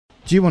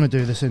Do you want to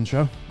do this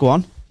intro? Go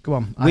on. Go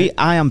on.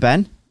 I am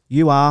Ben.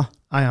 You are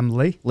I am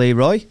Lee.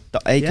 Leroy,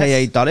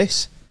 aka Yes.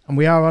 Doris. And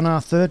we are on our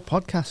third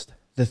podcast.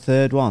 The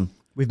third one.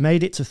 We've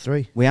made it to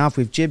 3.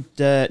 We've jibbed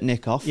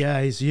Nick off.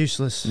 Yeah, he's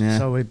useless. Yeah.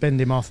 So we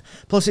binned him off.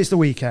 Plus, it's the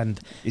weekend.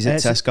 He's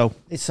at Tesco.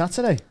 It's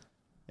Saturday.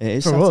 It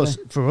is For Saturday. us.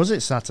 For us,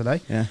 it's Saturday.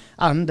 Yeah.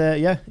 And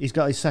he's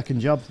got his second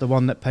job, the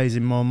one that pays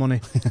him more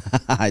money,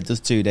 It does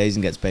 2 days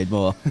and gets paid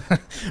more.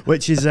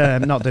 which is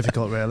not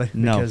difficult, really.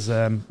 No. Because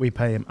we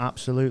pay him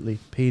absolutely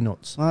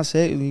peanuts. Well, that's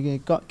it. You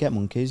got get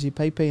monkeys. You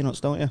pay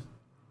peanuts, don't you?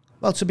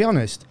 Well, to be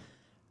honest,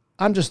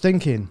 I'm just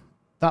thinking,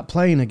 that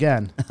plane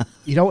again,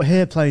 you don't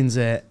hear planes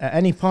here at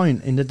any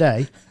point in the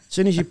day. As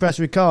soon as you press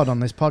record on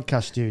this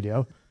podcast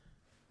studio,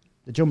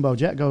 the jumbo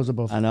jet goes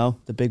above. I know.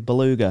 The big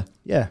beluga.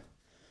 Yeah.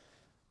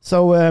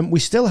 So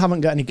we still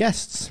haven't got any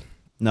guests,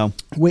 No.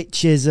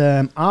 which is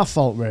our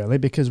fault, really,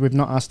 because we've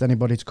not asked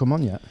anybody to come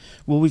on yet.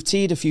 Well, we've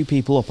teed a few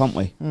people up, haven't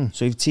we? Mm.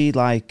 So we've teed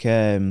like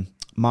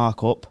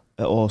Mark up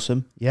at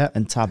Awesome Yeah.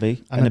 and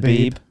Tabby And and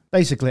Abib.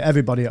 Basically,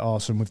 everybody at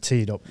Awesome we've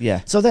teed up. Yeah.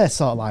 So they're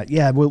sort of like,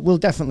 yeah, we'll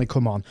definitely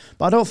come on.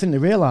 But I don't think they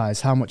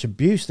realise how much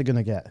abuse they're going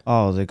to get.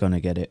 Oh, they're going to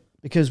get it.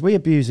 Because we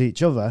abuse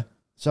each other,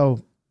 so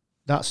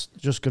that's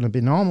just going to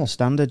be normal.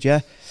 Standard,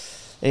 yeah.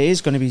 It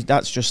is going to be,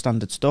 that's just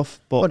standard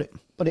stuff. But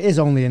But it is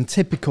only in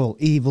typical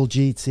evil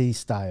GT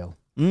style.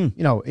 mm,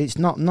 You know, it's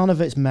not, none of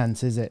it's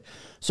meant, is it?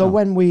 So No.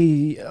 when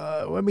we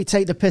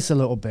take the piss a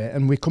little bit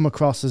and we come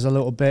across as a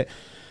little bit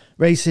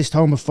racist,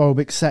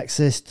 homophobic,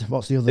 sexist,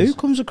 what's the others? who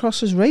comes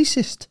across as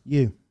racist?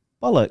 You.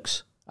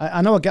 Bollocks.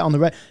 I know I get on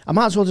the I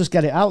might as well just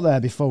get it out there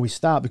before we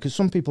start, because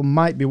some people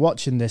might be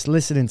watching this,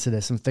 listening to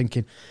this, and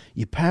thinking,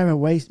 "Your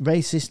parent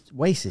racist."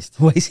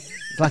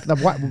 It's like the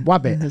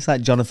wabbit. It's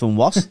like Jonathan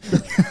Was.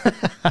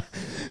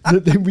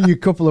 You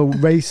couple of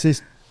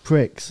racist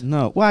pricks.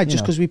 No. Why? Just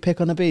know. because we pick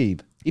on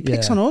Abib? He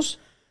picks Yeah. on us?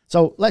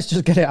 So let's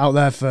just get it out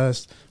there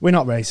first. We're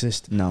not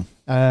racist. No.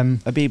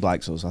 Abib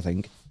likes us, I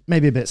think,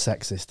 Maybe a bit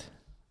sexist,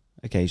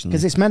 occasionally.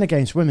 because it's men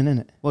against women, isn't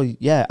it? Well,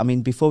 yeah, I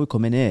mean, before we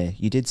come in here,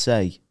 you did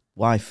say,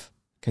 wife,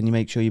 can you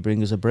make sure you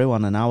bring us a brew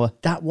on an hour?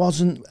 That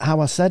wasn't how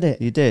I said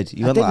it. You did.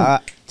 You I went like didn't.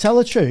 that. Tell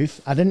the truth.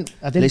 I didn't.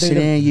 Listen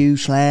do here, you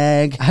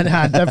slag.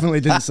 I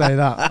definitely didn't say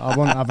that. I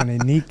won't have any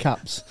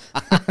kneecaps.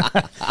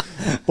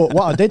 But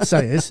what I did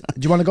say is,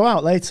 do you want to go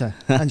out later?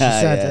 And she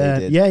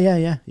said, Yeah, you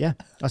did. yeah.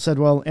 I said,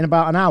 well, in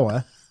about an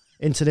hour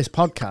into this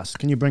podcast,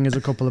 can you bring us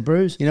a couple of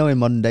brews? You know, in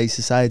modern day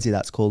society,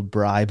 that's called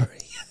bribery.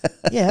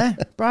 Yeah,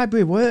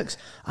 bribery works.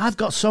 I've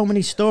got so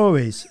many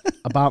stories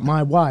about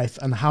my wife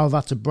and how I've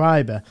had to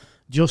bribe her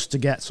just to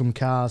get some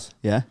cars.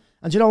 Yeah.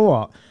 And you know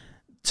what?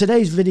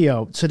 Today's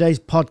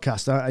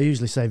podcast, I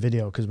usually say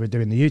video because we're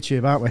doing the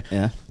YouTube, aren't we?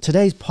 Yeah.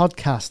 Today's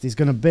podcast is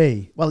going to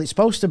be, well, it's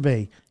supposed to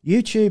be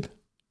YouTube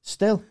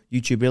still,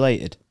 YouTube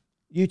related,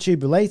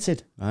 YouTube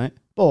related, right?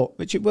 but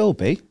Which it will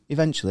be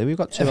eventually. We've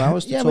got 2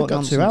 hours to yeah, talk we've got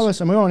nonsense. 2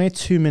 hours and we're only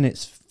 2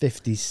 minutes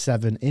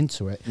 57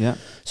 into it. Yeah.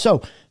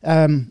 So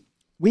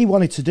we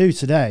wanted to do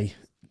today,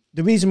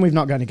 the reason we've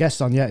not got any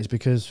guests on yet is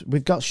because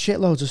we've got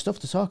shitloads of stuff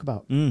to talk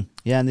about.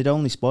 Yeah, and they'd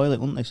only spoil it,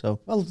 wouldn't they? So,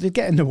 Well, they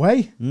get in the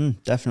way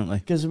definitely.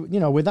 because, you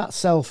know, we're that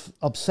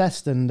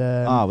self-obsessed and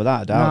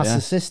Without a doubt,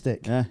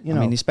 narcissistic. yeah. You I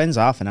know, mean, he spends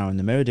half an hour in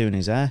the mirror doing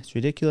his hair. It's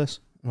ridiculous.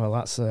 well,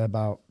 that's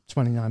about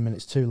 29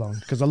 minutes too long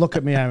because I look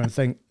at my hair and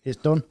think it's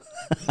done.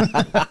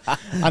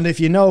 And if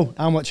you know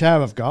how much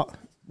hair I've got,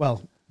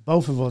 well,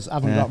 both of us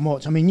haven't got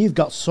much. I mean, you've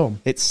got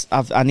some.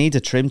 I need a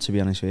trim, to be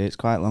honest with you. It's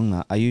quite long,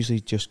 that. I usually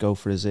just go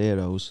for a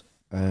zeros.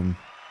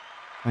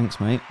 Thanks,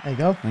 mate. There you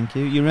go. Thank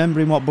you. You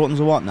remembering what buttons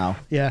are what now?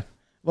 Yeah.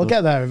 We'll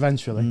get there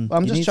eventually. But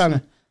I'm You just need trying some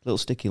to... little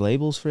sticky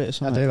labels for it or I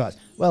something. do that.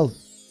 Well,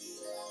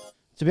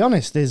 to be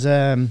honest, this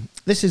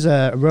is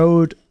a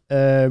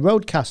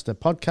Roadcaster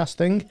podcast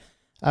thing.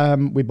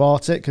 We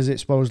bought it because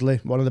it's supposedly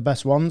one of the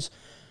best ones.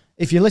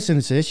 If you're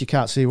listening to this, you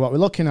can't see what we're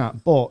looking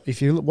at. But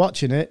if you're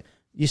watching it,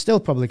 you still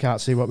probably can't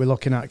see what we're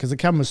looking at because the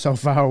camera's so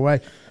far away.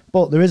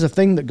 But there is a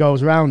thing that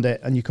goes around it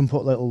and you can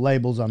put little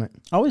labels on it.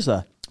 Oh, is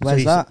there? So Where's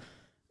you that?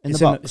 In the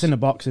It's box? it's in a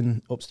box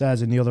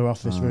upstairs in the other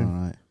office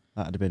room. Right.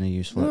 That'd have been a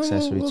useful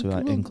accessory to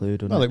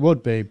include, wouldn't Well, it? it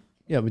would be.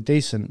 Yeah, it would be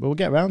decent. But we'll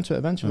get around to it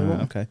eventually. Right,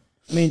 won't we? okay.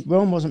 I mean,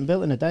 Rome wasn't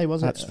built in a day,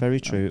 was it? That's very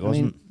true. It I mean,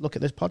 wasn't. look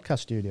at this podcast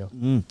studio.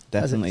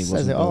 Definitely says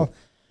wasn't. it all.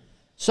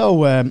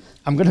 So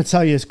I'm going to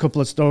tell you a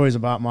couple of stories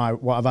about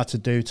what I've had to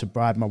do to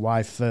bribe my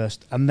wife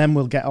first, and then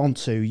we'll get on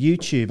to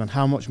YouTube and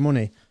how much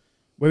money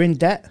we're in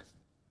debt.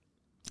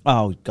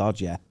 Oh,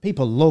 God, yeah.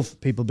 People love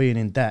people being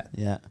in debt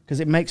Yeah. because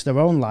it makes their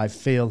own life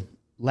feel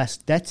less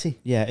debty.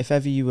 Yeah, if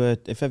ever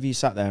you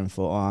sat there and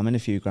thought, oh, I'm in a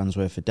few grand's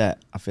worth of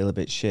debt, I feel a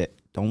bit shit,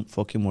 don't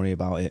fucking worry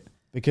about it.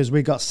 Because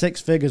we got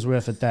 6 figures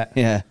worth of debt.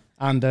 Yeah.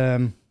 And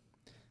the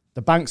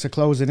banks are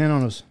closing in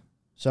on us.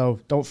 So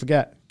don't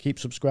forget, keep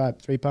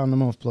subscribed. £3 a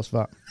month plus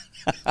that.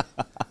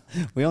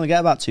 We only get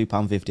about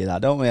 £2.50 of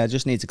that, don't we? I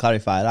just need to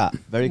clarify that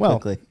very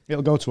quickly.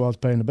 It'll go towards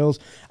paying the bills.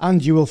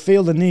 And you will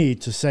feel the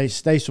need to stay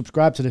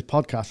subscribed to this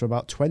podcast for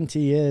about 20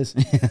 years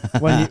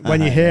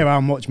when you hear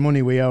how much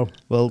money we owe.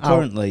 Well,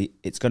 currently,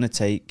 it's going to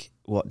take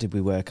what did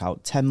we work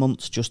out? 10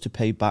 months just to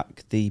pay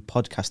back the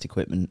podcast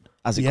equipment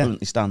as it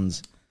currently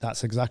stands.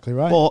 That's exactly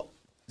right. But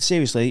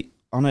seriously,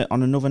 on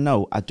another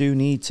note, I do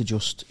need to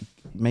just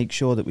make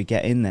sure that we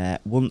get in there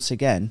once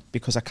again,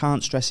 because I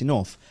can't stress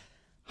enough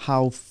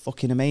how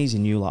fucking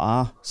amazing you lot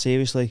are,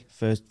 seriously,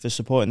 for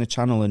supporting the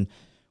channel. And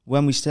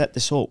when we set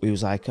this up, we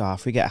was like,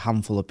 if we get a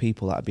handful of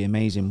people, that'd be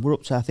amazing. We're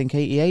up to, I think,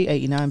 88,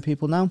 89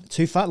 people now.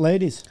 2 fat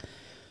ladies.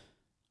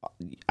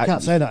 I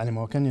can't say that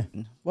anymore, can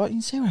you? Well, you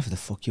can say whatever the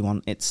fuck you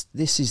want.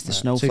 This is the Right,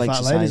 Snowflake 2 fat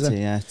Society. ladies,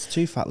 Yeah, it's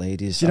 2 fat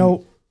ladies. Do you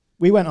know,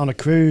 we went on a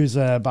cruise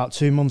about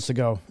 2 months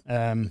ago,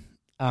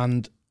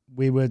 and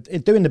we were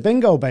doing the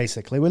bingo,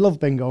 basically. We love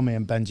bingo, me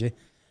and Benji.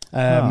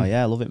 Oh,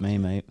 yeah, I love it,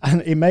 mate.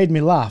 And it made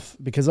me laugh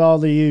because all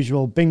the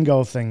usual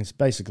bingo things,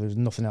 basically, there was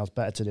nothing else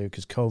better to do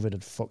because COVID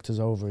had fucked us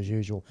over as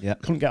usual. Yeah.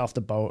 Couldn't get off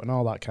the boat and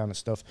all that kind of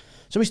stuff.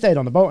 So we stayed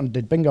on the boat and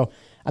did bingo.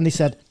 And they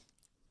said,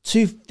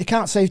 they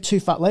can't say 2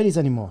 fat ladies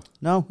anymore.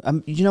 No,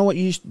 you know what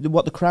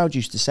what the crowd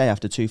used to say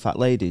after 2 fat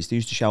ladies? They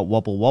used to shout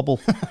wobble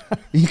wobble.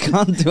 You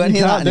can't do any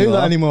You of can't that do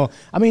that anymore.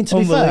 I mean, to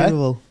be fair,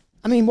 Unbelievable.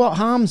 I mean, what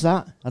harm's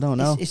that? I don't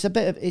know. It's a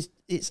bit of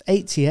it's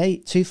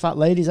 88, 2 fat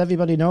ladies.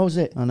 Everybody knows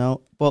it. I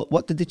know. But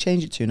what did they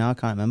change it to now? I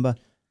can't remember.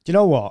 Do you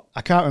know what?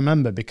 I can't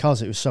remember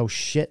because it was so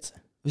shit.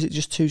 Was it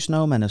just 2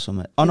 snowmen or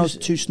something? Oh, no, it's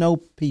 2 snow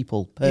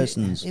people,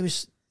 persons. It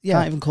was,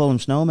 Can't even call them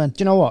snowmen.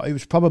 Do you know what? It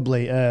was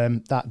probably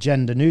that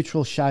gender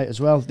neutral shite as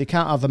well. They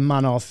can't have a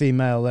man or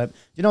female.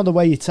 You know the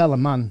way you tell a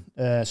man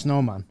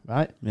snowman,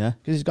 right? Yeah.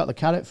 Because he's got the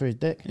carrot for his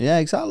dick. Yeah,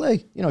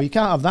 exactly. You know, you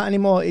can't have that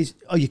anymore.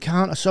 You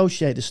can't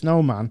associate the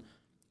snowman.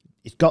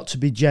 It's got to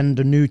be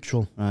gender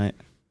neutral. Right.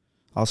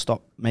 I'll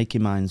stop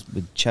making mines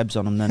with chebs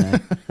on them then,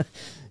 eh?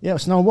 Yeah, a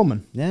snow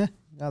woman. Yeah.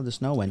 Have the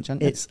snow wench,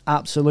 haven't you? It's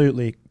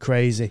absolutely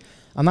crazy.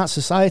 And that's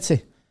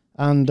society.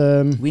 And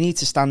we need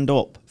to stand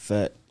up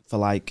for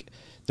like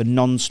the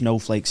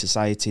non-snowflake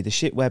society, the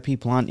shit where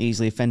people aren't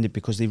easily offended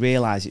because they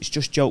realise it's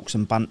just jokes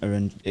and banter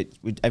and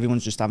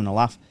everyone's just having a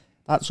laugh.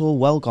 That's all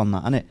well gone,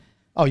 that, isn't it?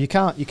 Oh, you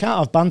can't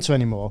have banter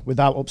anymore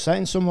without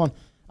upsetting someone.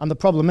 And the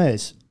problem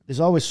is, there's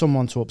always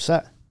someone to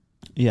upset.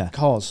 Yeah.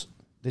 Because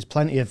there's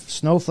plenty of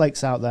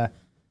snowflakes out there.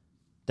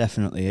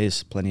 Definitely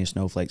is plenty of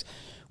snowflakes.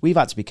 We've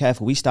had to be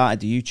careful. We started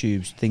the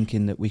YouTubes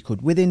thinking that we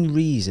could, within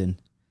reason,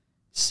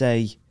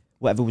 say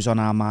whatever was on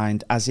our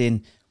mind, as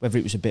in whether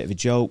it was a bit of a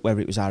joke,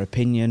 whether it was our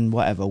opinion,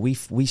 whatever. We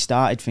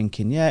started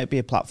thinking, it'd be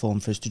a platform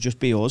for us to just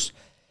be us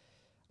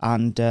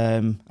and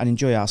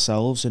enjoy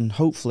ourselves. And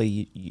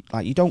hopefully,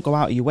 you don't go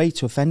out of your way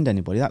to offend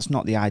anybody. That's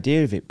not the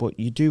idea of it. But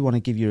you do want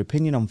to give your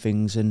opinion on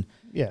things and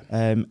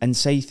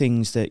say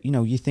things that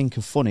you think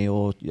are funny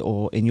or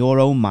in your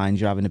own mind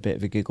you're having a bit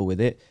of a giggle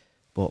with it.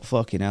 But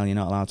fucking hell, you're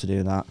not allowed to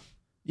do that.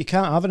 You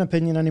can't have an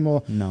opinion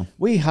anymore. No.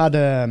 We had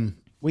a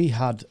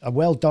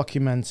well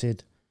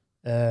documented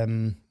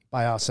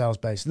by ourselves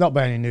based, not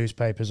by any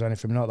newspapers or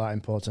anything, not that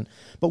important.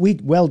 But we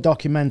well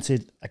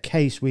documented a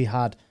case we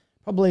had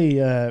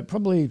probably I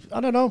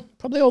don't know,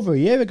 probably over a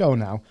year ago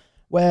now,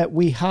 where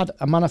we had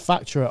a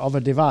manufacturer of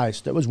a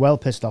device that was well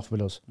pissed off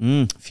with us.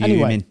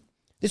 Anyway,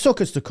 they took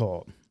us to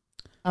court.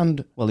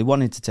 And well, they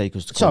wanted to take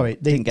us to court. Sorry,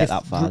 they didn't get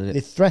that far, did it?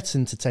 They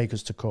threatened to take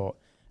us to court.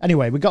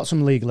 Anyway, we got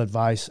some legal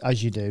advice,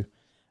 as you do.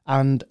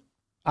 And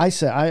I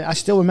said, I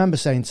still remember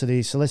saying to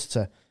the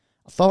solicitor,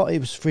 I thought it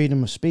was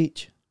freedom of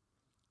speech.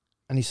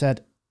 And he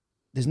said,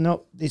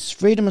 it's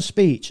freedom of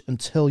speech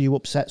until you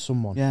upset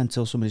someone. Yeah,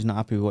 until somebody's not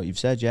happy with what you've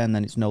said, and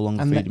then it's no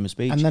longer freedom of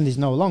speech. And then there's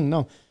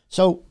no.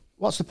 So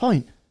what's the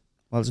point?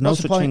 Well, there's no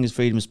such thing as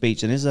freedom of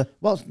speech, then, is there?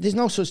 Well, there's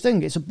no such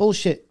thing. It's a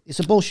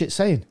bullshit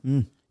saying.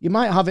 You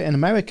might have it in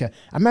America.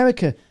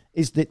 America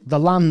is the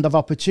land of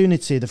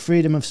opportunity, the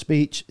freedom of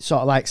speech,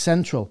 sort of like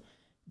central.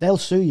 They'll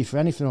sue you for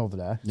anything over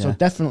there. Yeah. So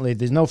definitely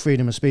there's no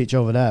freedom of speech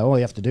over there. All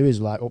you have to do is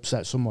like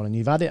upset someone and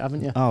you've had it,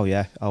 haven't you? Oh,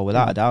 yeah. Oh,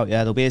 without a doubt, yeah.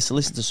 There'll be a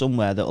solicitor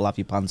somewhere that'll have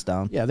your pants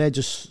down. Yeah, they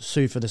just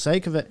sue for the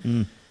sake of it.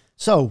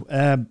 So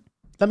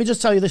let me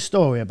just tell you this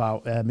story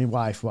about my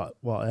wife,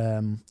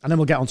 and then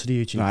we'll get onto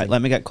the YouTube. Right, thing.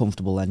 Let me get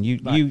comfortable then.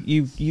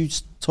 You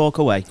talk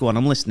away. Go on,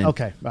 I'm listening.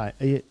 Okay, right.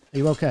 Are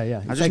you okay?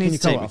 Yeah. I just need to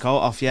take my coat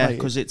off, yeah,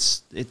 because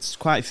it's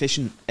quite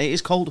efficient. It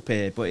is cold up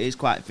here, but it is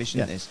quite efficient.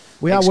 Yeah. This.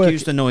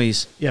 Excuse the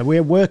noise. Yeah,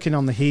 we're working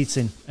on the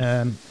heating.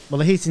 Well,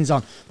 the heating's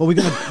on, but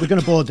we're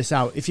gonna board this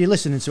out. If you're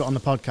listening to it on the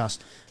podcast,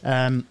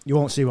 you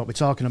won't see what we're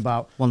talking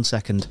about. 1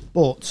 second.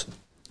 But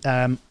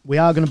we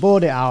are going to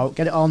board it out,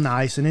 get it all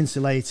nice and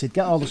insulated,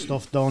 get all the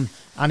stuff done,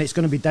 and it's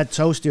going to be dead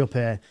toasty up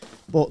here.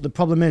 But the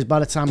problem is, by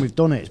the time we've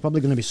done it, it's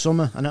probably going to be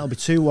summer, and it'll be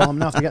too warm.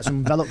 Now I have to get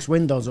some Velux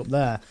windows up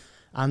there.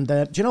 And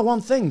do you know one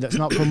thing that's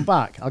not come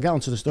back? I'll get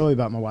onto the story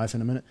about my wife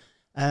in a minute.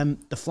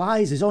 The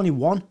flies, there's only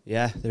one.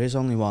 Yeah, there is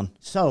only one.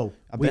 So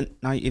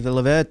now you'll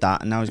have heard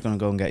that, and now he's going to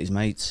go and get his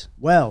mates.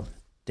 Well,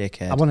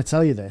 dickhead. I want to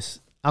tell you this.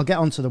 I'll get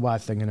onto the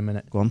wife thing in a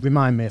minute. Go on.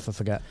 Remind me if I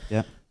forget.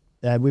 Yeah.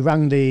 We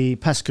rang the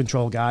pest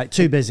control guy.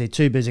 Too busy,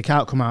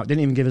 can't come out.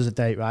 Didn't even give us a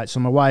date, right? So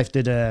my wife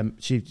did.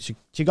 She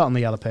got on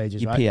the yellow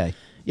pages, Your right? PA.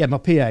 Yeah, my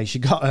PA. She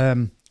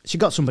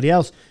got somebody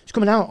else. She's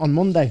coming out on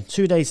Monday,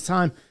 2 days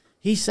time.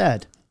 He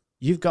said,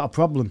 "You've got a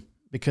problem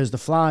because the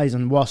flies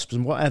and wasps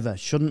and whatever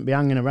shouldn't be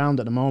hanging around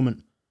at the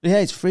moment. Yeah,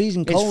 it's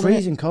freezing cold. It's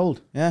freezing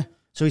cold. Yeah.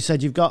 So he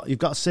said, you've got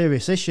a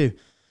serious issue.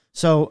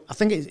 So I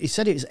think he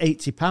said it was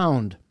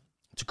 £80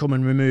 to come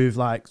and remove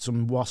like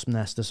some wasp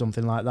nest or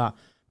something like that.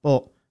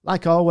 But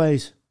like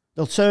always,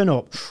 they'll turn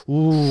up.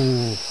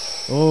 Ooh,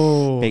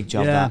 oh, Big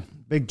job, yeah,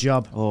 that. big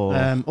job. Oh.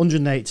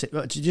 180.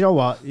 Do you know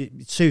what?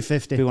 It's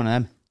 250. Be one of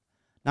them.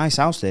 Nice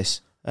house,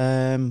 this.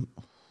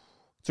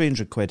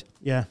 300 quid.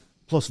 Yeah,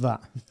 plus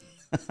VAT.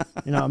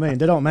 You know what I mean?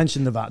 They don't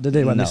mention the VAT, do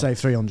they, when No. they say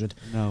 300?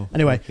 No.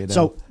 Anyway, Okay,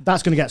 so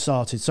that's going to get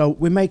sorted. So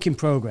we're making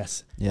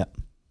progress. Yeah.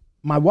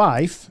 My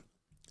wife,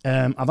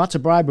 I've had to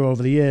bribe her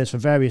over the years for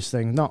various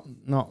things, not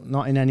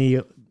in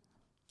any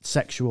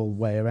sexual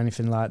way or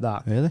anything like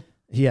that. Really?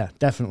 Yeah,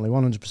 definitely,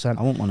 100%.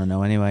 I won't want to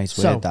know anyway. It's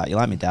So- weird that. You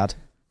like me dad?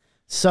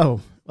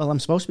 So, well, I'm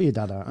supposed to be your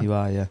dad, aren't I? You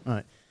are, yeah.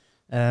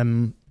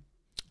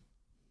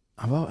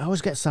 I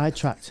always get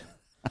sidetracked.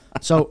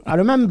 So I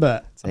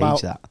remember Age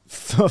about that.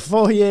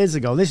 4 years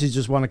ago, this is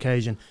just one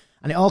occasion,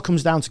 and it all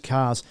comes down to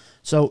cars.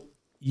 So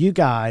you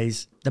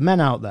guys, the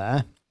men out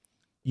there,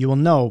 you will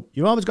know,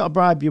 you always got to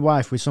bribe your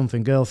wife with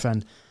something,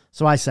 girlfriend.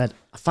 So I said,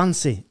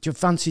 do you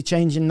fancy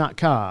changing that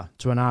car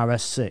to an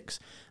RS6?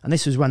 And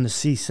this was when the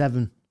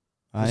C7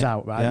 was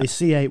out, right? Yeah. The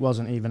C8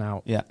 wasn't even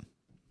out. Yeah.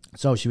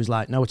 So she was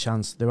like, no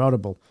chance, they're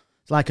horrible.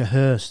 It's like a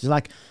hearse. It's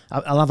like,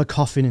 I'll have a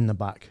coffin in the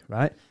back,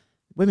 right?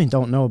 Women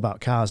don't know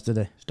about cars, do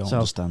they? Don't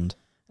understand.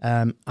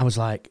 I was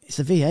like, it's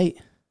a V8.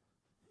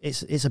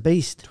 It's a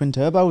beast. Twin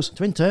turbos.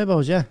 Twin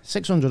turbos, yeah.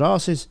 600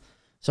 horses.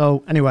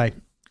 So anyway,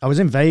 I was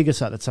in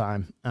Vegas at the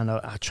time, and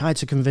I tried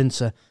to convince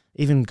her,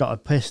 even got her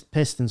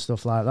pissed and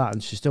stuff like that,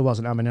 and she still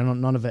wasn't having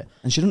none of it.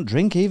 And she doesn't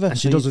drink either. And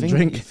she so doesn't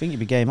drink. You think you'd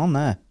be game on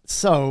there.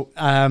 So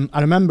I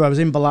remember I was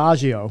in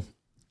Bellagio,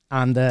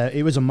 and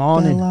it was a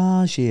morning.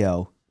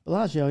 Bellagio.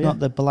 Bellagio, yeah. Not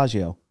the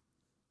Bellagio.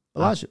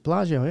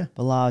 Bellagio, yeah.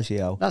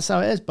 Bellagio. That's how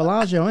it is.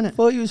 Bellagio, isn't I it?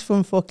 thought you was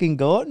from fucking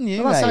Gorton,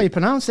 you, Well, that's mate. how you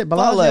pronounce it,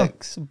 Bellagio.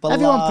 Bollocks.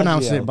 Everyone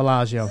pronounces it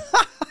Bellagio.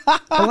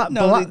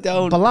 No, they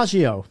don't.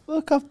 Bellagio.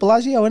 Fuck off,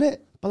 Bellagio, innit?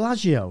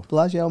 Bellagio.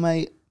 Bellagio,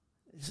 mate.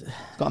 It's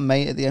got a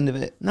mate at the end of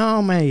it.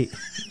 No, mate.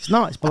 It's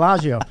not. It's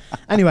Bellagio.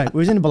 Anyway, we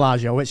was in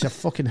Bellagio, which I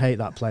fucking hate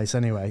that place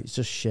anyway. It's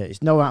just shit.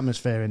 It's no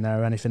atmosphere in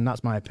there or anything.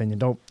 That's my opinion.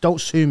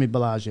 Don't sue me,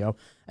 Bellagio.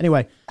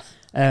 Anyway.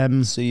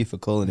 Sue you for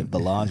calling it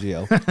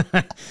Bellagio.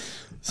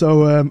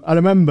 So I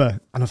remember,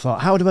 and I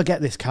thought, how do I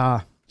get this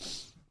car?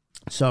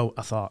 So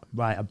I thought,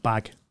 right, a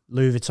bag.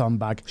 Louis Vuitton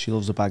bag. She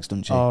loves the bags,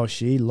 doesn't she? Oh,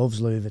 she loves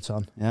Louis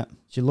Vuitton. Yeah.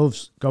 She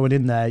loves going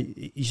in there.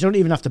 You don't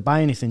even have to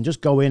buy anything.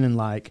 Just go in and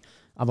like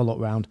have a look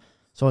round.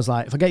 So I was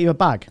like, if I get you a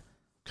bag,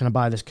 can I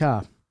buy this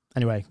car?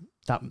 Anyway,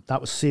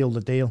 that was sealed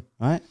the deal.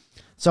 Right.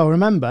 So I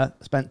remember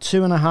I spent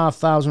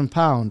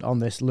 £2,500 on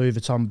this Louis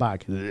Vuitton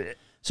bag.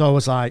 So I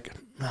was like,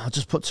 I'll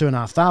just put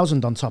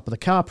 £2,500 on top of the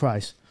car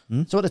price.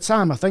 So at the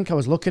time, I think I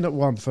was looking at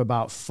one for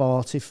about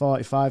 40,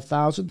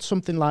 45,000,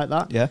 something like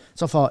that. Yeah.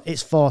 So I thought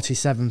it's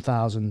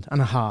 47,000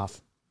 and a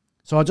half.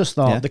 So I just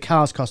thought the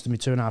car's costing me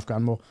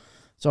 £2,500 more.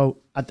 So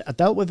I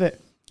dealt with it.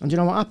 And do you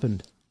know what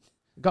happened?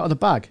 I got to the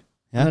bag.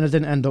 Yeah. And then I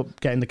didn't end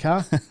up getting the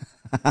car.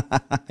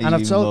 And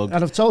You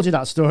I've told you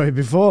that story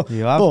before.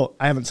 You have? But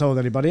I haven't told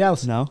anybody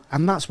else. No.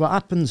 And that's what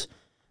happens.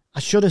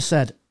 I should have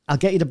said, I'll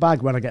get you the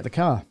bag when I get the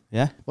car.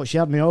 Yeah. But she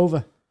had me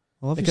over.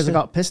 Well, Because I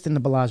got pissed in the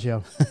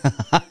Bellagio.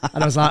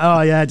 And I was like,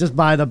 oh yeah, just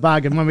buy the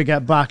bag, and when we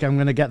get back I'm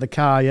going to get the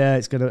car. Yeah,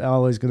 it's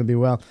always going to be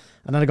well.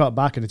 And then I got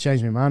back and I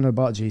changed my mind and I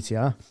bought a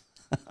GTR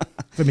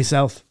for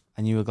myself.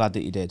 And you were glad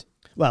that you did?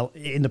 Well,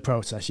 in the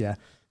process, yeah.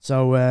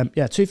 So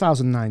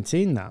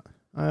 2019 that.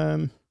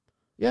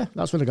 Yeah,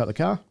 that's when I got the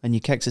car. And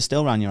your kecks are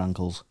still round your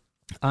ankles?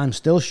 I'm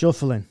still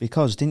shuffling.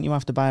 Because didn't you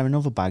have to buy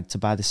another bag to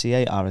buy the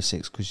C8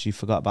 RS6 because you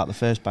forgot about the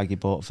first bag you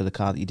bought for the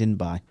car that you didn't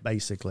buy?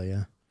 Basically,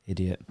 yeah.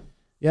 Idiot.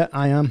 Yeah,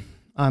 I am.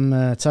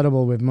 I'm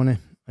terrible with money.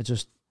 I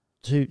just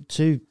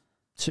too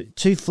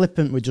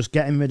flippant with just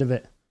getting rid of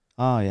it.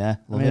 Oh, yeah.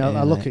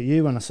 I look at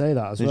you when I say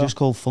that as They're well. just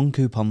called fun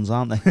coupons,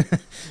 aren't they?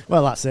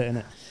 Well, that's it,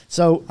 innit?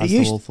 So As it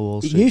the Wolf of Wall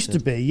it Street used to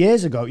said. be,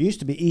 years ago, it used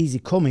to be easy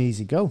come,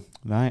 easy go.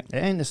 Right. It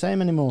ain't the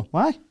same anymore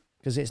Why?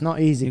 because it's not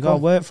easy You got to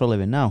come. work for a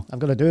living now. I've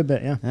got to do a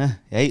bit, yeah. Yeah.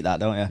 You hate that,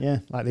 don't you? Yeah,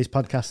 like these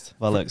podcasts.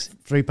 Well, look.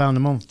 £3 a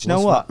month. Do you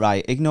know What's what?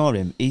 Right, ignore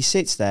him. He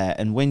sits there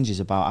and whinges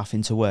about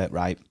having to work,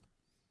 right?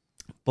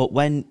 But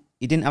when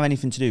he didn't have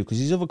anything to do, because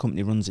his other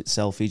company runs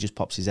itself, he just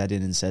pops his head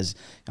in and says,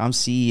 I'm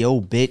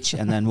CEO, bitch,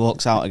 and then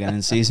walks out again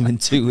and sees him in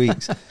 2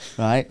 weeks,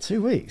 right?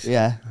 2 weeks?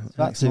 Yeah.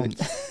 Next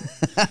month.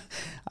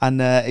 And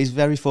he's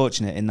very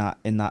fortunate in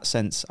that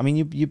sense. I mean,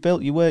 you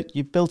built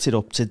it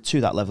up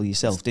to that level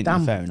yourself, didn't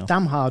you? Fair enough.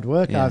 Damn hard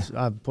work Yeah.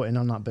 I've put in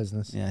on that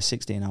business. Yeah,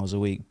 16 hours a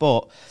week.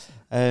 But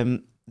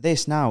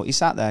this now, he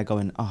sat there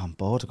going, oh, I'm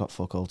bored, I've got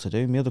fuck all to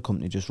do. My other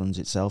company just runs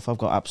itself. I've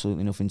got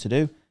absolutely nothing to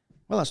do.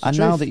 Well, that's the And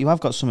truth. now that you have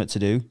got something to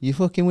do, you're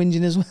fucking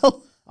whinging as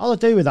well. All I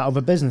do with that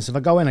other business, if I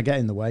go in, I get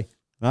in the way.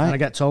 Right? And I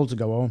get told to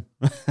go home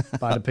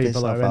by the Piss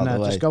people that off are in out there.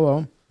 the way. Just go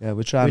home. Yeah,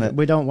 we're trying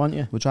We don't want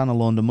you. We're trying to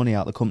launder money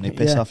out of the company.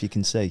 Piss Yeah. off, you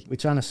can see. We're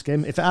trying to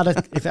skim. If it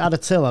had a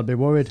till, I'd be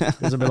worried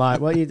because I'd be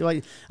like, what you?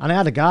 And I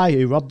had a guy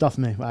who robbed off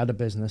me. I had a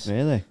business.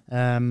 Really?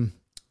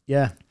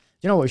 Yeah.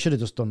 You know what? We should have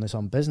just done this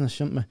on business,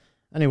 shouldn't we?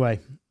 Anyway,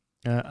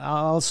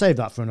 I'll save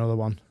that for another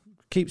one.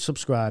 Keep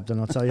subscribed, and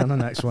I'll tell you on the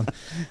next one.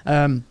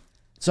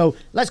 So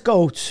let's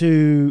go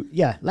to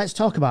let's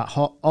talk about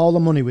all the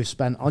money we've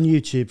spent on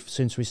YouTube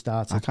since we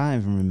started. I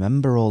can't even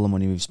remember all the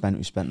money we've spent.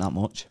 We've spent that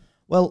much.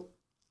 Well,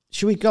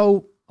 should we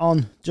go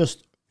on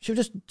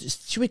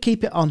should we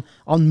keep it on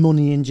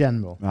money in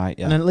general? Right,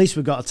 yeah. And then at least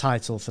we've got a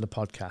title for the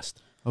podcast.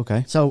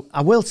 Okay. So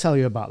I will tell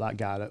you about that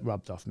guy that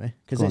robbed off me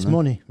because it's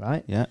money,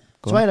 right? Yeah.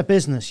 So I had a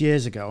business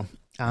years ago,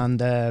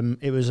 and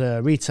it was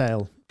a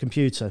retail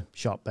computer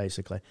shop,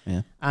 basically.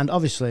 Yeah. And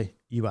obviously,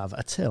 you have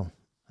a till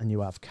and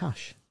you have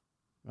cash,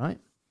 right?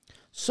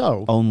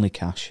 So Only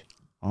cash.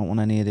 I don't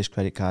want any of this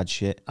credit card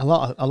shit. a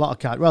lot of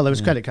card. Well, there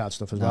was credit card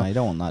stuff as well. No, you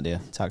don't want that, do you?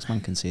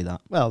 Taxman can see that.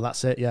 Well,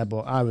 that's it, yeah.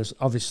 But I was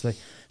obviously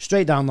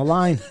straight down the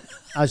line,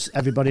 as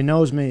everybody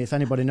knows me. If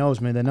anybody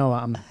knows me, they know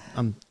I'm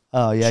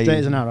Oh yeah, straight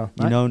as an arrow.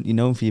 Right? You're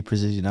known for your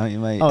precision, aren't you,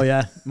 mate? Oh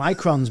yeah,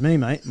 microns, me,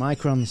 mate,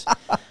 microns.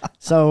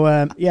 So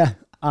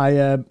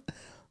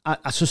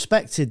I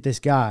suspected this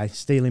guy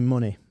stealing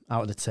money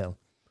out of the till.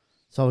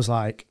 So I was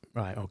like,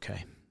 right,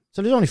 okay.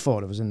 So there's only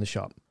 4 of us in the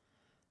shop.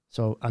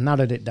 So I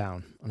narrowed it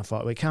down, and I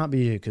thought, well, it can't be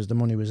you because the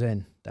money was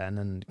in then,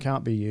 and it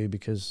can't be you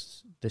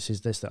because this,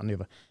 that, and the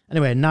other.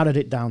 Anyway, I narrowed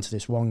it down to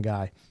this one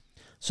guy.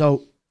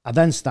 So I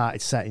then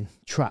started setting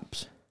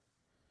traps.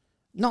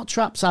 Not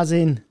traps as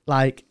in,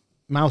 like,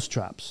 mouse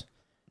traps.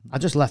 I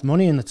just left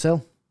money in the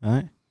till.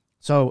 Right.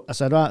 So I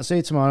said, right, see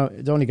you tomorrow.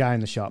 The only guy in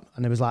the shop.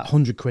 And there was like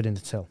 100 quid in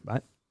the till,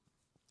 right?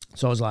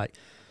 So I was like,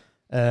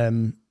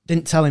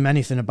 didn't tell him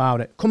anything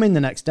about it. Come in the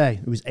next day,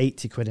 it was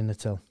 80 quid in the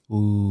till.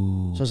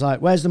 Ooh. So I was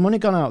like, where's the money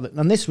gone out?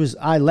 And this was,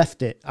 I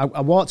left it.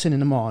 I walked in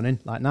the morning,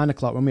 like 9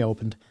 o'clock when we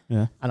opened.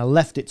 Yeah. And I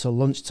left it till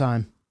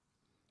lunchtime.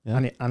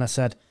 Yeah. And I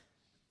said,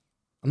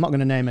 I'm not going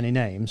to name any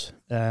names.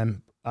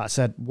 I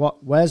said,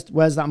 where's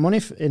that money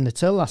in the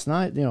till last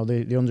night? You know,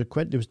 the 100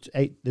 quid. There was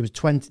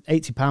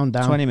 £80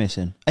 down. 20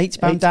 missing.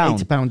 £80 down.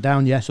 £80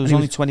 down, yeah. So there's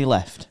only 20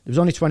 left. There was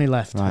only 20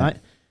 lleft, right?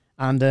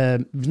 And there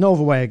was no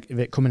other way of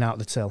it coming out of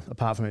the till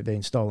apart from it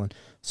being stolen.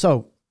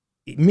 So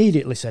he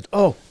immediately said,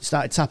 "Oh,"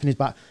 started tapping his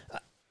back.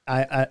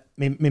 My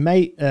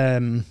mate.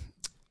 No,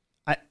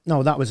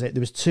 that was it.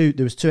 There was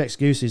two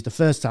excuses. The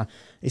first time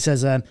he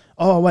says, "Oh,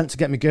 I went to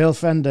get my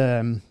girlfriend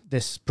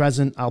this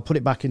present. I'll put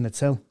it back in the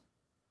till."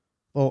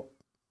 But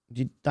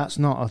that's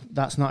not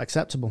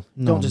acceptable.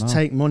 No, Don't just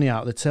take money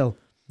out of the till.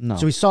 No.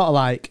 So he sort of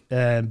like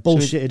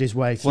bullshitted his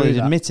way through. Well, he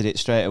that. admitted it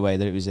straight away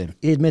that it was him.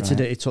 He admitted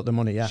it. He took the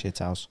money. Yeah.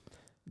 Shithouse.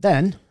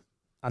 Then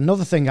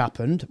another thing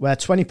happened where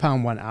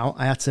 £20 went out.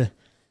 I had to,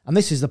 and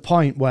this is the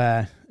point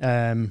where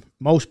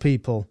most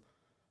people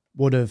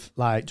would have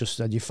like just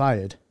said, "You're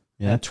fired."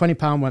 Yeah.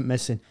 £20 went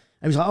missing.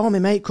 And he was like, "Oh, my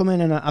mate come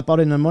in and I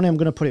bought in the money. I'm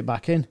going to put it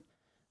back in."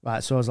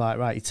 Right. So I was like,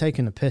 "Right, you're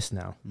taking the piss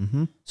now."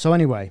 Mm-hmm. So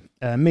anyway,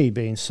 me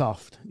being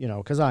soft,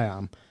 because I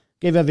am,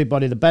 give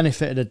everybody the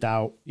benefit of the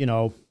doubt.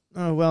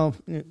 Oh well,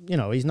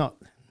 he's not.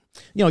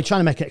 Trying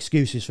to make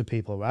excuses for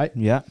people, right?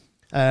 Yeah.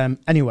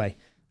 Anyway.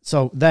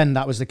 So then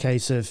that was the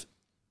case of,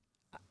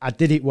 I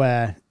did it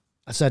where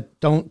I said,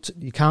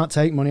 you can't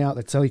take money out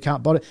of the till, you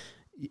can't borrow it.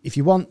 If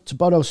you want to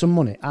borrow some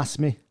money, ask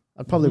me.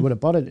 I probably would have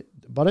borrowed it,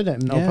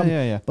 no problem.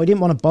 Yeah. But he didn't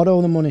want to borrow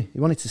the money. He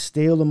wanted to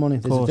steal the money.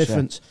 There's a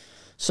difference.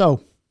 Yeah.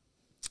 So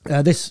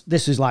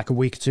this is like a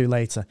week or two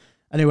later.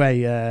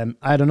 Anyway,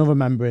 I had another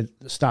member of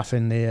staff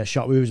in the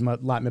shop who was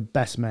my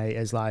best mate.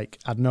 Is like,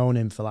 I'd known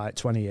him for like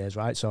 20 years,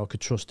 right? So I could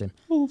trust him.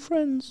 Oh,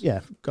 friends.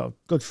 Yeah, got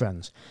good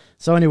friends.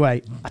 So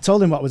anyway, I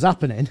told him what was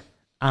happening,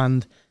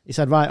 and he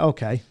said, "Right,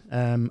 okay,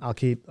 I'll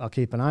keep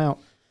an eye out."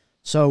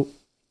 So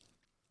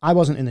I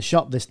wasn't in the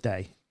shop this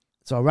day,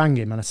 so I rang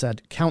him and I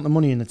said, "Count the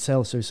money in the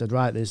till." So he said,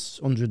 "Right, there's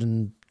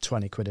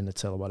 120 quid in the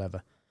till or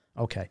whatever."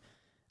 Okay.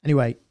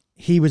 Anyway,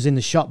 he was in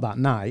the shop that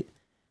night.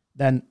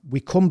 Then we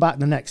come back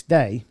the next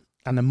day,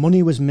 and the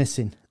money was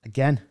missing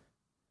again.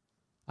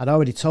 I'd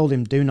already told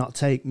him, do not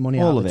take money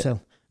out of the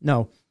till.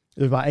 No, it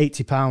was about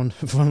 £80,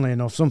 funnily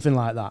enough, something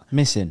like that.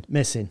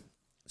 Missing.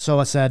 So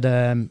I said,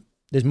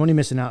 there's money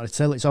missing out of the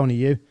till. It's only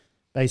you.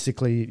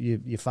 Basically,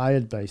 you're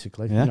fired,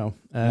 basically. Yeah.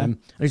 And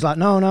he's like,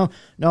 no,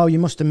 you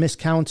must have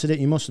miscounted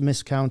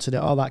it,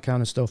 all that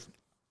kind of stuff.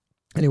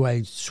 Anyway,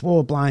 he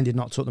swore blind he'd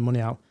not took the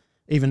money out,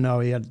 even though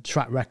he had a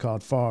track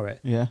record for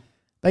it. Yeah.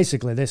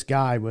 Basically, this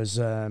guy was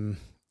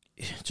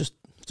just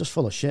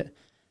full of shit.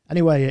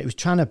 Anyway, he was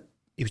trying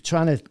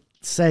to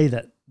say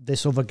that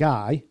this other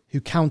guy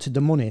who counted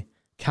the money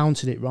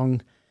counted it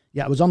wrong.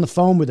 Yeah, I was on the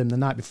phone with him the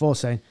night before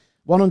saying,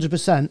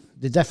 100%,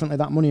 there's definitely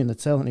that money in the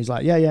till. And he's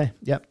like, yeah,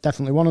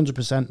 definitely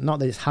 100%. Not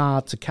that it's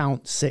hard to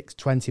count £6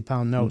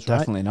 £20 notes, right?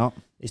 Definitely not.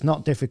 It's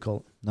not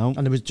difficult. No.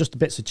 And there was just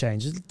bits of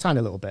change, just a tiny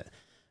little bit,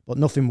 but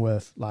nothing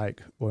worth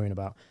worrying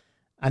about.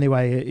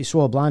 Anyway, he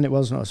swore blind it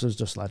was, and I was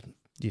just like,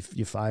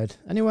 you're fired.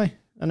 Anyway,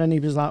 And then he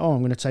was like, oh, I'm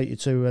going to take you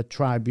to a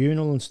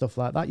tribunal and stuff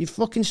like that. You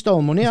fucking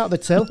stole money out of the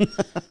till.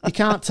 You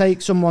can't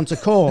take someone to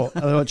court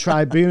or a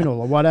tribunal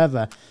or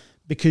whatever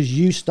because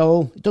you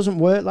stole. It doesn't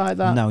work like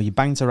that. No, you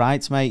banged to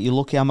rights, mate. You're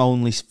lucky I'm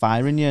only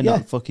firing you,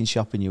 not fucking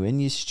shopping you in,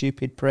 you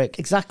stupid prick.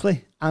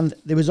 Exactly. And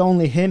there was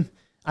only him.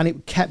 And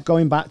it kept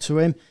going back to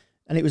him.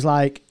 And it was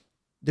like,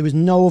 there was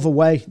no other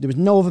way. There was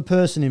no other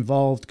person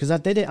involved because I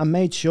did it. I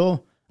made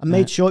sure. I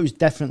made sure it was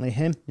definitely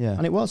him. Yeah.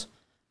 And it was.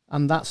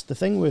 And that's the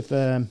thing with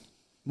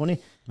money.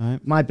 Right.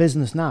 My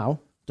business now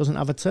doesn't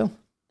have a till.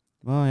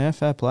 Well, yeah,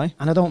 fair play.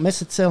 And I don't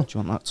miss a till. Do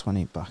you want that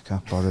 20 back? I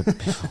borrowed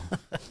before.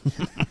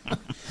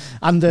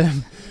 And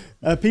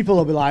people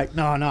will be like,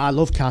 no, I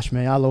love cash,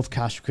 mate. I love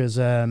cash because,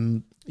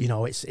 you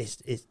know,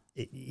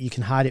 you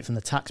can hide it from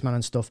the taxman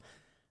and stuff.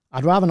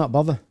 I'd rather not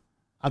bother.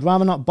 I'd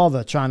rather not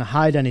bother trying to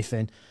hide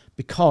anything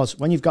because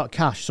when you've got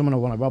cash, someone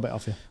will want to rob it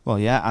off you. Well,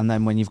 yeah, and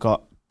then when you've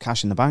got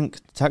cash in the bank,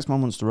 the taxman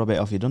wants to rob it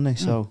off you, doesn't he?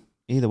 So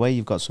either way,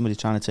 you've got somebody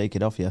trying to take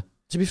it off you.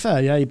 To be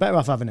fair, yeah, you're better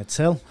off having a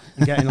till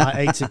and getting like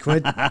 80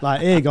 quid.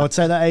 Like, here you go,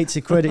 take that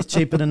 80 quid. It's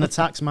cheaper than the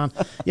taxman.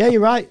 Yeah,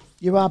 you're right.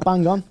 You are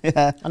bang on.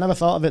 Yeah. I never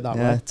thought of it that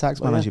way. Yeah,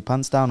 taxman has your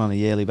pants down on a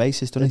yearly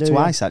basis, doesn't he?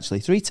 Twice, actually.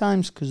 3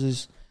 times, because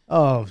there's...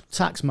 Oh,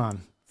 taxman.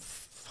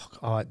 Fuck.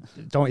 Oh,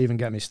 don't even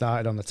get me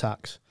started on the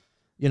tax.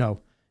 You know,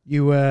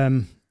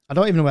 I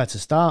don't even know where to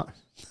start.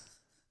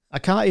 I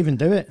can't even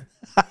do it.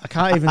 I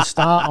can't even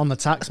start on the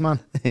taxman.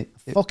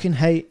 Fucking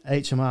hate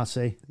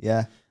HMRC.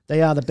 Yeah.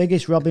 They are the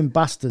biggest robbing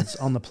bastards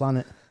on the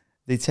planet.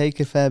 They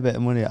take a fair bit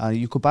of money.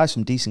 You could buy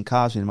some decent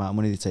cars with the amount of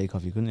money they take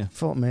off you, couldn't you?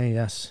 Fuck me,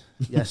 yes.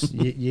 Yes,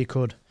 you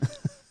could.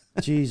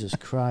 Jesus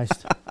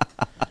Christ.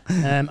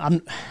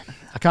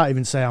 I can't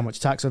even say how much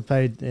tax I've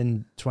paid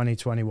in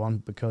 2021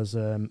 because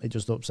it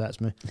just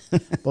upsets me.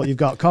 But you've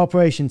got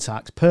corporation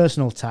tax,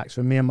 personal tax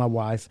for me and my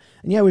wife.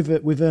 And yeah,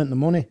 we've earned the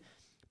money.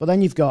 But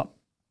then you've got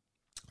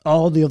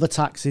all the other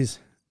taxes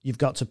you've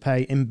got to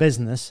pay in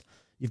business.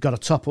 You've got to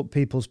top up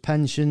people's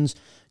pensions.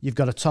 You've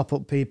got to top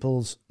up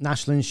people's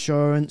national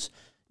insurance.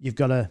 You've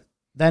got to,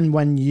 then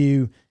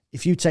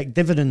if you take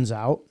dividends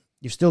out,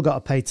 you've still got to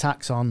pay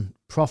tax on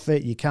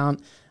profit. You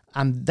can't,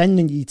 and then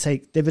when you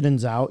take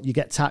dividends out, you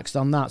get taxed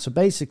on that. So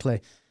basically,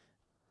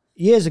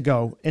 years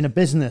ago in a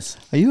business.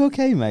 Are you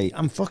okay, mate?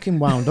 I'm fucking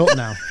wound up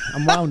now.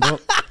 I'm wound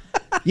up.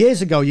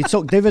 Years ago, you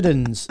took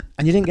dividends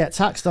and you didn't get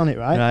taxed on it,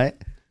 right? Right.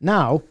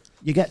 Now,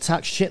 you get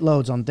taxed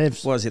shitloads on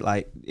divs. What is it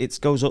like? It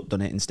goes up,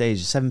 doesn't it, in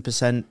stages?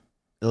 7%,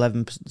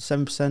 11%,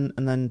 7%,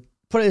 and then...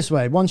 Put it this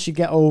way, once you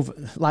get over,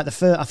 like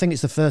I think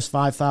it's the first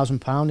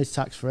 £5,000 is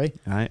tax-free.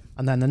 Right.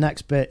 And then the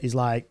next bit is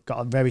like, got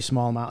a very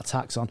small amount of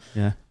tax on.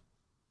 Yeah.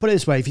 Put it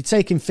this way, if you're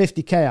taking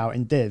 50k out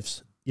in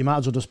divs, you might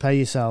as well just pay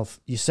yourself.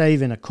 You're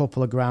saving a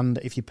couple of grand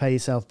if you pay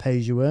yourself pay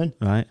as you earn.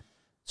 Right.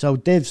 So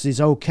divs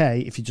is okay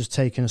if you're just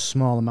taking a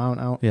small amount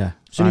out. Yeah.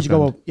 As soon as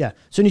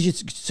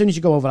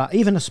you go over that,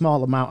 even a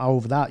small amount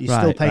over that, you're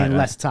still paying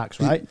less tax,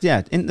 right?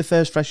 Yeah. In the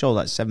first threshold,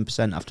 that's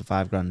 7% after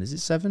 5 grand. Is it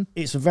 7?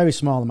 It's a very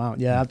small amount.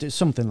 Yeah, it's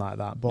something like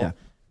that. But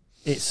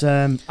it's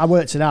I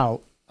worked it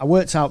out. I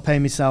worked out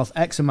paying myself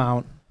X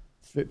amount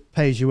for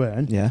pay as you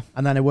earn. Yeah.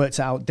 And then I worked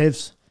it out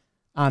divs.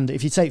 And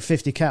if you take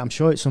 50k, I'm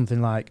sure it's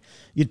something like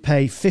you'd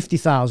pay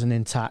 50,000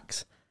 in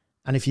tax.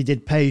 And if you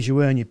did pay as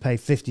you earn, you'd pay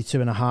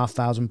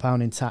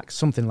 £52,500 in tax,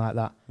 something like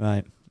that.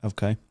 Right.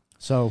 Okay.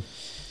 So,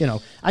 you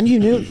know, and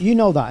you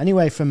know that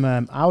anyway from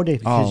Audi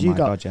because you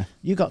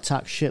got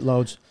tax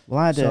shitloads. Well,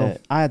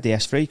 I had the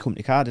S3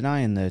 company car, didn't I?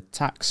 And the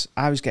tax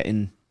I was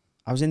in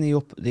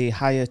the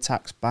higher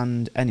tax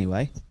band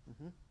anyway,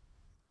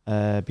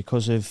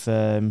 because of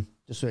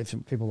just so if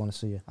people want to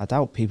see you. I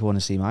doubt people want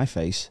to see my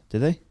face. Do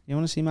they? You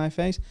want to see my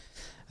face?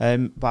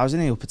 But I was in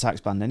the upper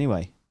tax band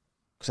anyway.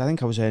 Because I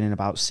think I was earning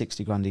about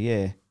 60 grand a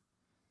year.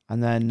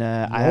 And then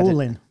I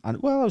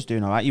was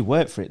doing all right. You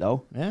work for it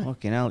though. Yeah.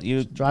 Fucking hell.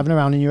 You driving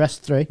around in your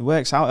S3. It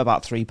works out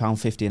about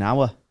 £3.50 an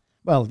hour.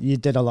 Well, you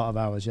did a lot of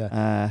hours,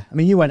 yeah. I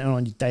mean, you went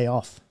on your day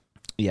off.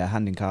 Yeah,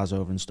 handing cars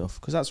over and stuff.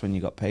 Because that's when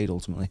you got paid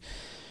ultimately.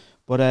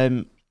 But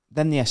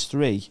then the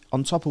S3,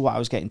 on top of what I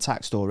was getting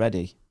taxed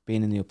already,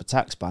 being in the upper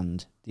tax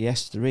band, the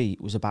S3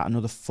 was about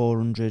another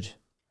 400.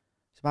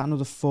 It's about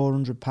another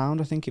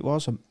 £400, I think it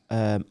was,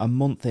 a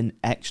month in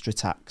extra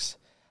tax.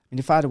 And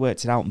if I'd have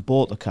worked it out and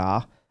bought the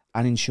car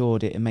and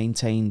insured it and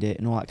maintained it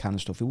and all that kind of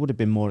stuff, it would have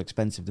been more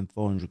expensive than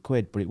 400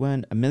 quid, but it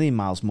weren't a million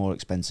miles more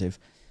expensive.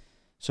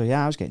 So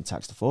yeah, I was getting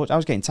taxed I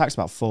was getting taxed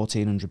about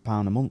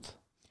 £1,400 a month.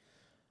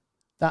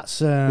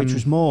 That's which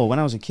was more when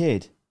I was a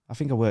kid. I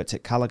think I worked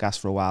at Calagas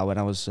for a while when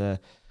I was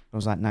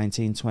like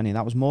 19, 20.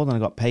 That was more than I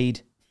got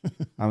paid.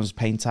 I was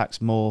paying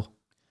tax more.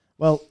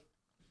 Well,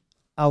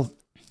 I'll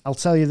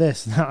tell you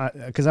this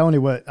because I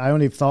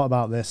only thought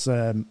about this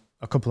a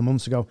couple of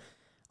months ago.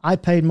 I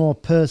paid more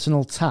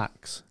personal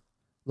tax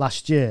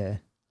last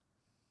year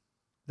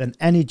than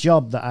any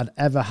job that I'd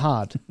ever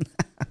had.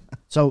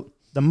 So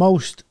the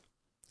most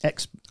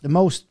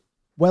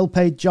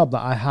well-paid job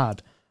that I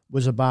had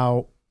was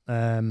about,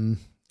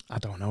 I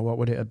don't know, what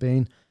would it have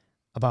been?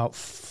 About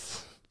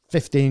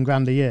 15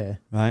 grand a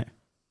year. Right.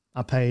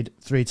 I paid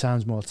 3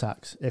 times more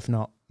tax, if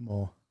not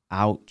more.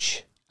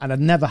 Ouch. And I've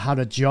never had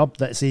a job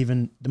that's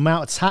even the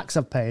amount of tax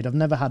I've paid. I've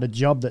never had a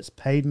job that's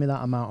paid me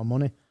that amount of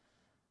money.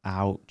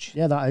 Ouch.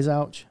 Yeah, that is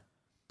ouch.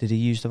 Did he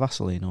use the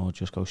Vaseline or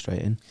just go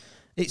straight in?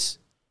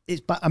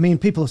 I mean,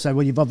 people say,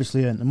 well, you've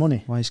obviously earned the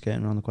money. Why are you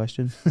skating around the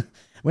question?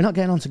 We're not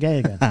getting on to gay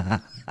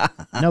again.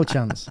 No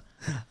chance.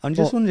 I'm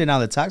just wondering how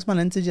the taxman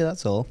entered you,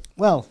 that's all.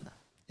 Well,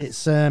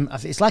 it's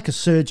like a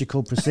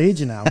surgical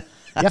procedure now.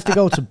 You have to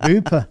go to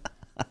Bupa,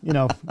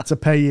 to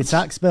pay your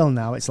tax bill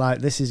now. It's like,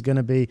 this is going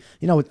to be,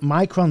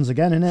 microns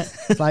again, isn't it?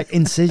 It's like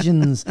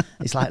incisions.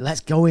 It's like,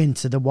 let's go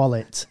into the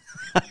wallet.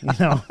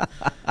 How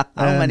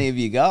many have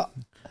you got?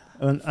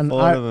 And All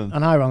of them.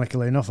 And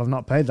ironically enough, I've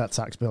not paid that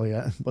tax bill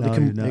yet, but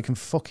they can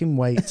fucking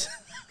wait.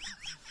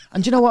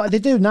 And do you know what they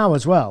do now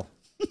as well,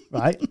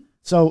 right?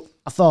 So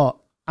I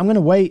thought I'm going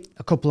to wait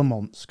a couple of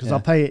months because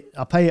I'll pay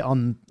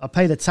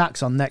the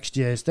tax on next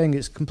year's thing.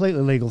 It's a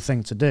completely legal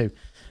thing to do.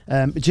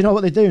 But do you know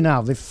what they do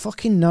now? They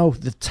fucking know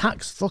the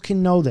tax.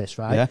 Fucking know this,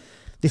 right? Yeah.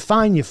 They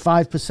fine you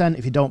 5%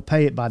 if you don't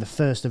pay it by the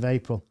 1st of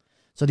April.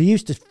 So they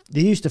used to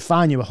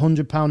fine you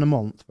 £100 a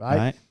month,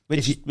 right?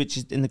 Which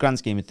is in the grand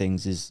scheme of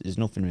things is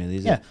nothing really,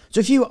 is it? Yeah.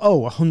 So if you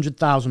owe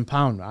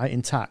 £100,000, right,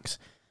 in tax,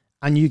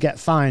 and you get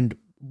fined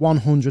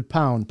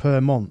 £100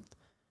 per month,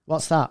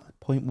 what's that?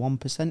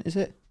 0.1%, is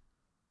it?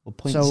 Or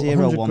So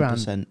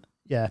 0.01%?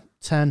 Yeah,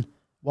 10,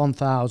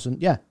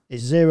 1,000. Yeah,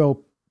 it's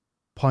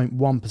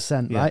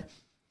 0.1%, Yeah. right?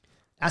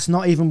 That's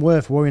not even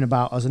worth worrying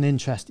about as an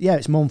interest. Yeah,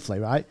 it's monthly,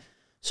 right?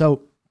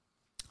 So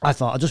I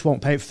thought I just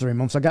won't pay it for 3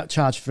 months. I got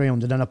charged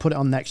 300 and I put it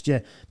on next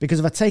year because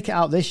if I take it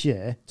out this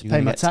year to You're pay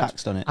gonna my get tax,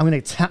 taxed on it. I'm going to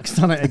get taxed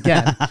on it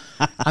again,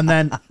 and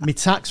then my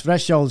tax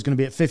threshold is going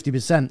to be at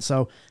 50%.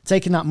 So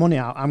taking that money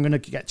out, I'm going to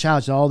get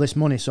charged all this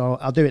money. So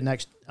I'll do it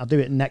next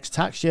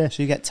tax year.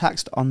 So you get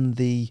taxed on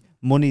the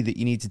money that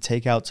you need to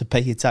take out to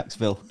pay your tax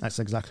bill. That's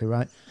exactly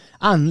right.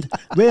 And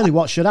really,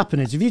 what should happen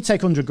is if you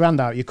take 100 grand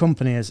out of your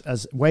company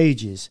as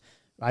wages,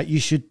 right?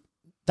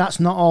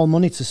 That's not all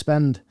money to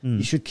spend.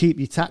 You should keep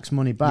your tax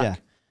money back. Yeah.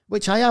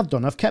 Which I have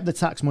done. I've kept the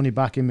tax money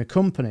back in my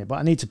company, but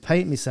I need to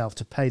pay it myself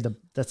to pay the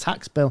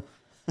tax bill.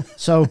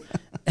 So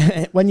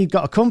when you've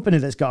got a company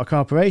that's got a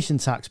corporation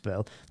tax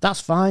bill,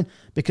 that's fine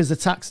because the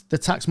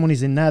tax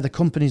money's in there. The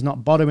company's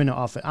not borrowing it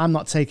off it. I'm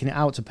not taking it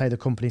out to pay the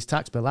company's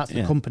tax bill. That's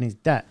the company's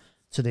debt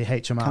to the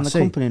HMRC. Can the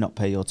company not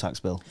pay your tax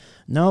bill?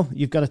 No,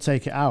 you've got to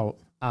take it out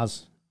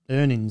as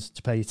earnings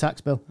to pay your tax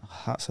bill.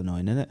 Oh, that's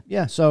annoying, isn't it?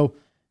 Yeah, so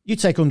you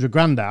take 100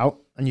 grand out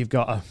and you've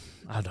got a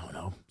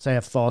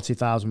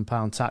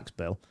 £40,000 tax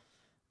bill.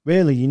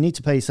 Really, you need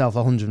to pay yourself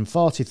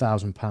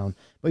 £140,000.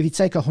 But if you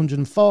take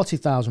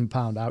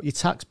 £140,000 out, your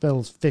tax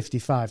bill's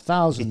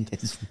 £55,000.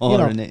 It's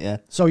more, isn't it? Yeah.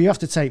 So you have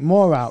to take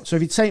more out. So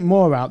if you take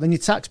more out, then your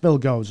tax bill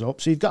goes up.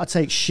 So you've got to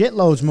take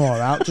shitloads more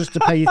out just to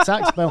pay your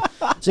tax bill.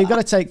 So you've got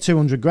to take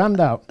 200 grand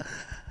out,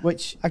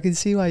 which I can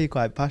see why you're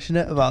quite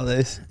passionate about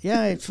this.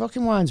 yeah, it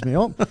fucking winds me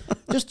up.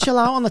 Just chill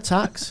out on the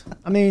tax.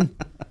 I mean,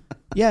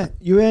 yeah,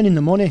 you're earning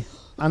the money,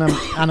 and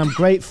I'm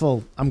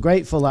grateful. I'm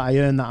grateful that I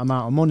earn that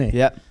amount of money.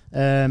 Yeah.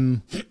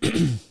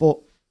 But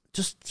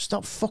just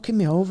stop fucking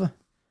me over.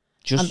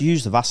 Just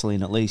use the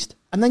Vaseline at least.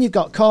 And then you've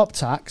got corp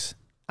tax,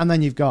 and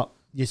then you've got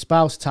your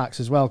spouse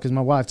tax as well, because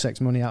my wife takes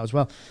money out as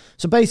well.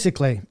 So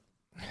basically,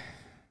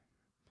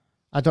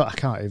 I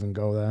can't even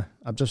go there.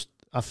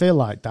 I feel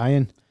like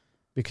dying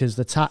because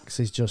the tax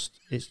is just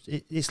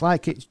it's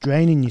like it's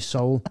draining your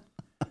soul.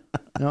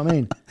 You know what I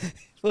mean?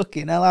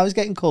 Fucking hell, I was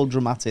getting called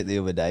dramatic the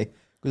other day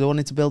because I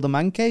wanted to build a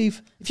man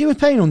cave. If you were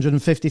paying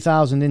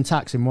 150,000 in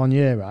tax in 1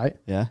 year, right?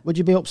 Yeah. Would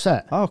you be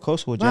upset? Oh, of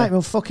course would, Right, yeah.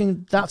 well,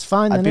 fucking, that's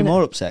fine. I'd then, be innit?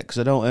 more upset because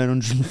I don't earn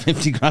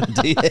 150 grand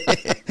a year.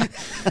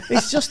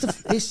 It's just,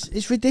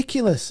 it's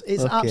ridiculous.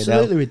 It's Fucking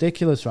absolutely hell.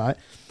 ridiculous, right?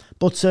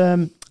 But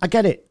I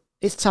get it.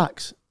 It's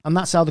tax, and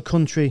that's how the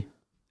country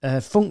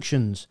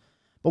functions.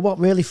 But what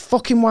really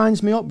fucking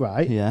winds me up,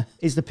 right? Yeah.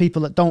 Is the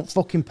people that don't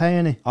fucking pay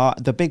any.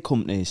 The big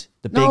companies.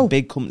 No,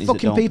 big companies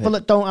fucking that don't people pay.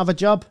 that don't have a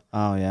job,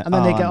 Oh, yeah. and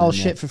then they get all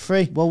yeah. shit for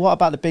free. Well, what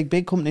about the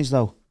big companies,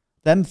 though?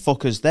 Them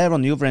fuckers, they're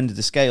on the other end of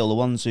the scale, the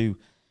ones who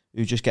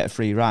just get a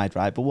free ride,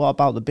 right? But what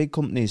about the big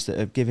companies that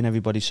are giving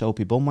everybody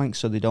soapy bumwanks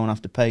so they don't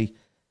have to pay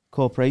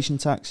corporation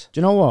tax? Do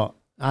you know what?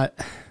 I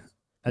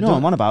You know what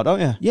I'm on about, don't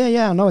you?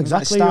 Yeah, I know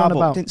exactly what you're on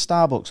about. Didn't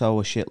Starbucks owe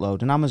a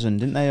shitload? And Amazon,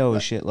 didn't they owe a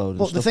shitload?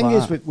 But the thing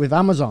is, with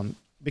Amazon,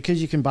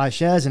 because you can buy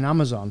shares in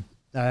Amazon,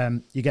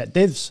 you get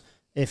divs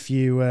if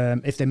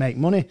they make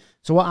money.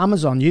 So what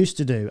Amazon used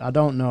to do, I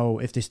don't know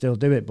if they still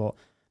do it, but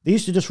they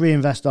used to just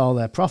reinvest all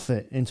their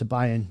profit into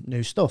buying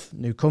new stuff,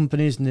 new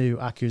companies, new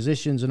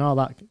acquisitions, and all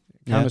that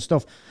kind of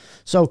stuff.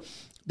 So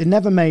they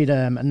never made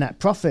a net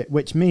profit,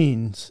 which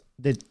means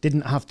they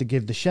didn't have to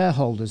give the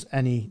shareholders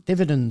any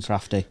dividends.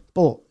 Crafty.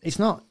 But it's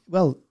not,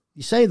 well,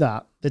 you say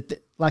that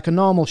like a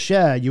normal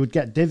share, you would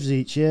get divs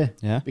each year.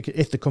 Yeah. Because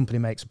if the company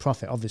makes a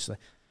profit, obviously.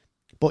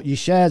 But your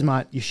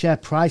share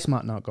price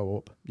might not go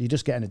up. You're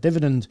just getting a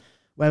dividend.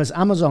 Whereas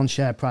Amazon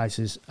share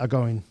prices are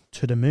going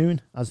to the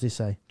moon, as they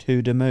say.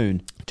 To the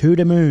moon. To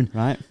the moon.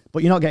 Right.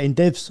 But you're not getting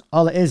divs.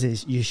 All it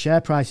is your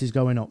share price is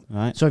going up.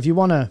 Right. So if you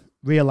want to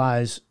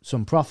realize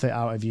some profit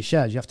out of your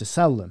shares, you have to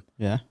sell them,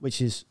 Yeah.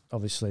 which is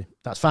obviously,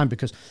 that's fine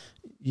because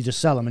you just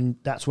sell them and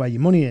that's where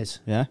your money is.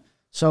 Yeah.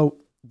 So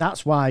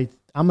that's why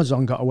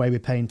Amazon got away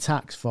with paying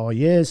tax for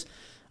years.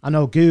 I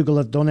know Google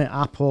have done it,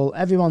 Apple,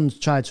 everyone's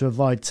tried to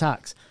avoid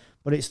tax,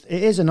 but it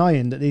is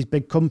annoying that these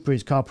big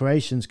companies,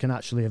 corporations can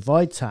actually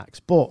avoid tax.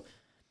 But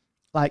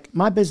like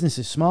my business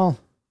is small,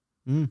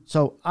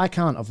 so I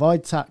can't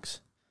avoid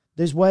tax.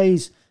 There's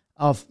ways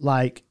of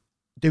like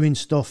doing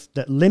stuff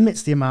that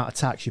limits the amount of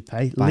tax you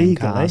pay Buying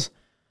legally. cars.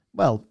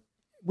 Well,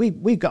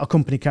 we've got a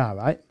company car,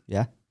 right?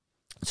 Yeah.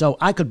 So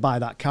I could buy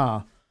that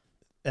car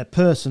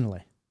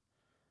personally,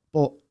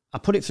 but I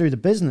put it through the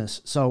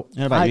business. So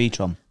You know about your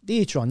e-tron? the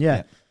e-tron,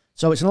 yeah.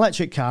 So it's an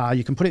electric car.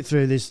 You can put it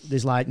through.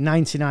 There's like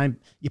 99.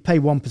 You pay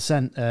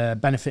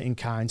 1% benefit in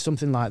kind,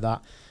 something like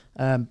that.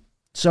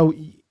 So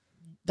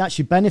that's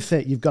your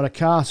benefit. You've got a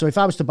car. So if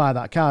I was to buy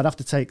that car, I'd have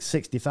to take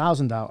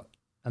 60,000 out,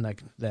 and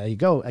there you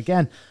go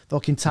again.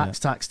 Fucking tax.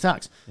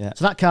 Yeah.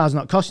 So that car's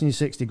not costing you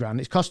 60 grand.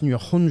 It's costing you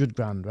 100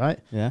 grand, right?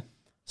 Yeah.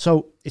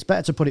 So it's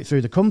better to put it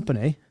through the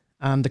company.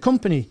 And the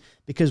company,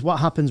 because what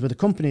happens with the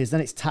company is then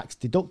it's tax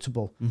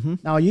deductible.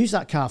 Now I use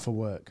that car for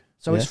work,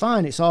 so it's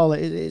fine.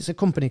 It's a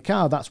company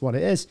car. That's what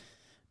it is.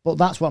 But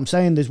that's what I'm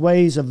saying. There's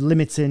ways of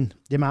limiting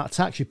the amount of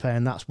tax you pay,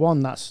 and that's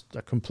one. That's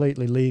a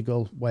completely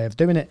legal way of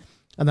doing it.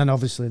 And then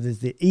obviously there's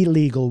the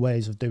illegal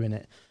ways of doing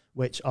it,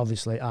 which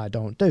obviously I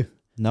don't do.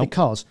 No.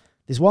 Because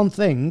there's one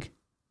thing,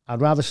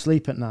 I'd rather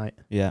sleep at night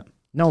Yeah.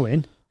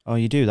 knowing. Oh,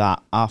 you do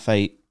that.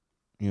 8:30.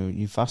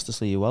 You fast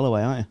asleep. You're well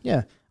away, aren't you?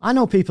 Yeah. I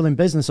know people in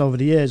business over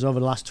the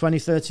last 20,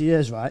 30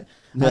 years, right?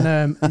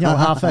 And,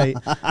 8:30.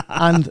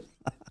 And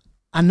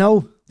I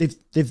know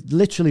they've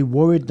literally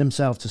worried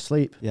themselves to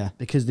sleep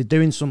because they're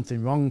doing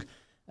something wrong.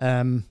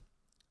 And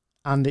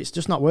it's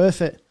just not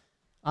worth it.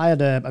 I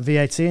had a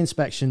VAT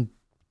inspection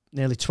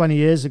nearly 20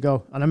 years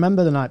ago. And I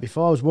remember the night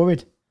before, I was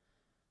worried.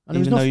 And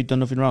Even though you'd done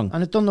nothing wrong?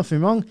 And I'd done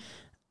nothing wrong.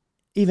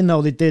 Even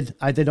though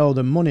I did owe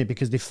them money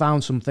because they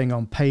found something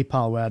on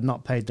PayPal where I'd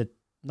not paid the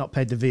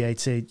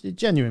VAT. A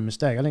genuine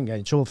mistake. I didn't get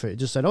in trouble for it. It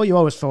just said, "Oh, you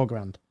owe us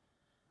 $4,000."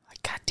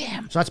 Like, God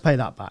damn. So I had to pay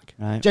that back.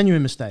 Right.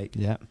 Genuine mistake.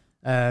 Yeah.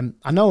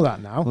 I know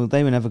that now. Well,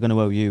 they were never going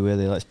to owe you, were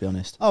they? Let's be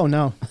honest. Oh,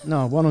 no,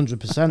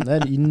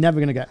 100%. You're never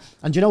going to get.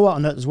 And do you know what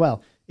on that as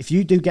well? If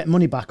you do get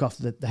money back off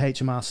the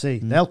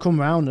HMRC, they'll come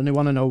round and they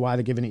want to know why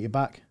they're giving it you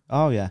back.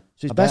 Oh, yeah.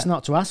 So it's best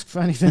not to ask for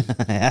anything.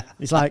 Yeah.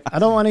 It's like, I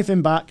don't want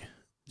anything back.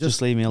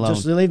 Just leave me alone.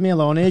 Just leave me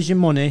alone. Here's your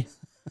money.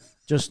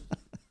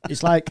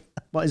 It's like,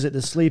 what is it?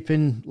 The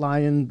sleeping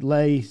lion,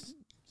 lay,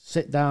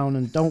 sit down,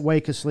 and don't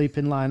wake a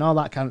sleeping lion. All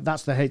that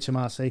that's the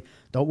HMRC.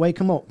 Don't wake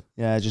them up.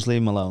 Yeah, just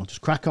leave them alone.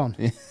 Just crack on.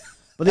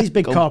 But these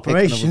big Go pick another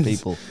corporations,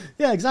 people.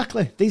 yeah,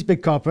 exactly. These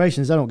big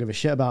corporations, they don't give a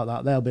shit about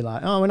that. They'll be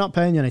like, "Oh, we're not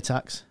paying you any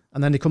tax,"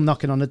 and then they come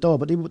knocking on the door.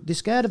 But they're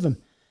scared of them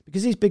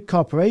because these big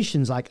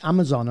corporations like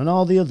Amazon and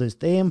all the others,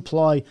 they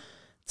employ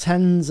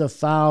tens of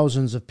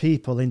thousands of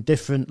people in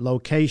different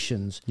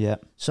locations. Yeah.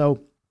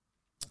 So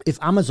if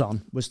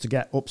Amazon was to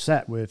get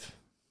upset with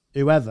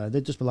whoever,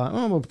 they'd just be like,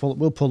 "Oh,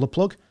 we'll pull the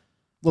plug.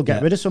 We'll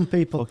get rid of some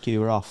people." Fuck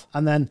you, we're off.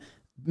 And then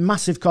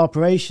massive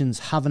corporations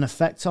have an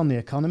effect on the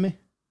economy.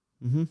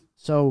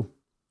 So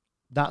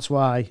that's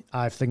why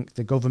I think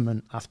the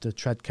government have to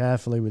tread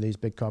carefully with these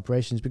big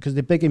corporations because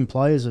they're big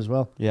employers as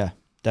well. Yeah,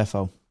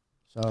 defo.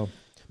 So,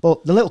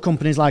 but the little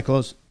companies like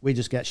us, we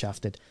just get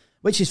shafted,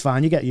 which is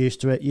fine. You get used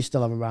to it. You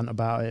still have a rant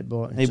about it,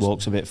 but He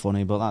walks a bit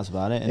funny, but that's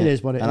about it. It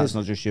is what it is. That's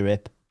not just your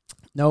hip.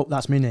 No,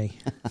 that's my knee.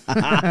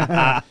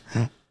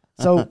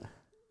 So,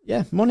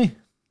 yeah, money.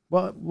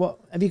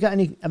 What have you got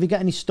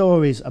any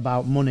stories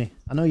about money?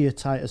 I know you're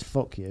tight as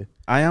fuck, you.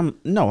 I'm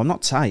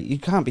not tight. You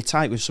can't be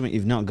tight with something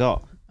you've not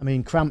got. I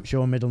mean, Cramp's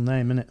your middle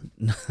name,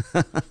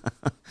 innit?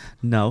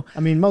 No. I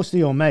mean, most of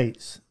your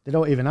mates, they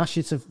don't even ask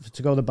you to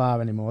go to the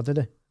bar anymore, do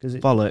they?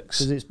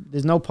 Bollocks. Because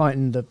there's no point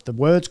in the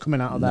words coming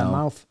out of their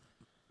mouth.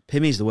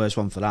 Pimmy's the worst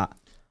one for that.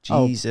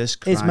 Jesus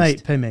Christ. His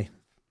mate, Pimmy.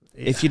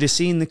 If you'd have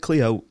seen the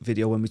Clio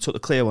video when we took the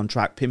Clio on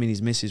track, Pimmy and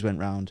his missus went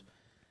round.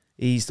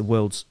 He is the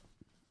world's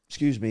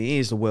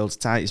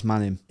tightest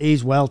man.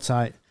 He's well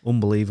tight.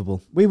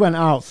 Unbelievable. We went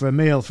out for a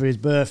meal for his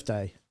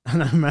birthday.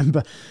 And I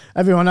remember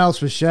everyone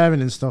else was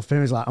sharing and stuff. He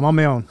was like, "I'm on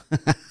my own.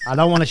 I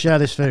don't want to share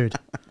this food."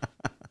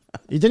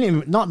 He didn't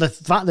even, not the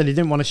fact that he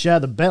didn't want to share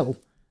the bill.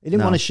 He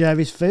didn't want to share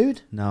his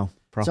food. No,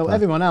 proper. So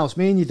everyone else,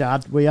 me and your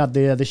dad, we had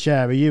the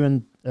share. You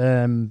and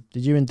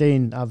did you and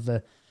Dean have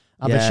the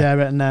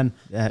share it? And then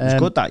it was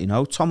good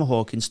that,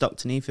 Tomahawk in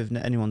Stockton Heath. If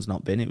anyone's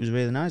not been, it was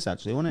really nice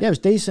actually, wasn't it? Yeah, it was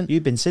decent.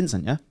 You've been since,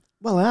 haven't you?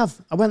 Well, I have.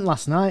 I went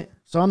last night,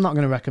 so I'm not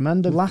going to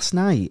recommend him. Last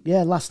night?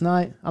 Yeah, last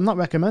night. I'm not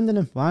recommending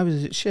him. Why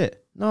was it shit?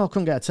 No, I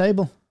couldn't get a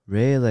table.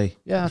 Really?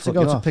 Yeah, I had to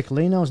go to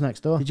Piccolino's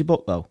next door. Did you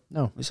book though?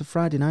 No. It's a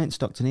Friday night in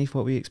Stockton Heath.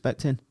 What were you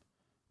expecting?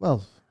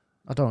 Well,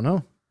 I don't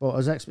know.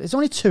 But it's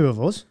only two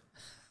of us.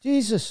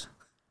 Jesus.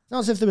 It's not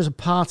as if there was a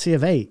party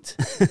of 8.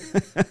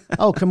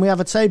 Oh, can we have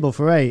a table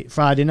for 8?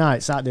 Friday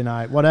night, Saturday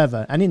night,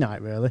 whatever. Any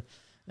night, really.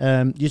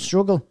 You'd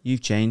struggle.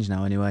 You've changed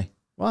now anyway.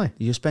 Why?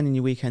 You're spending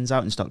your weekends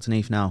out in Stockton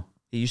Heath now.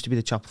 It used to be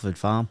the Chapelford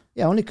Farm.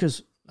 Yeah, only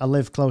because I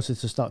live closer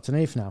to Stockton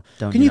Heath now.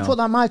 Don't Can you know? put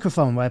that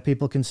microphone where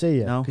people can see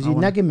you? No, Because I you're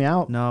wanna- negging me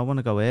out. No, I want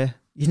to go here.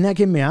 You're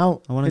negging me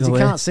out. I wanna Because go you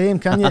here. can't see him,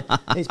 can you?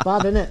 It's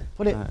bad, isn't it?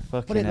 Put it, Right,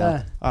 put fucking it hell.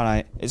 there. All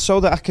right. It's so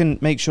that I can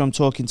make sure I'm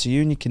talking to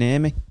you and you can hear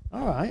me.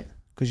 All right.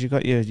 Because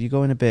you're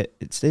going a bit.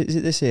 Is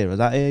it this ear or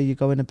that ear? You're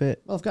going a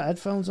bit. Well, I've got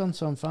headphones on,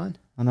 so I'm fine.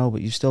 I know,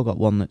 but you've still got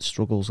one that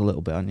struggles a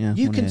little bit, haven't you?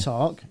 You One can ear.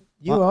 talk.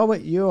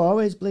 You're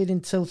always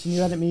bleeding, tilting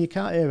your head at me. You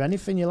can't hear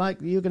anything. You're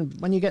like,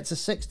 when you get to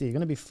 60, you're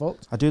gonna be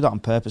fucked. I do that on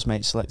purpose,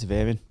 mate. Selective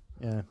hearing.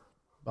 Yeah,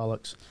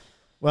 bollocks.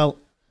 Well,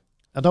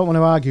 I don't want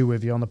to argue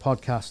with you on the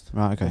podcast,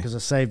 Right. Okay. because I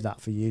saved that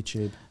for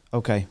YouTube.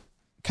 Okay.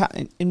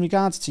 In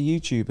regards to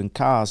YouTube and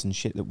cars and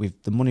shit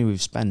the money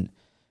we've spent,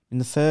 in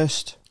the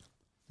first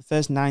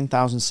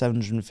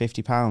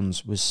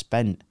 £9,750 was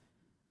spent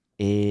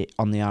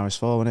on the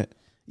RS4, wasn't it?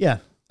 Yeah,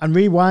 and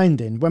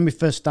rewinding, when we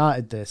first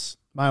started this,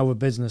 my other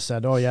business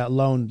said, oh yeah,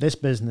 loan this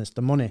business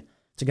the money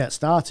to get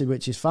started,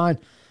 which is fine.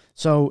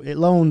 So it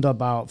loaned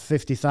about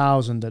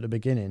 50,000 at the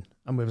beginning,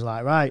 and we was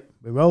like, right,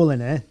 we're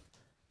rolling here.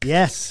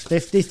 Yes,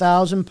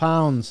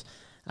 £50,000.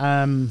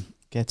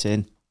 Get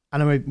in.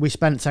 And then we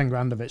spent 10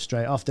 grand of it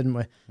straight off, didn't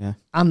we? Yeah.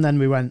 And then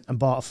we went and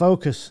bought a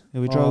Focus.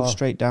 Yeah, we drove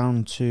straight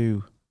down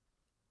to...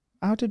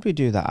 How did we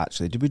do that,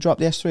 actually? Did we drop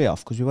the S3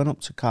 off? Because we went up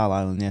to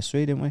Carlisle in the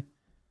S3, didn't we?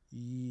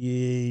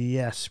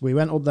 Yes, we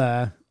went up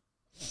there,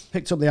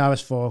 picked up the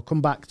RS4,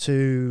 come back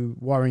to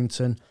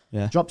Warrington,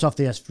 Yeah. dropped off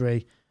the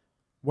S3,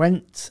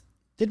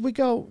 did we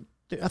go...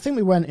 I think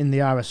we went in the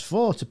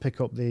RS4 to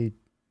pick up the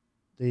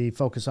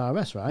Focus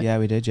RS, right? Yeah,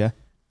 we did, yeah.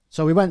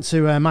 So we went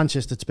to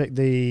Manchester to pick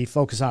the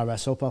Focus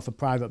RS up off a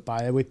private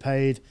buyer. We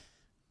paid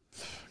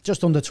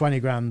just under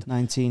 20 grand.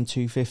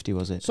 19,250,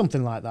 was it?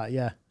 Something like that,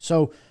 yeah.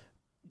 So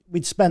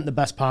we'd spent the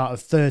best part of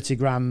 30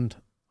 grand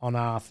in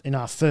our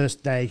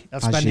first day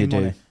of As you spending do.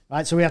 money.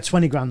 Right? So we had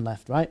 20 grand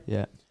left, right?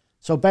 Yeah.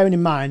 So bearing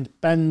in mind,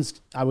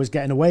 I was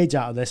getting a wage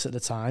out of this at the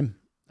time.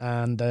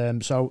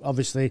 And so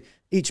obviously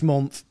each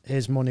month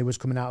his money was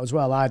coming out as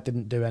well. I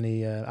didn't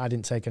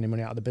take any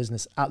money out of the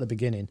business at the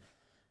beginning.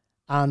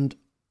 And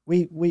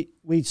we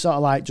sort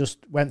of like just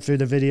went through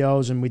the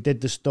videos and we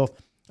did the stuff.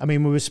 I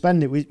mean, we were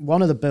spending,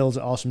 one of the bills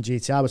at Awesome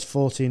GTI was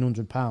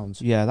 £1,400.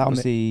 Yeah, that on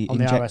was the on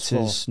the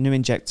injectors, RS4. new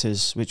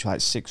injectors, which were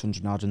like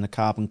 600 odd, and the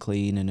carbon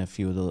clean and a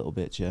few other little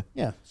bits, yeah.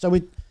 Yeah. So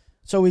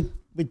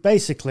we'd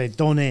basically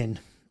done in,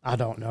 I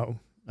don't know,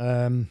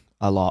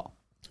 A lot.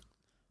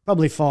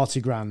 probably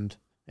 40 grand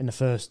in the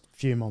first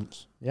few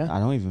months. Yeah. I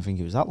don't even think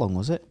it was that long,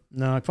 was it?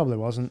 No, it probably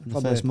wasn't. The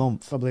first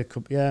month. Probably a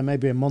couple,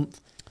 maybe a month.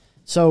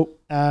 So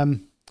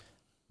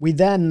we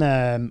then,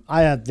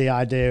 I had the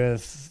idea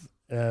of,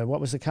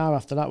 what was the car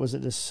after that? Was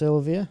it the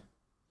Sylvia?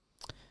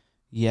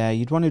 Yeah,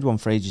 you'd wanted one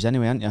for ages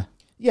anyway, hadn't you?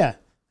 Yeah.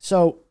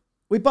 So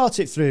we bought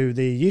it through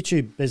the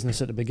YouTube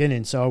business at the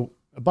beginning. So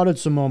I borrowed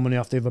some more money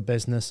off the other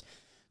business.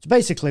 So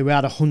basically we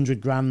had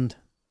 100 grand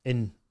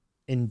in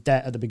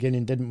debt at the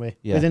beginning, didn't we?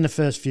 Yeah. Within the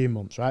first few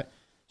months, right?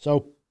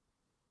 So,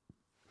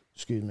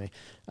 excuse me.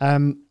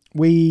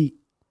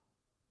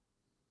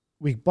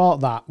 We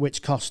bought that,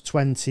 which cost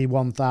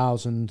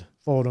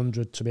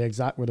 21,400 to be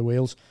exact with the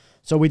wheels.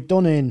 So we'd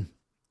done in,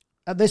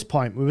 at this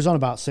point, we was on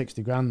about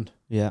 60 grand.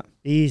 Yeah.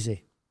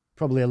 Easy.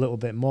 Probably a little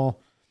bit more.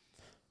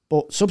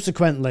 But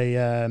subsequently,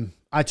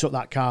 I took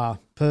that car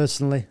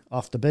personally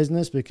off the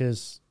business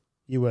because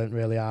you weren't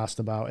really asked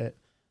about it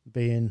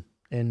being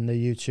in the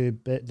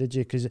YouTube bit, did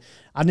you? Because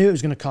I knew it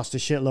was going to cost a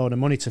shitload of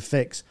money to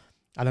fix,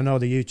 and I know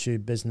the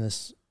YouTube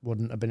business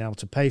wouldn't have been able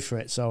to pay for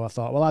it. So I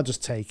thought, well, I'll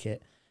just take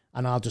it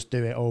and I'll just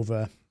do it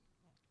over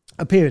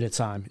a period of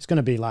time. It's going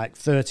to be like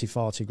 30,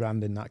 40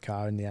 grand in that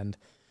car in the end.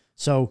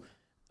 So,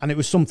 and it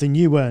was something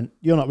you're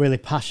not really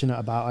passionate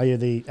about, are you,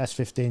 the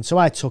S15? So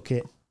I took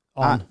it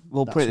on.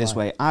 Well, put it this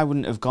way. I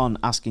wouldn't have gone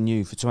asking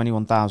you for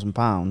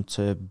 £21,000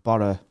 to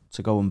borrow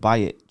to go and buy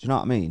it. Do you know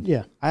what I mean?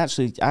 Yeah. I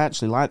actually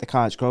like the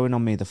car. It's growing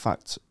on me. The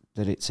fact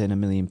that it's in a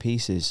million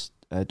pieces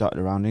dotted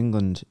around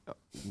England,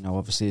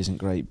 obviously isn't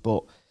great.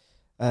 But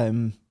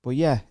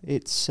yeah,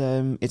 it's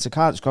a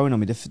car that's growing on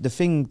me. The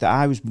thing that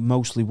I was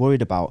mostly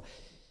worried about,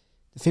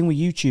 the thing with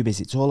YouTube is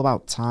it's all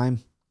about time.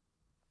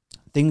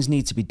 Things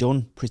need to be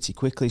done pretty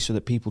quickly so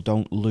that people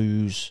don't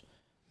lose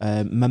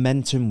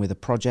momentum with a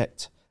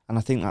project. And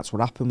I think that's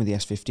what happened with the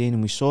S15,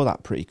 and we saw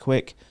that pretty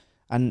quick.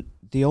 And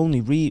the only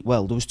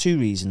there was two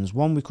reasons.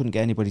 One, we couldn't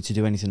get anybody to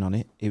do anything on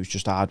it. It was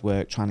just hard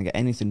work trying to get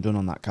anything done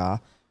on that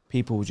car.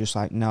 People were just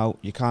like, no,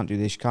 you can't do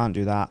this, you can't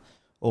do that.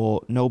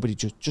 Or nobody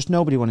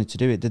wanted to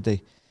do it, did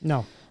they?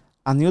 No.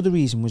 And the other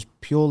reason was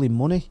purely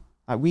money.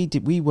 Like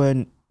we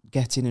weren't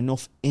getting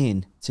enough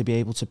in to be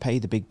able to pay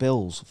the big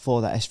bills for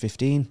that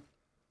S15.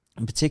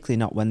 And particularly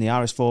not when the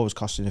RS4 was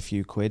costing a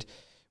few quid.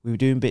 We were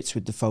doing bits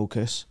with the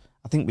Focus.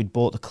 I think we'd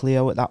bought the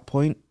Clio at that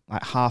point,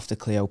 like half the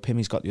Clio.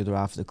 Pimmy's got the other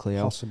half of the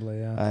Clio. Possibly,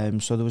 yeah.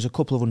 So there was a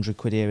couple of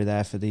 £100 here or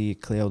there for the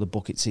Clio, the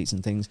bucket seats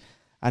and things.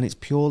 And it's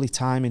purely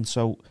timing.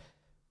 So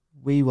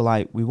we were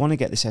like, we want to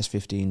get this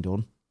S15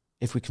 done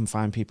if we can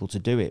find people to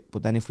do it.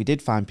 But then if we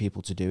did find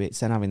people to do it, it's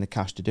then having the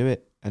cash to do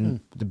it. And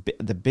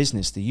the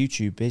business, the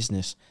YouTube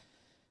business,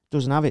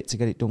 doesn't have it to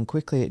get it done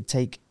quickly. It'd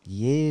take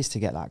years to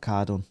get that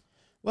car done.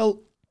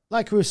 Well,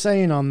 like we were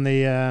saying on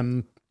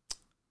the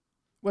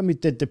when we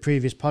did the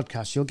previous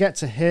podcast, you'll get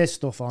to hear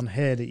stuff on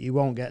here that you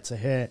won't get to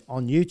hear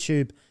on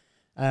YouTube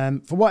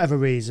for whatever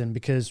reason,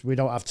 because we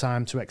don't have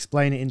time to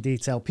explain it in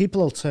detail.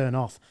 People will turn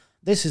off.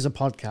 This is a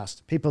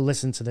podcast. People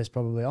listen to this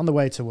probably on the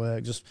way to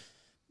work, just,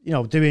 you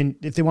know, doing,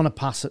 if they want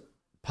to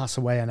pass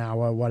away an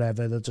hour or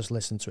whatever, they'll just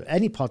listen to it.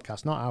 Any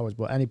podcast, not ours,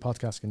 but any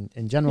podcast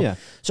in general. Yeah.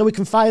 So we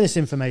can fire this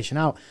information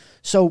out.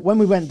 So when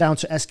we went down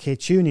to SK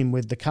Tuning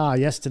with the car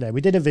yesterday,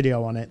 we did a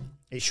video on it.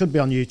 It should be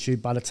on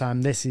YouTube by the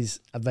time this is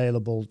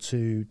available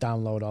to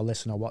download or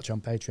listen or watch on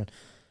Patreon.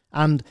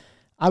 And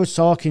I was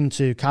talking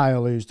to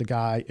Kyle, who's the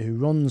guy who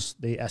runs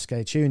the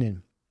SK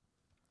Tuning.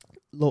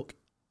 Look,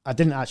 I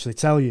didn't actually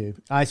tell you.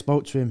 I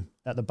spoke to him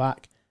at the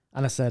back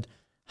and I said,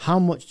 how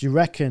much do you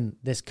reckon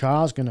this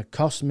car's going to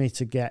cost me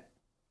to get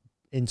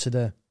into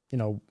the, you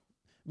know,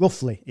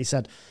 roughly? He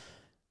said,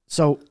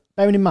 so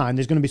bearing in mind,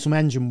 there's going to be some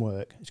engine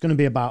work. It's going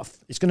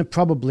to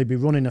probably be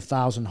running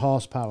 1,000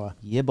 horsepower.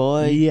 Yeah,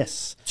 boy.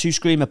 Yes. 2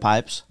 screamer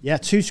pipes. Yeah,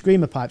 2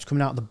 screamer pipes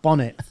coming out of the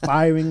bonnet,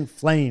 firing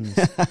flames.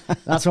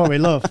 That's what we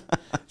love.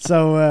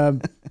 So,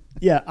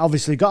 yeah,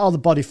 obviously got all the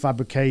body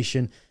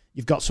fabrication.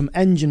 You've got some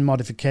engine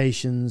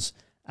modifications.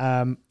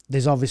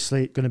 There's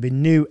obviously going to be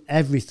new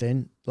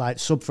everything. Like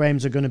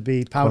subframes are going to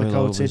be powder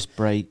coated.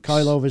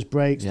 Coilovers,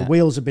 brakes. Yeah. The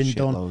wheels have been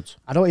done. Loads.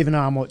 I don't even know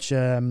how much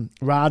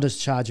Rada's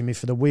charging me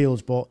for the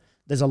wheels, but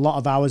there's a lot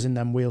of hours in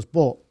them wheels.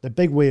 But the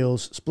big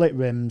wheels, split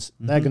rims,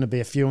 they're going to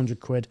be a few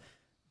 £100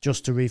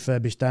 just to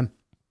refurbish them.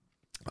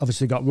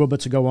 Obviously got rubber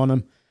to go on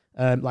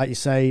them. Like you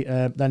say,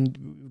 then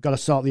we've got to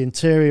sort the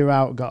interior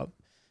out.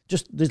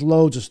 There's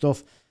loads of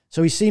stuff.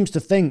 So he seems to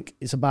think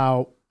it's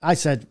about, I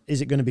said,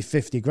 is it going to be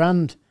 50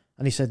 grand?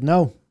 And he said,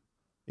 no,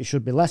 it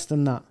should be less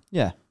than that.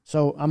 Yeah.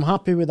 So I'm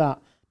happy with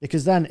that,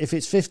 because then if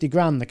it's 50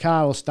 grand, the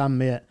car will stand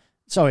me at,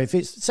 sorry, if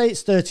it's, say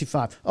it's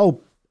 35.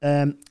 Oh,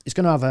 it's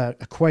going to have a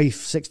Quaife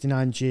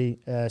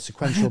 69G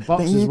sequential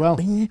box as well.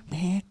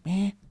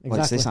 Exactly. Well,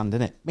 it's this hand,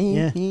 isn't it?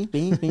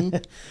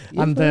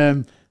 Yeah.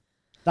 And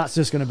that's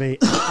just going to be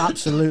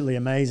absolutely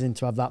amazing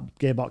to have that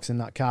gearbox in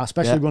that car,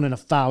 especially running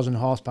 1,000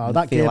 horsepower.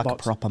 That feel gearbox, like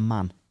a proper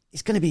man.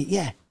 It's going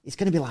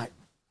to be like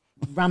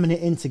ramming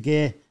it into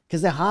gear,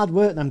 because they're hard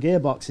work, them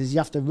gearboxes. You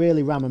have to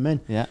really ram them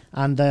in. Yeah.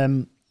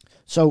 And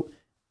so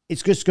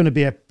it's just going to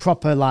be a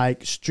proper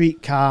like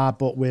street car,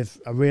 but with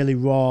a really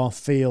raw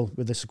feel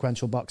with the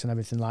sequential box and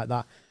everything like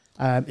that.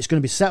 It's going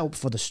to be set up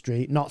for the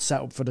street, not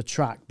set up for the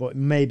track, but it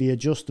may be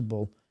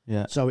adjustable.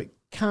 Yeah. So it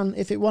can,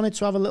 if it wanted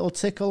to have a little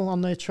tickle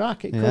on the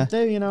track, it could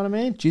do, you know what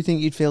I mean? Do you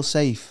think you'd feel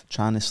safe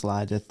trying to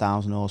slide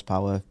 1,000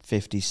 horsepower,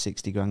 50,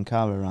 60 grand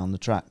car around the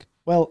track?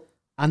 Well,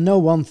 I know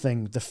one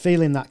thing, the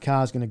feeling that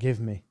car's going to give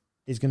me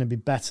is going to be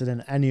better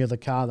than any other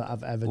car that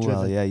I've ever driven.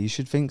 Well, yeah, you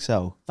should think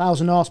so.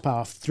 1,000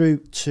 horsepower through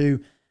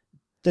to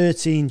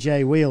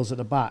 13J wheels at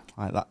the back.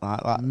 Like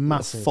that.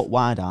 Massive. A foot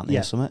wide, aren't they,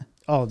 or something?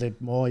 Oh, they're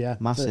more, yeah.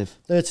 Massive.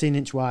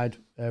 13-inch wide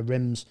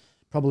rims,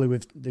 probably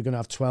they're going to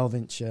have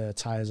 12-inch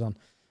tyres on.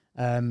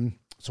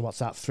 So what's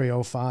that,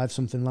 305,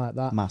 something like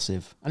that?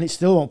 Massive. And it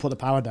still won't put the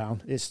power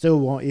down. It still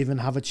won't even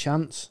have a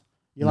chance.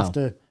 You'll have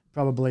to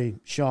probably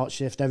short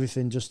shift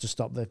everything just to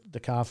stop the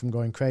car from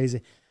going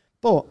crazy.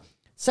 But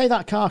say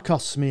that car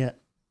costs me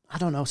I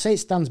don't know, say it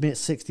stands me at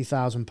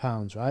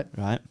 £60,000, right?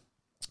 Right.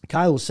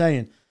 Kyle was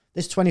saying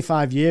this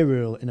 25-year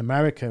rule in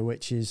America,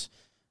 which is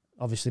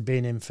obviously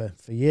been in for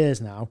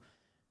years now,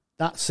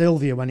 that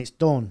Silvia, when it's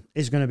done,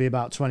 is going to be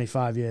about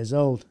 25 years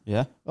old.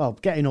 Yeah. Well,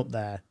 getting up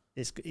there.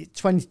 It's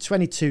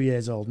 22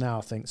 years old now,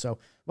 I think. So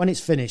when it's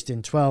finished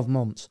in 12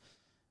 months,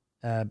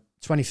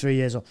 23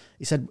 years old.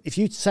 He said, if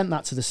you sent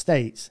that to the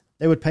States,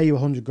 they would pay you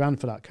 100 grand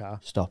for that car.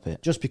 Stop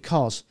it. Just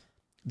because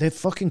they're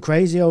fucking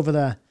crazy over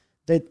there.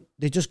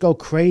 They just go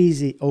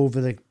crazy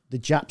over the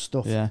Jap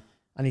stuff. Yeah.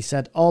 And he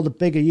said, all the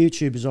bigger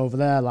YouTubers over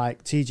there,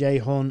 like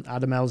TJ Hunt,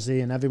 Adam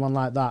LZ, and everyone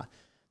like that,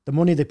 the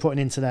money they're putting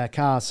into their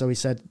cars. So he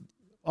said,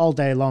 all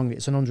day long,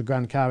 it's an 100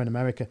 grand car in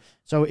America.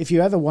 So if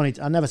you ever wanted,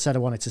 I never said I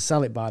wanted to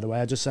sell it, by the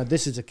way. I just said,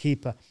 this is a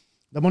keeper.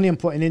 The money I'm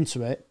putting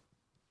into it,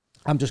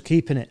 I'm just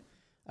keeping it.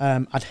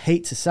 I'd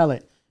hate to sell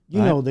it. You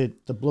know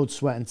the blood,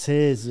 sweat and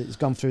tears that's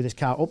gone through this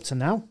car up to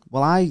now.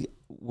 Well,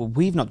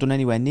 we've not done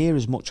anywhere near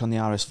as much on the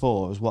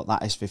RS4 as what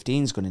that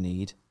S15 is going to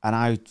need. And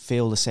I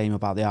feel the same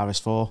about the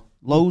RS4.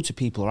 Loads of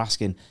people are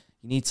asking,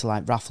 you need to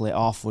like raffle it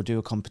off or do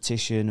a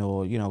competition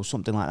or, you know,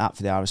 something like that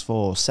for the RS4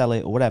 or sell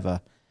it or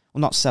whatever.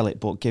 Well, not sell it,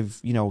 but give,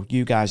 you know,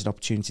 you guys an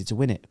opportunity to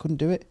win it. I couldn't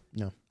do it.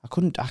 No. I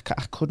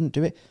couldn't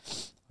do it.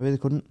 I really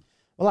couldn't.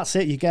 Well, that's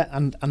it. You get,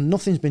 and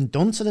nothing's been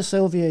done to the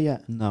Silvia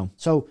yet. No.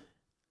 So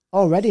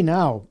already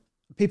now,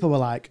 people were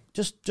like,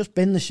 just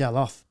bin the shell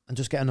off and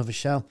just get another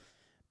shell.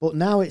 But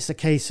now it's a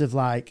case of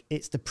like,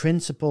 it's the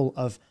principle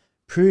of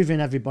proving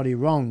everybody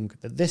wrong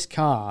that this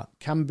car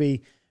can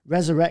be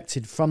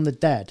resurrected from the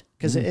dead,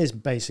 because it is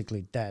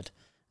basically dead.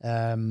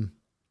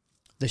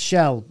 The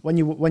shell, when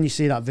you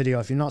see that video,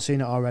 if you've not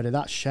seen it already,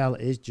 that shell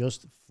is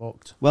just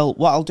fucked. Well,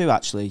 what I'll do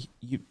actually,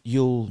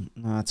 you'll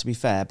to be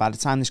fair, by the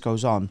time this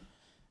goes on,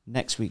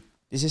 next week.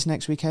 Is this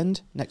next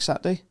weekend? Next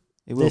Saturday?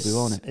 It will be,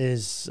 won't it?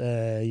 This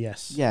is,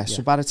 yes. Yeah,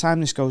 so by the time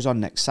this goes on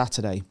next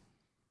Saturday,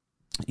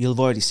 you'll have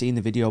already seen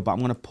the video, but I'm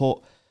going to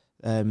put...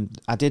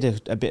 I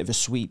did a bit of a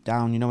sweep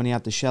down, you know, when he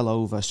had the shell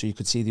over so you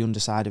could see the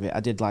underside of it. I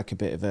did like a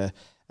bit of a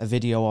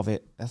video of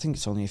it. I think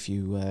it's only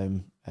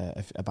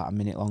about a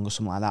minute long or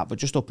something like that, but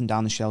just up and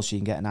down the shell so you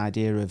can get an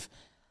idea of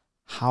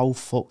how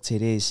fucked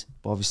it is.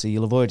 But obviously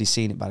you'll have already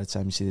seen it by the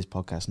time you see this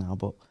podcast now,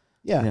 but...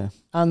 Yeah,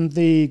 and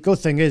the good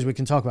thing is we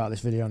can talk about this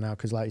video now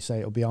because, like you say,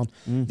 it'll be on.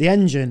 The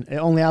engine, it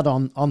only had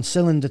on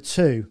cylinder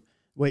 2,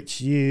 which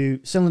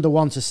cylinder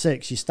 1 to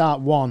 6, you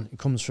start 1, it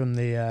comes from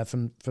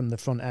the from the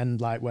front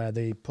end, like where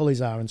the pulleys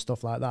are and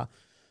stuff like that.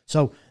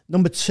 So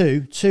number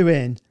 2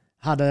 in,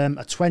 had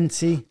a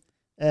 20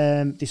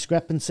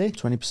 discrepancy.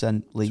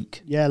 20%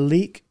 leak. Yeah,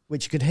 leak,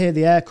 which you could hear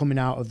the air coming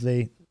out of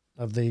the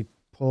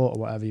port or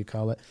whatever you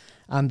call it.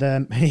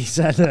 And he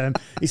said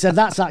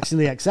that's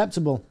actually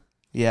acceptable.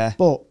 Yeah.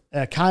 But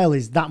Kyle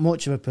is that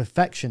much of a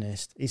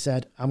perfectionist. He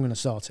said, I'm going to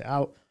sort it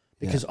out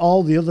because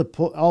all the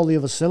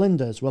other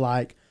cylinders were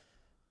like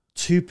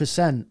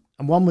 2%,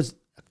 and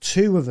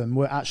 2 of them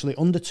were actually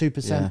under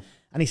 2%. Yeah.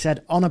 And he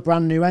said, on a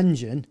brand new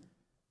engine,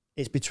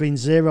 it's between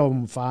 0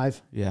 and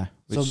 5. Yeah,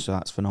 so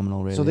that's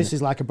phenomenal, really. So this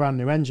is like a brand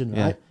new engine, right?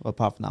 Yeah, well,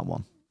 apart from that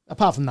one.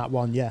 Apart from that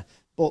one, yeah.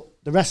 But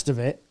the rest of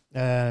it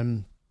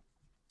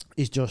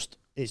is just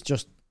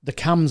the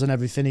cams and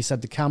everything. He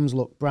said the cams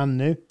look brand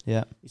new.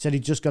 Yeah. He said he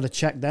just got to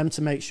check them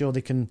to make sure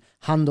they can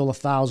handle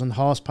 1,000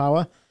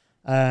 horsepower.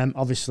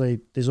 Obviously,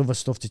 there's other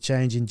stuff to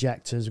change.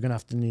 Injectors, we're going to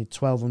have to need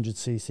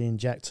 1,200cc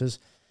injectors.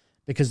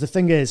 Because the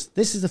thing is,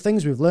 this is the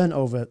things we've learned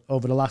over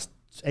the last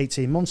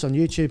 18 months on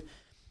YouTube.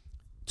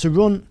 To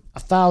run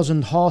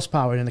 1,000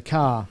 horsepower in a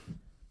car,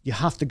 you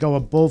have to go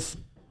above.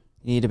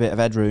 You need a bit of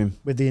headroom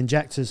with the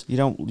injectors. You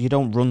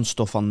don't run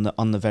stuff on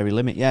the very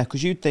limit. Yeah,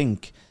 because you'd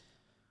think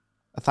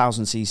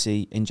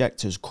 1,000cc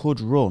injectors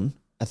could run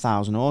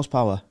 1,000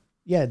 horsepower.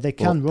 Yeah, they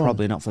can run.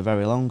 Probably not for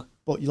very long.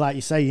 But like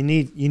you say, you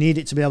need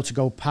it to be able to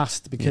go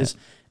past, because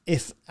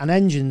if an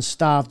engine's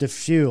starved of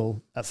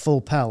fuel at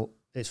full pelt,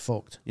 it's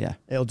fucked. Yeah.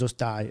 It'll just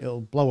die.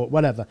 It'll blow up,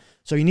 whatever.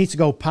 So you need to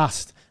go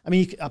past. I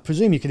mean, I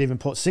presume you could even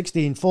put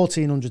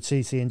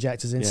 1,400cc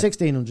injectors in,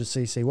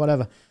 1,600cc,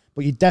 whatever.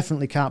 But you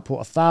definitely can't put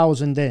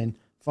 1,000 in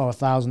for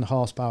 1,000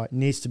 horsepower. It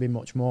needs to be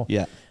much more.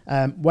 Yeah.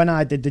 When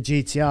I did the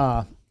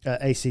GTR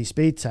at AC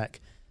Speedtech,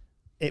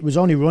 it was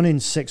only running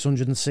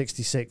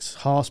 666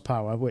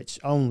 horsepower, which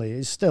only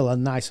is still a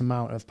nice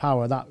amount of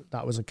power.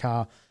 That was a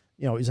car,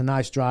 it was a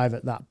nice drive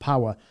at that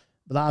power.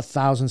 But that had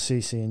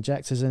 1,000cc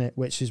injectors in it,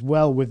 which is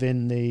well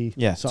within the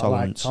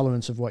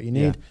tolerance of what you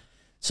need.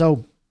 Yeah.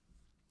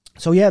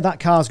 So yeah, that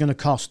car's going to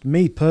cost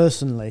me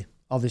personally,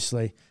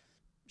 obviously,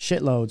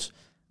 shitloads,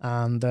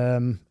 and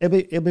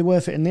it'll be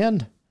worth it in the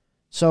end.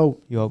 So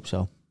you hope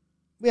so?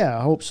 Yeah,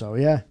 I hope so.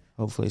 Yeah.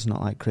 Hopefully, it's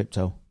not like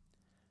crypto.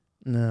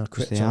 No,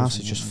 crypto. The arse,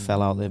 it just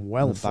fell out the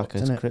back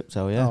of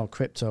crypto. Yeah. Oh,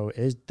 crypto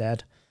is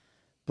dead.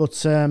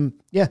 But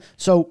yeah,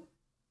 so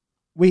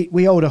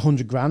we owed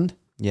 $100,000.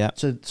 Yeah.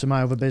 To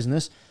my other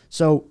business.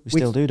 So we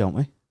still do, don't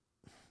we?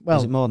 Well,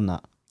 is it more than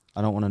that?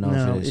 I don't want to know.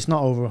 No, if it is. It's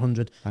not over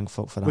 100. Thank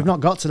fuck for that. We've not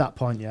got to that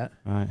point yet.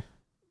 Right.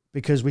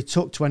 Because we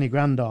took 20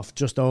 grand off,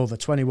 just over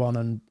 21,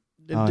 and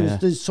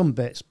there's some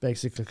bits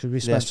basically because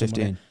we spent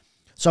 15. Money.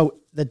 So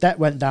the debt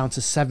went down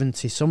to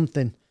 70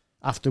 something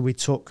after we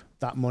took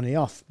that money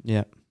off.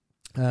 Yeah.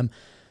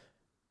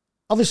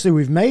 Obviously,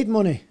 we've made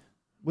money.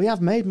 We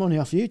have made money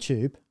off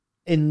YouTube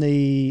in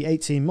the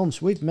 18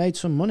 months. We've made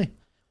some money.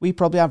 We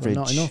probably average.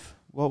 Not enough.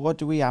 What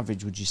do we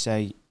average, would you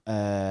say,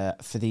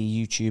 for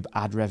the YouTube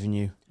ad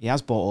revenue? He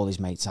has bought all his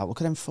mates out.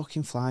 Look at them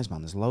fucking flies,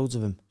 man. There's loads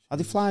of them. Are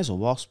they flies or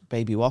wasps?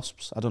 Baby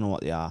wasps? I don't know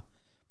what they are.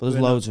 But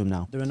there's loads of them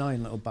now. They're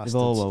annoying little bastards.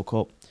 They've all woke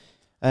up.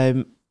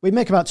 We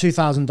make about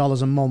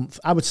 $2,000 a month,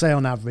 I would say,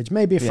 on average.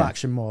 Maybe a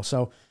fraction more.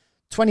 So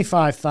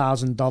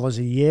 $25,000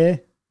 a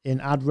year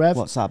in ad rev.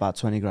 What's that, about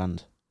 20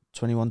 grand?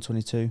 21,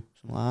 22,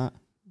 something like that?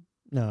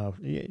 No,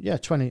 yeah,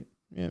 20...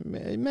 Yeah,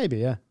 maybe,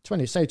 yeah.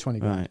 20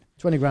 grand. Right.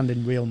 20 grand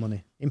in real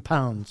money, in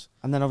pounds.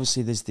 And then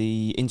obviously there's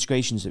the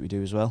integrations that we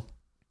do as well.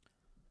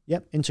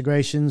 Yep,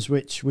 integrations,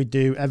 which we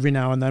do every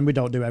now and then. We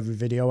don't do every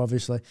video,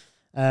 obviously.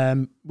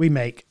 We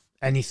make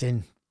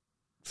anything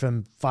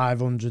from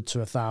 £500 to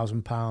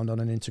 £1,000 on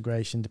an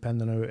integration,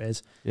 depending on who it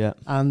is. Yeah.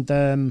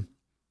 And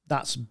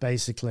that's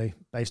basically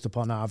based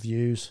upon our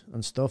views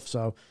and stuff.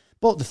 So,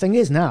 but the thing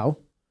is now,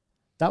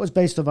 that was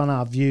based upon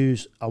our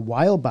views a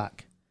while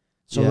back.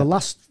 So the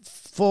last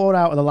 4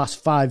 out of the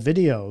last 5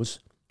 videos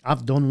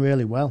have done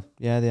really well.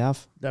 Yeah, they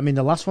have. I mean,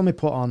 the last one we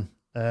put on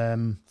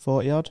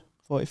 40 odd,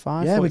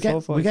 45. Yeah,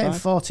 44, we're getting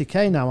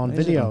 40k now on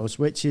videos,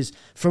 which is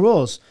for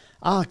us.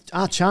 Our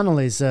channel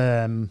is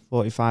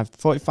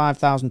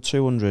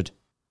 45,200.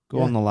 Go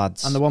on, the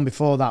lads. And the one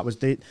before that was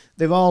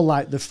they're all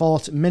like the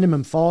 40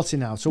 minimum 40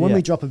 now. So when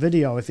we drop a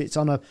video, if it's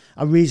on a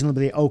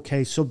reasonably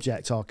okay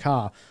subject or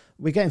car,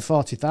 we're getting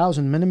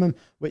 40,000 minimum,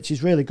 which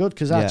is really good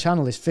because our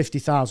channel is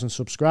 50,000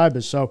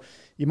 subscribers. So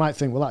you might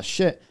think, well, that's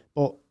shit,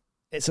 but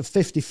it's a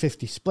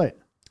 50-50 split.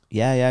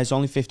 Yeah, it's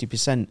only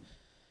 50%.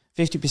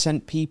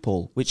 50%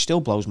 people, which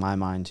still blows my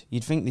mind.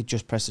 You'd think they'd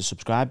just press the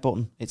subscribe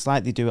button. It's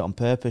like they do it on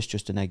purpose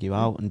just to neg you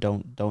out and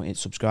don't hit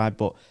subscribe.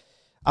 But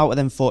out of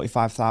them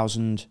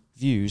 45,000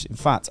 views, in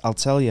fact, I'll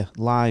tell you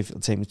live,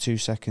 it'll take me 2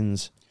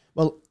 seconds.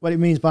 Well, what it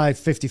means by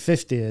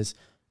 50-50 is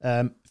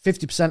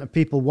 50% of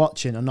people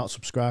watching are not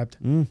subscribed.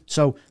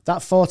 So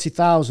that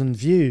 40,000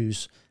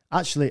 views,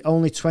 actually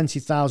only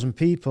 20,000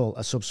 people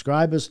are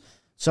subscribers.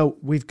 So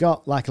we've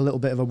got like a little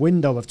bit of a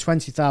window of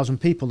 20,000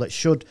 people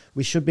that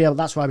we should be able,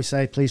 that's why we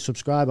say please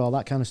subscribe, all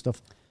that kind of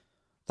stuff.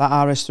 That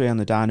RS3 on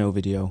the dyno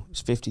video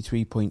is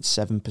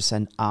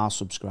 53.7% are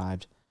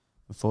subscribed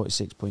and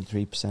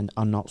 46.3%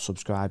 are not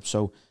subscribed.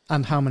 So,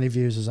 and how many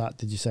views is that?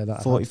 Did you say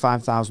that?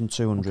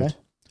 45,200. Okay.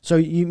 So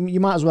you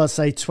might as well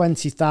say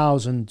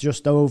 20,000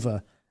 just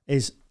over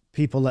is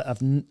people that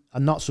are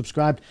not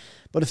subscribed.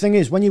 But the thing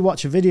is, when you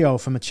watch a video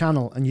from a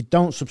channel and you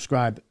don't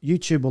subscribe,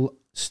 YouTube will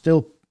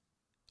still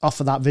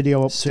offer that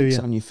video up to you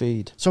on your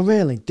feed. So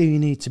really, do you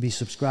need to be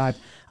subscribed?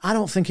 I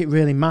don't think it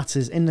really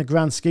matters in the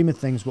grand scheme of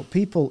things. But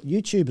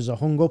YouTubers are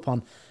hung up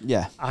on.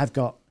 Yeah, I've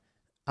got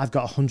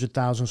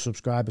 100,000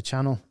 subscriber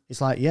channel. It's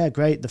like, yeah,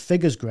 great. The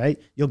figure's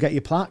great. You'll get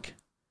your plaque.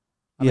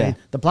 I mean,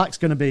 the plaque's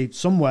going to be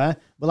somewhere.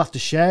 We'll have to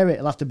share it.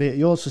 It'll have to be at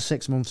yours for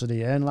 6 months of the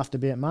year, and it'll have to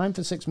be at mine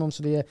for 6 months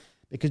of the year.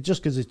 Because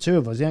just because there's two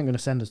of us, they ain't going to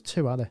send us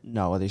two, are they?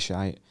 No, are they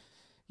shite?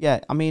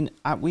 Yeah, I mean,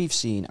 we've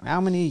seen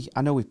how many.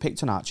 I know we've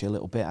picked on Archie a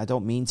little bit. I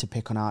don't mean to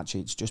pick on Archie.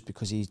 It's just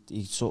because he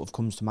sort of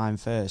comes to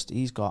mind first.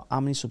 He's got, how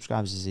many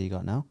subscribers has he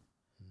got now?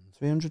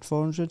 300,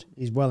 400?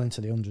 He's well into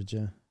the hundreds,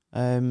 yeah.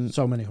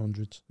 So many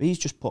hundreds. He's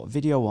just put a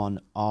video on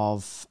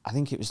of, I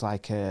think it was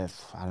like an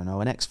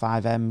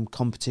X5M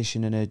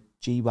competition and a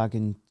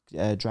G-Wagon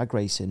drag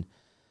racing.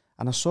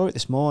 And I saw it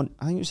this morning.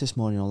 I think it was this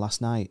morning or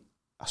last night.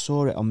 I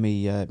saw it on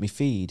me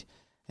feed,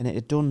 and it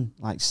had done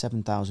like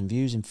 7,000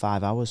 views in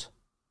 5 hours.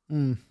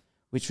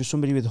 Which for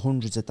somebody with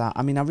hundreds of that,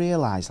 I mean, I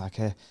realise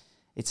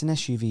it's an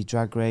SUV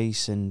drag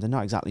race and they're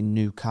not exactly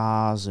new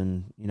cars,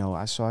 and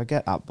so I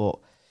get that, but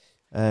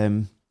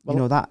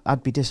that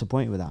I'd be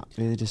disappointed with that.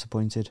 Really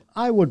disappointed.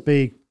 I would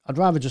be. I'd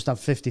rather just have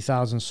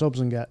 50,000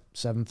 subs and get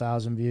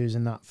 7,000 views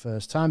in that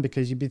first time,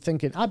 because I'd be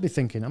thinking,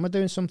 am I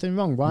doing something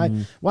wrong?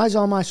 Why is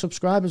all my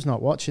subscribers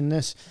not watching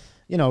this?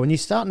 When you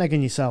start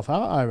negging yourself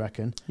out, I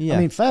reckon. Yeah. I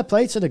mean, fair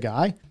play to the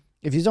guy.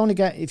 If you're only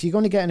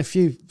getting a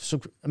few,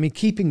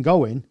 keeping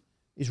going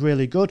is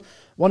really good.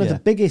 One of the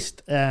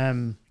biggest,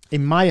 in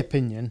my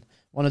opinion,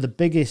 one of the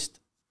biggest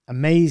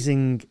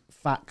amazing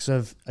facts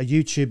of a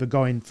YouTuber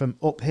going from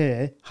up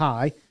here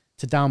high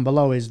to down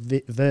below is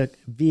vehicle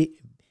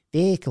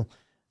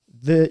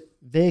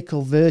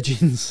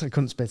virgins. I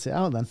couldn't spit it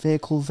out then.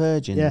 Vehicle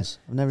virgins. Yeah.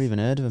 I've never even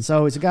heard of him.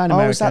 So it's a guy in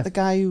America. Oh, is that the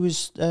guy who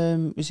was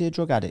he a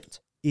drug addict?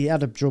 He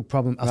had a drug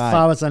problem. As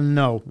far as I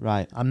know.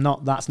 Right.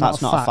 That's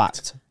not a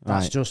fact.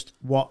 That's right. just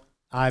what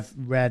I've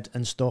read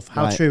and stuff.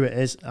 How true it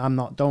is, I'm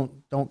not.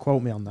 Don't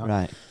quote me on that.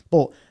 Right.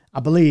 But I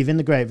believe in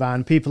the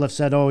grapevine, people have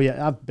said, "Oh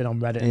yeah, I've been on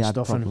Reddit and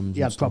stuff, and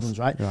he had problems,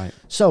 right?" Right.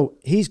 So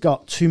he's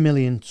got 2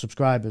 million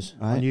subscribers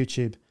on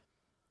YouTube.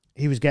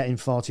 He was getting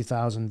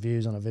 40,000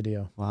 views on a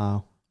video.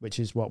 Wow. Which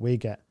is what we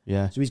get.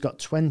 Yeah. So he's got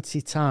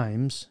 20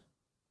 times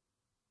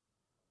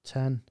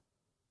 10.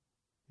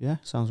 Yeah,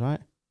 sounds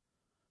right.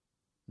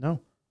 No,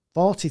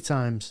 40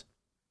 times.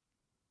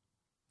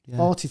 Yeah.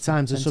 40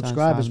 times the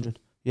subscribers.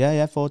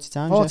 Yeah, 40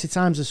 times. 40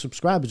 times the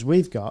subscribers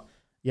we've got,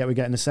 yet we're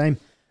getting the same.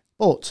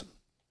 But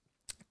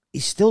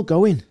he's still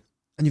going.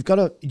 And you've got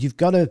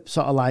to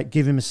sort of like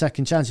give him a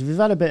second chance. If you've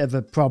had a bit of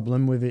a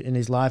problem with it in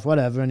his life,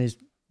 whatever, and he's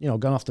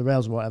gone off the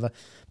rails or whatever,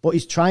 but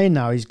he's trying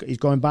now. He's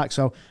going back.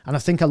 So, and I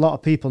think a lot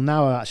of people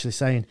now are actually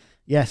saying,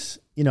 yes,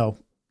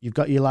 you've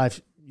got your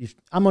life.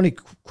 I'm only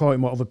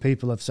quoting what other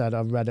people have said.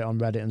 I've read it on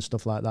Reddit and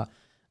stuff like that.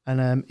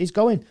 And he's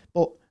going.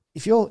 But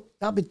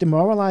that'd be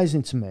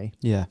demoralising to me.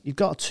 Yeah, you've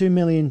got a 2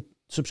 million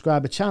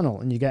subscriber channel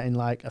and you're getting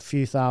like a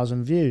few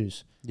thousand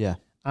views. Yeah.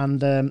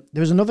 And there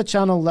was another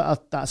channel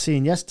that I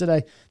seen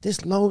yesterday. Do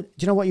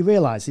you know what you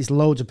realise? There's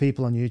loads of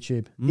people on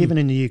YouTube, even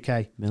in the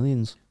UK.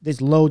 Millions.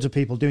 There's loads of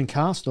people doing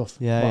car stuff.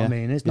 Yeah, I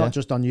mean, it's not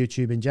just on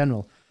YouTube in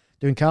general,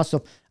 doing car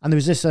stuff. And there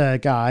was this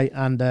guy,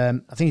 and I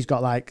think he's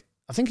got I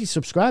think he's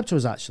subscribed to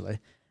us actually.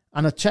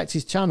 And I checked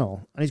his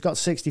channel, and he's got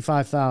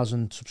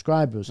 65,000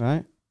 subscribers.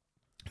 Right.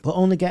 But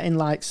only getting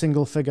like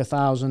single figure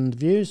 1,000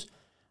 views.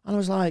 And I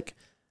was like,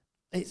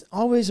 it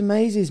always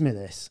amazes me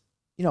this.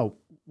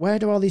 Where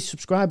do all these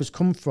subscribers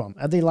come from?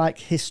 Are they like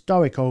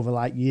historic over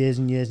like years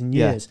and years and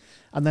years?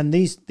 Yeah. And then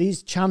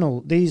these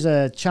channels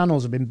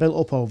have been built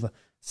up over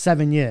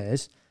 7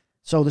 years.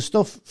 So the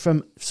stuff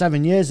from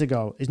 7 years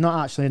ago is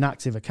not actually an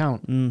active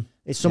account.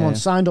 It's someone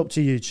signed up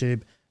to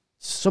YouTube,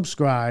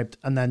 subscribed,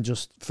 and then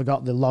just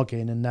forgot the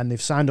login, and then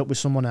they've signed up with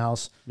someone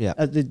else. Yeah,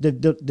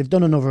 they've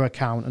done another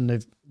account,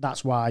 and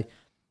that's why,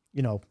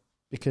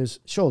 because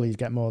surely you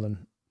get more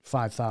than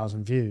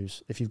 5,000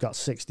 views if you've got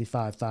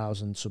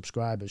 65,000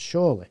 subscribers,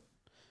 surely.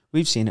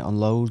 We've seen it on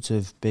loads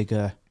of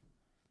bigger.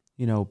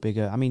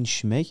 I mean,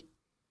 Shmee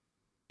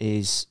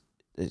is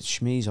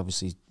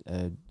obviously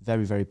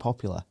very, very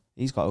popular.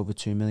 He's got over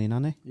 2 million,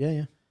 hasn't he?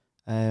 Yeah.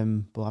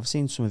 But I've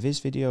seen some of his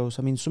videos.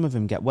 I mean, some of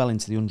them get well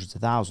into the hundreds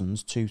of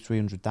thousands,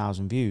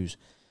 200,000-300,000 views.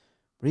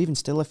 But even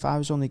still, if I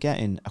was only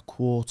getting a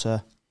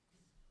quarter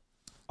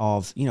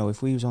of, you know,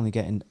 if we was only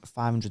getting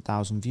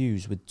 500,000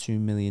 views with 2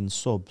 million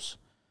subs,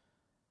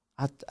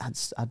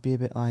 I'd be a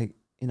bit like,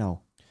 you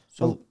know,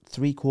 so Well,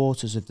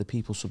 3/4 of the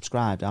people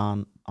subscribed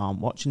aren't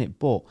watching it.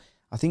 But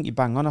I think you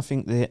bang on. I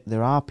think that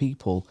there are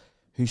people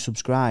who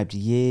subscribed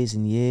years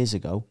and years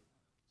ago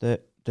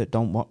that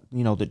don't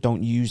that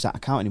don't use that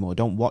account anymore,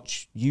 don't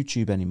watch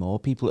YouTube anymore.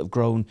 People that have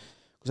grown,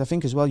 because I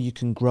think as well you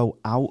can grow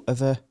out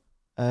of a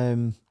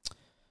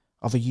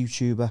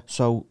YouTuber.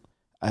 So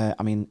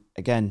I mean,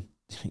 again,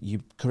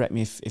 you correct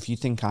me if you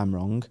think I'm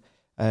wrong,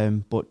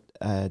 but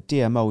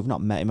DMO, we've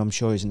not met him. I'm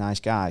sure he's a nice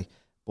guy,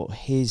 but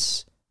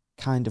his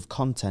kind of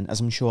content, as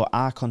I'm sure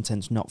our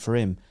content's not for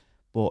him,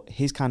 but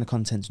his kind of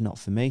content's not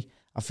for me.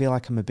 I feel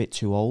like I'm a bit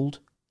too old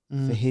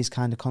for his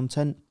kind of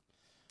content.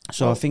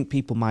 So I think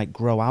people might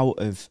grow out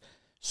of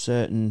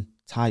certain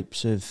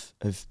types of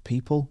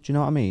people. Do you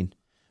know what I mean?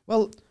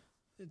 Well,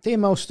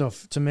 DMO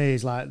stuff to me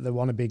is like the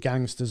wannabe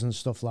gangsters and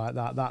stuff like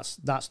that.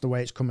 That's the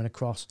way it's coming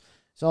across.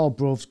 It's all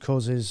bruvs,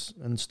 cousins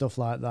and stuff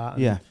like that.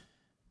 And, Yeah.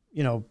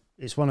 you know,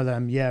 it's one of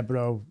them, yeah,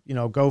 bro, you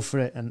know, go for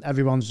it. And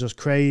everyone's just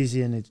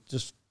crazy and it's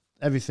just,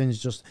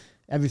 everything's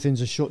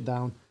a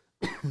shutdown.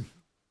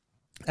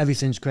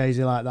 Everything's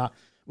crazy like that,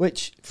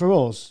 which for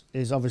us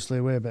is obviously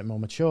we're a bit more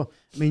mature.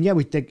 I mean, yeah,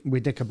 we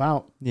dick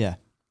about, Yeah.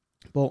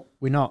 but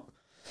we're not.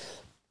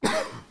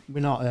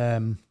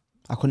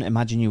 I couldn't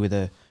imagine you with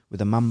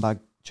a man bag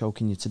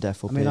choking you to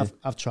death up I mean, here.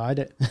 I've tried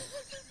it.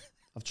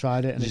 I've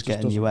tried it and Just it just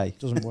get in your way.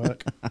 doesn't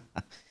work.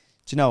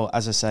 Do you know,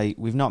 as I say,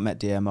 we've not met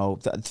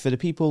DMO. For the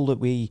people that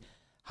we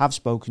have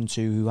spoken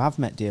to who have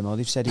met DMO,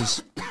 they've said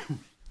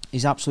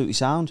he's absolutely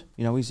sound.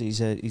 You know,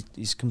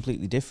 he's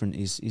completely different.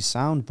 He's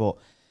sound, but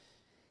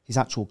his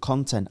actual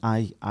content,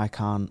 I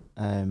can't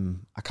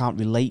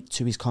relate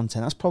to his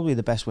content. That's probably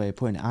the best way of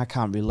putting it. I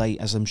can't relate,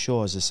 as I'm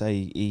sure, as I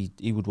say,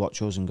 he would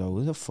watch us and go,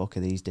 "Who the fuck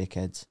are these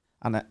dickheads?"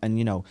 And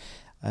you know,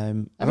 I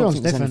don't Everyone's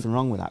think there's different. anything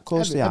wrong with that. Of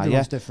course they are,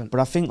 Everyone's yeah. different. But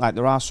I think like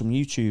there are some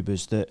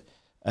YouTubers that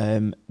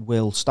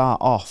will start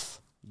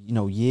off, you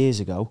know, years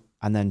ago,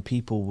 and then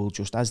people will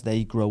just, as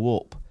they grow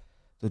up,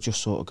 they'll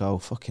just sort of go,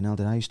 "Fucking hell,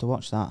 did I used to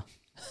watch that?"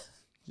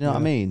 You know what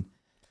I mean?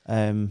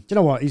 Do you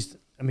know what?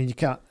 You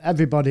can't.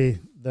 Everybody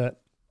that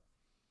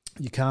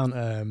you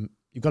can't.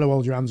 You've got to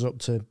hold your hands up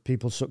to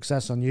people's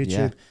success on YouTube. Yeah,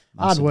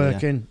 Hard massively,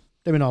 working,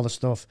 doing all the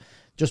stuff.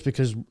 Just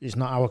because it's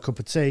not our cup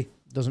of tea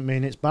doesn't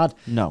mean it's bad.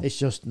 No. It's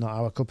just not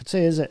our cup of tea,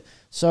 is it?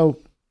 So,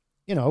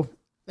 you know,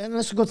 and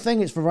that's a good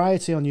thing. It's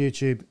variety on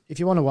YouTube. If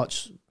you want to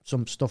watch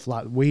some stuff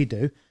like we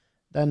do,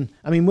 then,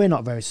 I mean, we're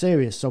not very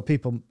serious, so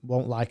people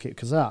won't like it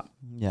because of that.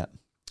 Yeah.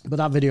 But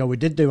that video we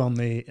did do on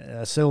the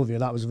Sylvia,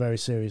 that was a very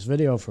serious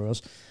video for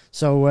us.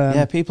 So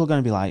Yeah, people are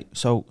going to be like,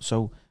 so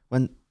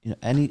when, you know,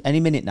 any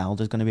minute now,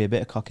 there's going to be a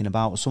bit of cocking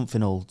about or something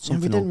will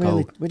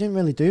go. We didn't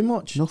really do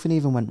much. Nothing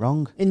even went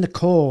wrong. In the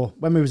core,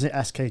 when we was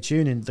at SK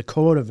Tuning, the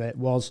core of it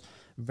was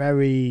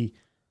very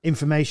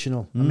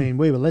informational. I mean,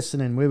 we were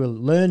listening, we were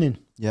learning,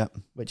 Yeah.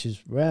 which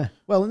is rare.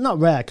 Well, not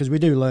rare because we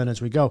do learn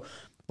as we go,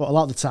 but a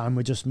lot of the time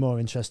we're just more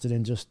interested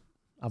in just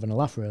having a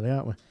laugh, really,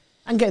 aren't we?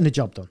 And getting the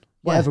job done,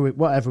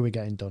 whatever we're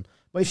getting done.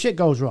 But if shit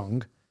goes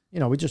wrong, you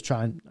know, we just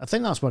try and, I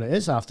think that's what it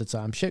is half the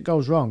time. Shit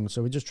goes wrong,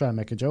 so we just try and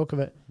make a joke of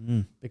it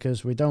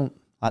because we don't.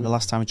 Like the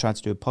last time we tried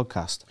to do a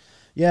podcast.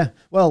 Yeah,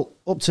 well,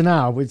 up to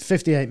now with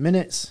 58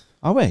 minutes,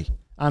 Are we?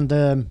 and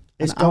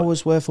It's an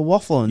hour's worth of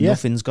waffle and Yeah.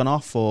 nothing's gone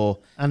off, or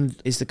and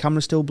is the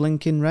camera still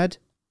blinking red?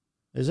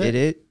 is it? It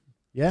is.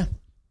 Yeah,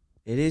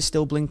 It is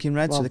still blinking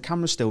red, so Well, the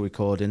camera's still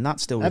recording.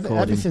 That's still recording.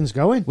 everything's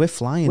going. We're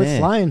flying We're here.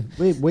 flying.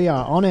 We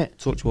are on it.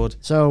 Touch wood.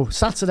 So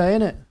Saturday,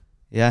 innit?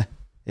 Yeah,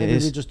 it Maybe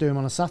is. we just do them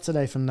on a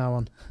Saturday from now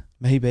on.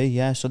 Maybe,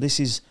 yeah. So this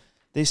is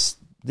this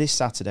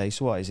Saturday.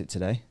 So what is it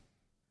today?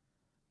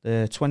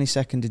 The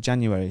 22nd of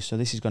January. So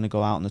this is going to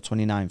go out on the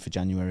 29th of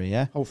January,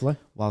 yeah? Hopefully,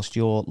 Whilst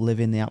you're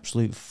living the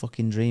absolute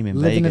fucking dream in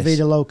living Vegas. a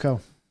vida loco.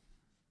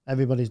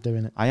 Everybody's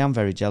doing it. I am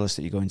very jealous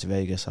that you're going to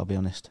Vegas, I'll be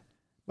honest.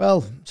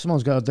 Well,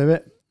 someone's got to do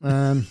it.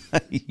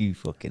 You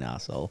fucking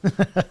asshole.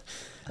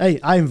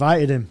 Hey, I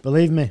invited him,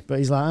 believe me, but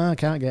he's like, I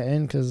can't get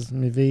in because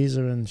my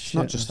visa and shit.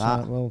 not just And it's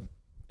that. like, well,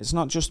 It's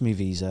not just me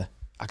visa.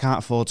 I can't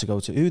afford to go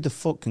to... Who the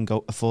fuck can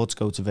afford to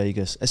go to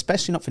Vegas?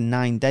 Especially not for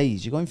 9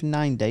 days. You're going for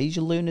 9 days,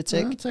 you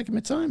lunatic? I'm taking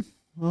my time.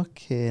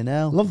 Fucking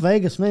hell. Love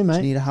Vegas, me, Do you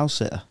mate. need a house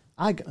sitter?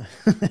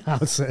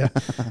 House sitter.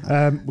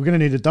 We're gonna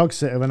need a dog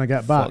sitter when I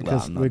get back Fuck that,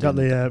 because I'm not we got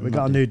doing the that. we I'm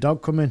got not a new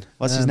dog coming.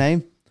 What's his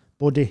name?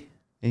 Buddy.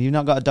 And you've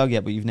not got a dog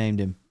yet, but you've named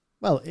him.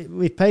 Well,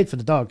 we've paid for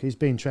the dog. He's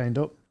being trained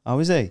up. Oh,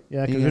 is he?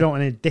 Yeah, because we don't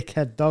want any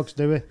dickhead dogs,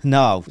 do we?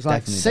 No, It's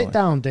like, definitely sit don't.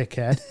 down,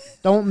 dickhead.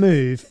 Don't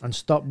move and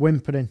stop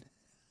whimpering.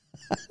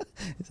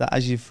 Is that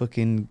as you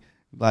fucking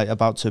like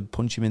about to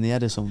punch him in the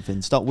head or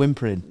something? Stop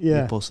whimpering,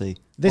 Yeah. you pussy.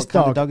 This What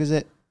kind of dog is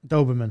it?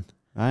 Doberman.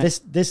 Right?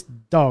 This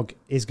dog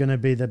is going to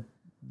be the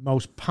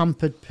most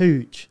pampered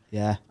pooch.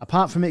 Yeah.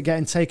 Apart from it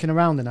getting taken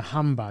around in a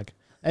handbag.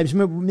 It's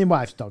my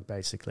wife's dog,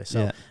 basically.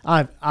 So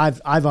Yeah.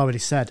 I've already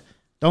said,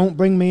 Don't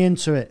bring me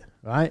into it,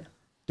 right?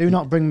 Do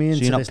not bring me into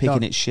So you're not this picking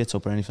dog. its shit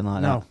up or anything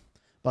like No. that?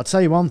 But I'll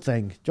tell you one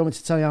thing. Do you want me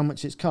to tell you how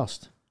much it's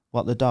cost?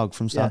 What, the dog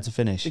from start Yeah. to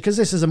finish? Because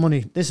this is a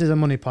money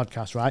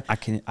podcast, right? I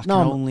can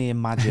Norm- only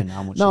imagine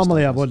how much.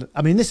 Normally this I dog was. would.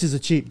 I mean, this is a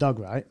cheap dog,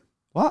 right?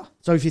 What?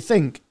 So if you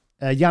think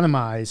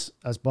Yanamize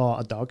has bought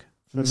a dog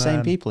From the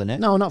same people, innit?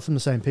 No, not from the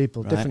same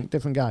people. Right.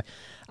 Different guy.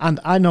 And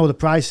I know the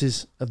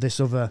prices of this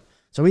other.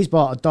 So he's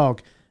bought a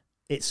dog.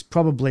 It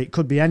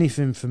could be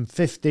anything from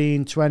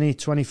 15, 20,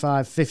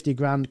 25, 50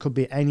 grand. Could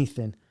be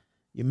anything.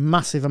 A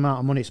massive amount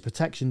of money. It's a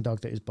protection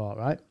dog that he's bought,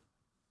 right?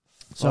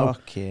 So I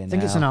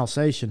think it's an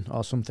Alsatian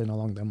or something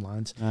along them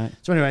lines. Right.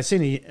 So anyway, I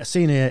seen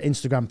a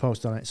Instagram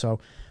post on it. So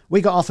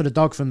we got offered a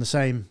dog from the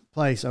same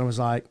place, and I was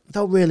like, I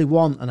don't really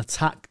want an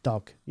attack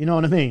dog. You know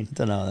what I mean? I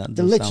don't know. That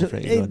The does sound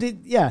pretty good.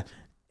 yeah,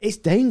 it's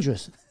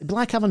dangerous. It'd be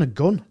like having a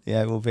gun.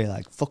 Yeah, it will be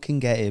like, fucking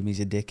get him. He's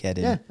a dickhead.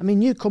 Yeah, I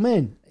mean, you come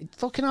in, it'd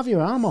fucking have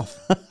your arm off,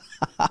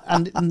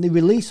 and they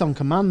release on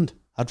command.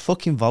 I'd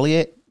fucking volley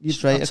it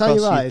straight I'll tell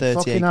you across right, your it'd 30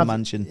 fucking acre have-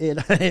 mansion.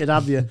 It'd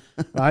have you,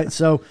 right?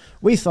 So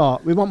we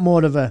thought we want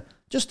more of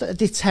just a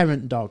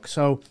deterrent dog.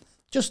 So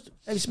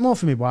it's more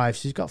for my wife.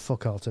 She's got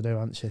fuck all to do,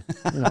 hasn't she?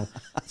 You know,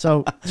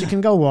 so she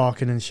can go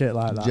walking and shit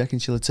like Do you that. reckon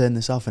she'll have turned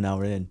this off an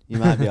hour in? You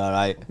might be all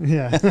right.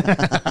 Yeah,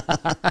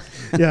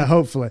 yeah,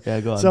 hopefully. Yeah,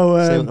 go on. So,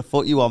 say what the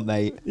fuck you want,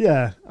 mate.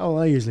 Yeah. Oh,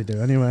 I usually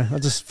do anyway. I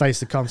just face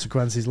the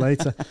consequences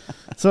later.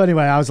 So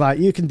anyway, I was like,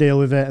 you can deal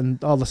with it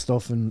and all the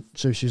stuff. And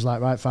so she was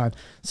like, right, fine.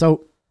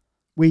 So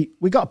we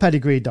got a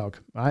pedigree dog,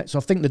 right? So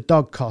I think the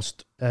dog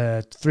cost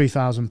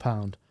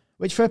 £3,000,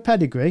 which for a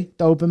pedigree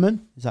Doberman,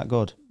 Is that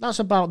good? that's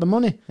about the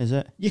money. Is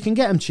it? You can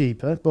get them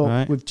cheaper, but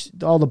Right.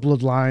 with all the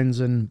bloodlines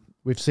and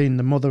we've seen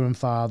the mother and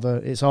father,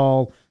 they're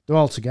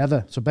all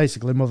together. So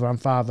basically mother and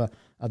father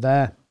are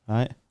there.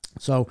 Right.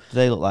 So Do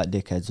they look like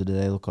dickheads or do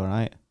they look all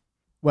right?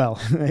 well,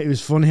 it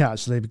was funny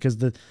actually because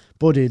the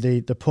buddy,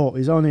 the pup,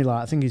 he's only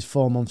like, I think he's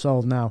 4 months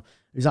old now.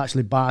 He's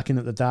actually barking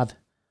at the dad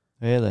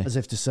Really? as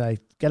if to say,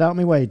 get out of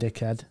my way,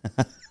 dickhead.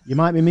 You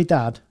might be me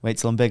dad, Wait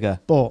till I'm bigger.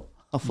 but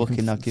I'll you can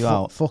fucking knock you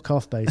out. Fuck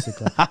off,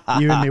 basically.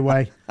 You're in my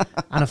way.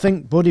 And I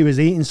think Buddy was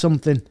eating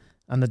something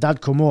and the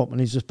dad come up and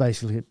he's just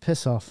basically,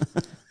 piss off.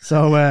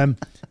 So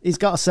he's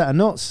got a set of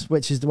nuts,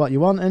 which is what you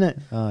want, innit?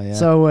 Oh, yeah.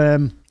 So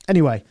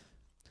anyway,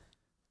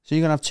 So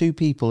you're going to have two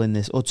people in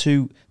this, or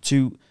two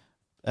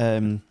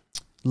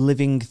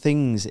living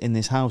things in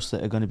this house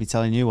that are going to be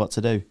telling you what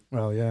to do.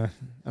 well, yeah.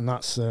 And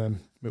that's when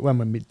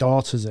my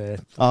daughter's here.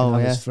 Oh,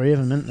 yeah. There's 3 of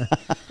them, isn't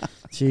there?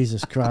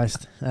 Jesus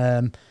Christ.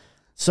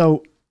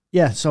 So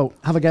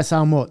have a guess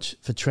how much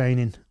for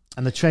training.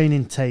 And the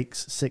training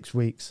takes 6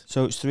 weeks.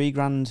 So it's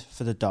 $3,000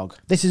 for the dog.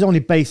 This is only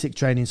basic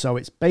training. So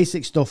it's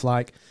basic stuff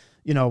like,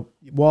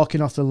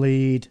 walking off the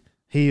lead,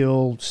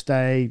 heel,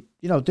 stay,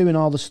 doing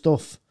all the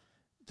stuff.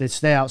 They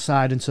stay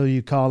outside until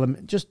you call them.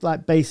 Just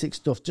like basic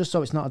stuff, just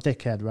so it's not a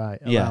dickhead, right?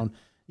 Yeah.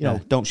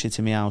 Around, Don't shit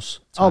in my house.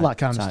 all that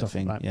kind of type stuff.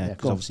 thing. Right? Yeah, Yeah,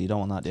 because go on. obviously you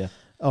don't want that, do you?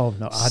 Oh,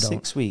 no, I don't.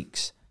 6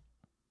 weeks.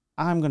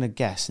 I'm going to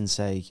guess and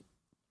say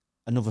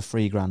another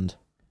 $3,000. Do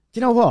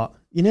you know what?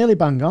 You nearly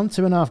bang on,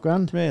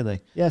 $2,500.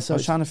 Really? Yeah, I so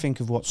was it's, trying to think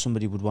of what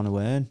somebody would want to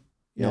earn,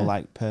 Yeah.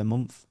 like per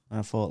month. And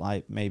I thought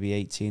like maybe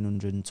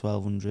 1,800 and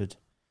 1,200.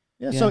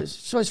 yeah, yeah. so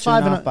it's Two and a half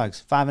five and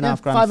bags. $5,500 yeah,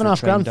 for $5,500 a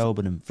trained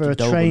Doberman. for a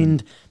Doberman.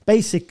 trained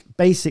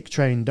basic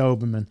trained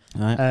Doberman.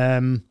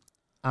 Right.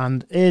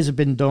 And ears have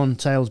been done,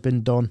 tail's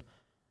been done.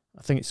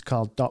 I think it's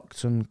called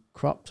docked and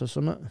cropped or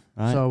something.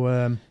 Right.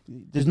 So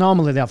there's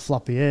normally they have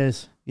floppy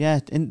ears. Yeah,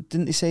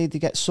 didn't they say they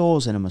get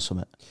sores in them or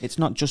something? It's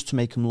not just to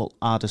make them look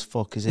hard as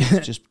fuck, is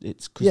it?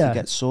 It's because Yeah. they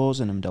get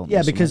sores in them, don't they?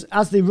 Yeah, or because something?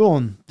 as they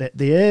run, the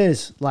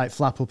ears like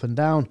flap up and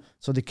down,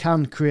 so they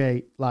can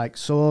create like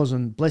sores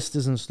and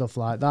blisters and stuff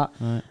like that.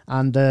 Right.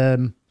 And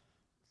the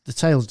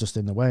tail's just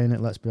in the way, innit?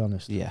 Let's be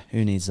honest. Yeah,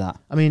 who needs that?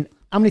 I mean,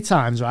 how many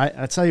times, right?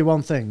 I tell you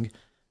one thing.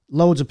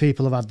 Loads of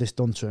people have had this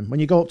done to them. When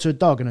you go up to a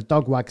dog and a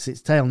dog wags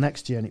its tail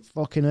next to you and it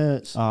fucking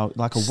hurts. Oh,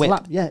 like a whip.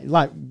 Slap, yeah,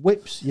 like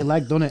whips your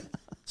leg, doesn't it?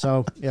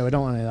 So, yeah, we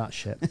don't want any of that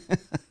shit.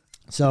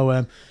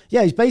 So,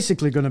 yeah, he's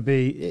basically going to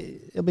be...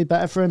 It'll be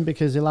better for him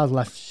because he'll have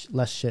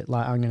less shit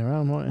like hanging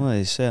around, won't he? Well,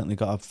 he's certainly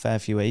got a fair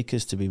few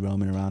acres to be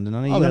roaming around in.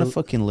 Are you Oh, going to he'll-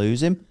 fucking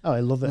lose him? Oh,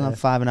 he'll love it. He'll have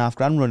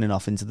 $5,500 running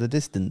off into the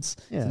distance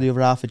Yeah. to the other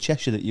half of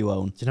Cheshire that you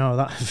own. Do you know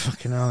that?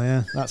 Fucking hell,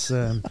 yeah. That's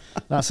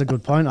a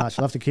good point,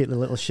 actually. I'll have to keep the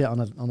little shit on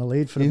a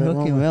lead for a You bit, won't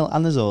fucking we? will.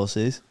 And there's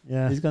horses.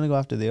 Yeah. He's going to go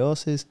after the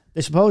horses.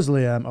 They're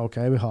supposedly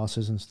okay with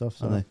horses and stuff,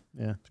 so Are they?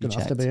 yeah. It's You going to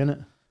have to checked? be,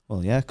 innit?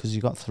 Well, yeah, because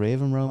you've got 3 of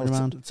them roaming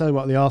around. Tell you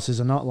what the horses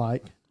are not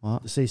like.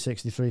 What? The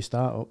C63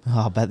 startup.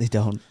 Oh, I bet they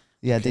don't.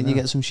 Yeah, didn't you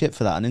hell. get some shit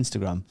for that on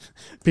Instagram?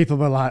 People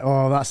were like,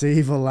 "Oh, that's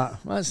evil."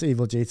 That's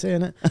evil GT,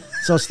 isn't it?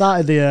 So I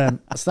started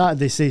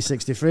the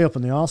C63 up,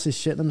 and the horses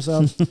shit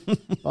themselves. But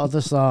I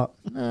just thought,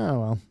 oh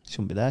well.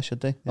 Shouldn't be there,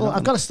 should they? Well,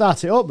 I've got to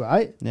start it up,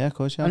 right? Yeah, of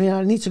course, yeah. I mean,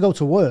 I need to go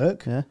to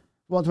work. Yeah.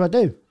 What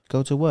do?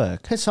 Go to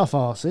work. Piss off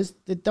horses.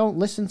 They don't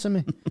listen to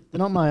me. They're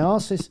not my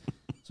horses.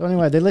 So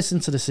anyway, they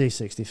listened to the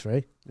C63.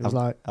 It was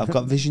like, I've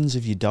got visions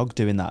of your dog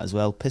doing that as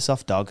well. Piss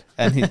off, dog.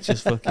 And it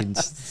just fucking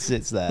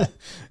sits there.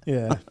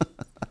 yeah.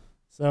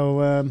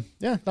 So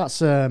yeah,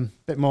 that's a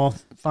bit more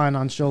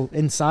financial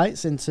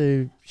insights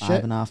into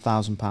shit.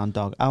 £5,500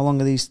 dog. How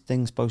long are these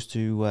things supposed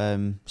to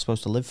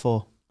live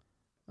for?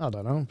 I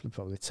don't know,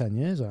 probably 10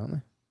 years, aren't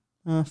they?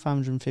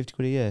 £550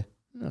 a year.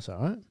 That's all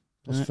right.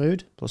 Plus Right.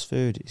 food. Plus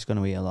food. He's going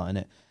to eat a lot in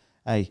it.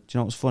 Hey, do you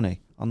know what's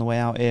funny? On the way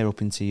out here,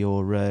 up into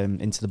your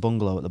into the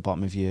bungalow at the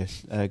bottom of your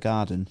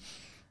garden,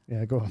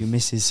 Yeah, go on. your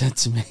missus said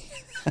to me,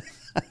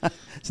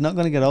 "It's not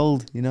going to get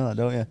old." You know that,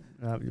 don't you?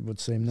 It would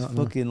seem The not.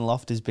 No. fucking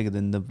loft is bigger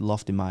than the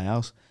loft in my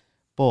house,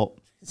 but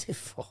Is it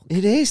fuck?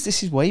 it is.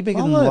 This is way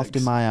bigger than the loft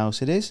in Bollocks. my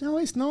house. It is. No,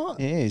 it's not.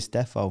 It is.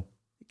 Defo.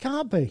 It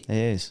can't be. It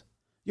is.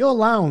 Your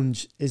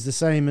lounge is the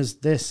same as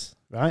this,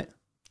 right?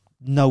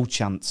 No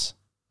chance.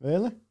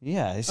 Really?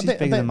 Yeah, this is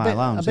bigger than my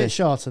lounge. A bit this.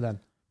 shorter then.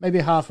 Maybe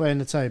halfway in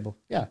the table.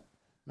 Yeah,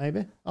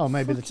 maybe. Oh,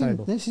 maybe the Fucking-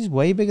 table. This is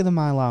way bigger than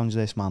my lounge.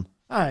 This man.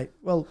 All right.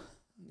 Well,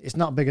 it's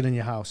not bigger than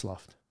your house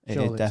loft. It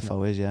Surely it's defo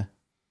not. is. Yeah.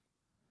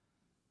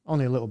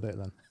 Only a little bit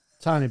then.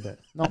 Tiny bit.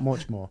 Not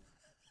much more.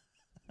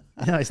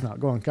 No, it's not.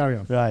 Go on, carry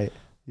on. Right.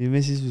 Your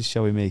missus was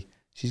showing me.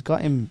 She's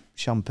got him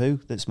shampoo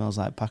that smells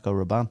like Paco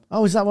Rabanne.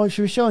 Oh, is that what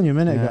she was showing you a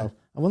minute Yeah. ago?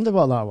 I wonder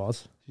what that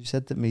was. She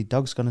said that me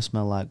dog's gonna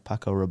smell like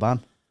Paco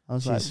Rabanne. I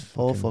was like, She's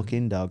poor fucking-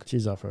 fucking dog.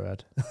 She's off her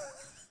head.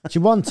 She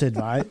wanted,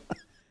 right?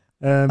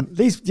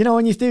 These, you know,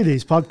 when you do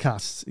these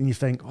podcasts and you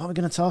think, what are we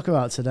going to talk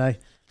about today?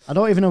 I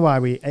don't even know why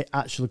we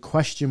actually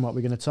question what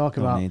we're going to talk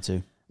Don't about. need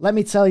to. Let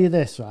me tell you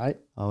this, right?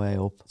 Oh, hey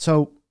up.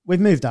 So we've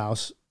moved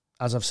house,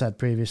 as I've said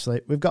previously.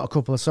 We've got a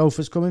couple of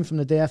sofas coming from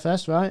the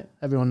DFS, right?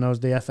 Everyone knows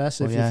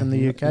DFS if you're from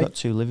the UK. You've got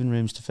 2 living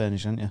rooms to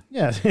furnish, haven't you?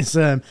 Yeah, it's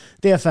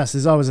DFS.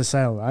 There's always a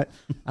sale, right?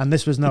 And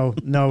this was no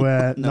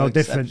different.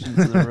 exception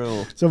to the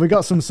rule. So we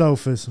got some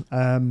sofas.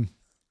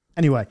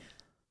 Anyway,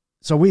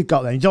 so we've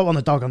got them. You don't want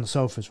a dog on the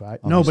sofas, right?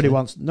 Obviously.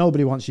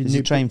 Nobody wants you. Is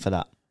he trained for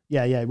that?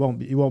 Yeah, he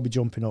won't be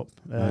jumping up.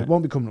 Right. He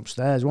won't be coming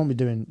upstairs. He won't be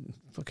doing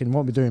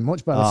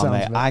much by the Oh, sounds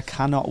mate, of it. I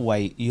cannot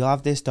wait. You'll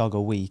have this dog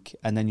a week,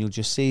 and then you'll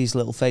just see his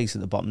little face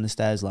at the bottom of the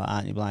stairs like that,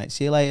 and you'll be like,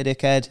 see you later,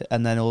 dickhead.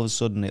 And then all of a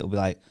sudden, it'll be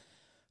like,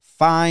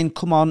 fine,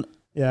 come on.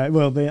 Yeah, it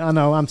will be. I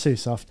know, I'm too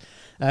soft.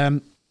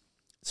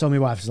 So my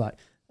wife was like,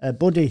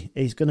 buddy,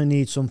 he's going to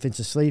need something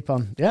to sleep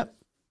on. Yep,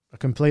 I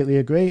completely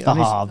agree.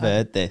 And I've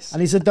heard this. and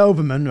he's a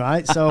Doberman,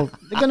 right? So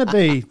they're going to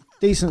be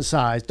decent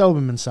size,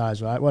 Doberman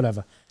size, right?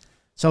 Whatever.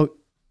 So,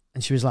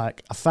 and she was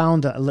like, I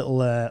found a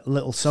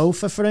little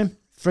sofa for him,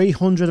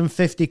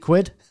 350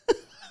 quid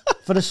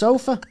for the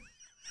sofa.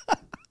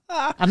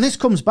 And this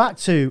comes back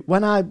to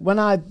when I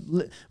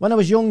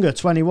was younger,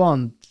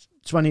 21,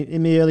 20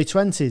 in my early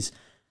 20s.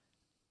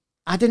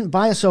 I didn't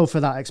buy a sofa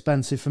that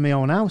expensive for my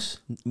own house.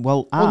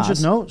 Well, 100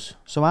 ours, notes.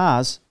 so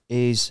ours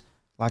is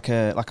like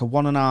a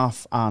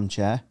 1.5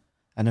 armchair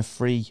and a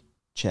free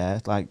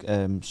chair, like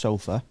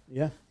sofa.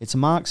 Yeah. It's a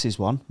Marx's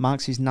one.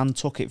 Marx's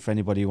Nantucket for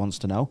anybody who wants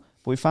to know.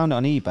 But we found it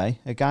on eBay.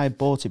 A guy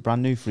bought it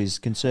brand new for his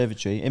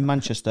conservatory in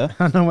Manchester.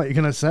 I know what you're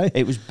going to say.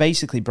 It was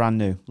basically brand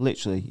new,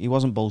 literally. He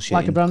wasn't bullshitting.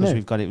 Like a brand 'cause new?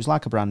 We've got it. It was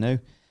like a brand new.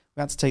 We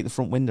had to take the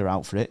front window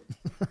out for it.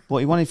 But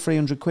he wanted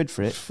 300 quid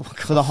for it,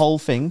 for the whole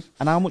thing.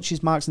 And how much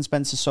is Marks and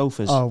Spencer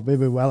sofas? Oh, they'll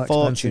be well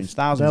expensive. Fortunes,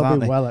 thousands, They'll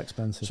aren't be they? well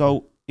expensive.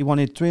 So he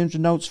wanted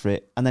 300 notes for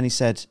it. And then he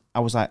said, I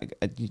was like,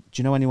 do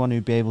you know anyone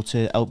who'd be able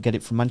to help get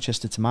it from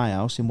Manchester to my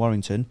house in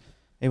Warrington?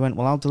 He went,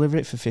 well, I'll deliver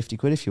it for 50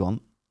 quid if you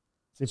want.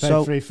 They paid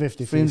so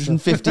 350 for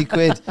yourself. 350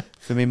 quid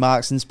for me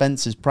Marks and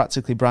Spencer's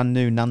practically brand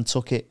new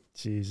Nantucket.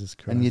 Jesus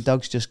Christ. And your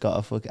dog's just got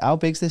a fuck. How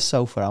big's this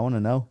sofa? I want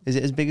to know. Is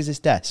it as big as this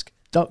desk?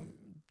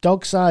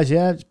 Dog size,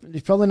 yeah.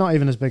 It's probably not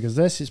even as big as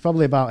this. It's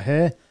probably about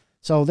here.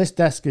 So this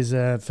desk is,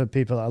 for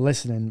people that are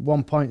listening,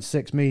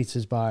 1.6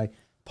 metres by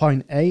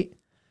 0.8.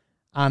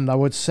 And I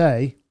would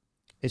say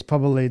it's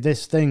probably,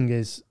 this thing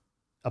is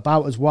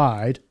about as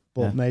wide,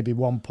 but Yeah. maybe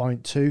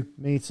 1.2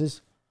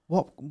 metres.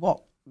 What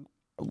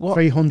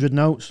 300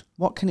 notes.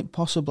 What can it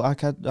possibly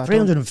like? I don't-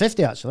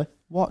 350 actually.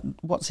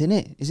 What's in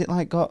it? Is it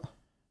like got?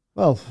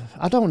 Well,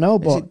 I don't know,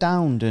 Is but... it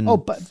downed and? Oh,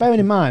 but bearing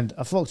in mind,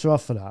 I fucked her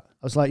off for that.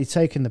 I was like, you're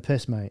taking the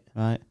piss, mate,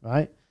 right.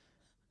 right?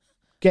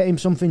 Get him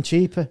something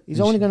cheaper. He's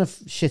And only she- going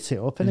to shit it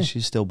up, And innit? she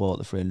still bought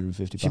the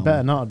 350 She pound better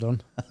one. not have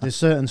done. There's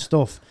certain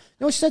stuff.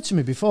 You know what she said to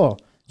me before?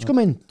 She come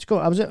in.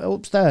 I was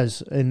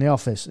upstairs in the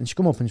office, and she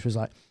come up and she was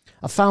like,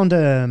 "I found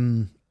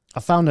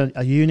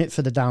a unit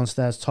for the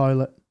downstairs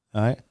toilet.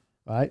 Right.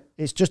 Right?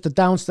 It's just a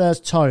downstairs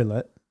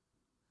toilet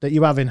that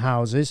you have in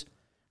houses.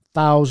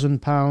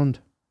 £1,000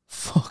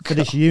 Fuck. for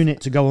this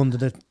unit to go under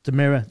the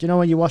mirror. Do you know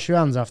when you wash your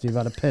hands after you've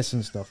had a piss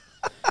and stuff?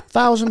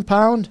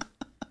 £1,000,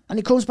 and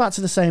it comes back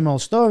to the same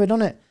old story,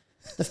 doesn't it?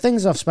 The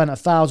things I've spent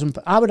 £1,000.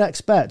 I would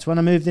expect when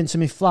I moved into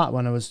my flat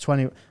when I was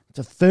 20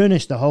 to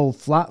furnish the whole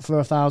flat for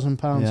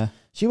 £1,000. Yeah.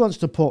 She wants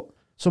to put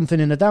something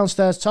in the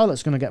downstairs toilet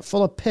that's going to get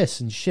full of piss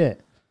and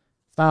shit.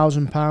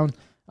 £1,000,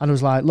 and I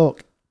was like,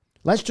 look,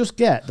 let's just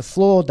get the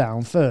floor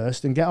down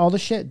first and get all the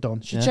shit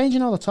done. She's Yeah.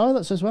 changing all the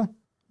toilets as well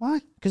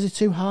Why? because it's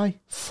too high.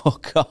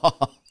 Fuck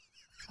off.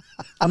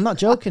 I'm not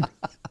joking.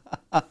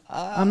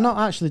 I'm not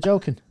actually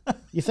joking.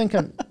 You think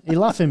you're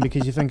laughing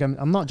because you think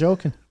I'm not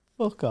joking.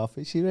 Fuck off.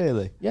 Is she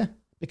really? Yeah,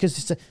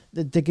 because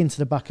they dig into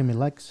the back of my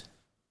legs.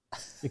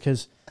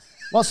 because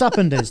what's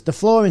happened is the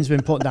flooring's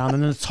been put down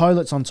and the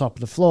toilet's on top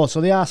of the floor,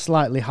 so they are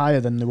slightly higher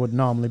than they would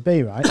normally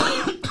be, right?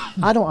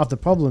 I don't have the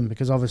problem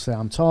because obviously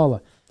I'm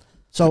taller.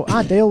 So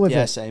I deal with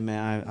Yeah, it. same,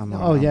 mate.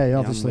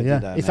 Obviously,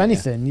 yeah. If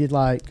anything, you'd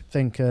like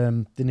think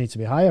they need to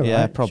be higher,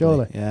 yeah, right? probably.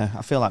 Surely. Yeah,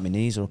 I feel like my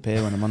knees are up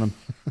here when I'm on them.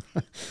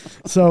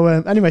 So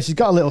anyway, she's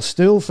got a little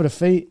stool for the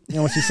feet. You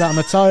know, when she's sat on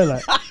the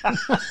toilet.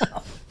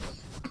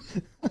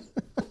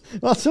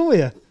 What's up with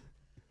you?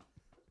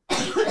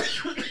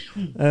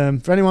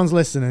 For anyone's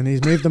listening,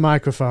 he's moved the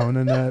microphone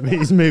and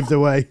he's moved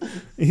away.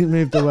 He's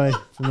moved away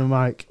from the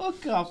mic.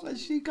 Fuck off! Has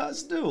she got a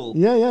stool?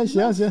 Yeah, she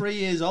has. Yeah. 3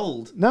 years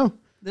old. No.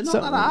 They're not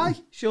that high.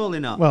 Surely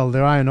not. Well,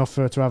 they're high enough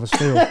for her to have a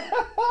stool.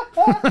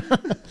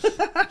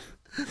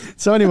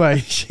 So anyway,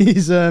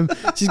 she's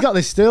got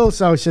this stool.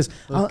 So she says,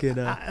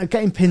 I'm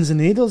getting pins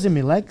and needles in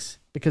my legs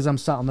because I'm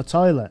sat on the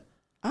toilet.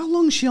 How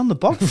long's she on the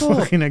bog for?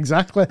 Fucking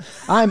exactly.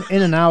 I'm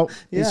in and out.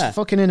 Yeah. It's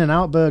fucking in and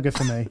out burger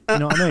for me. You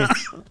know what I mean?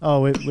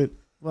 Oh,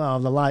 well,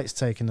 the light's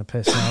taking the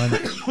piss now,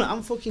 isn't it?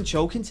 I'm fucking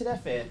choking to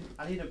death here.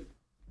 I need a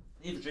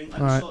drink.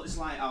 Let me sort this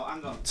light out.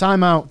 Hang on.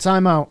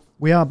 Time out.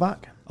 We are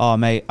back. Oh,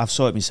 mate, I've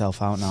sorted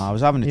myself out now. I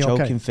was having a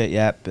choking fit,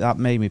 yeah, but that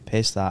made me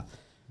piss, that.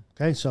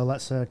 Okay, so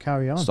let's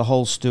carry on. It's the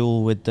whole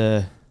stool with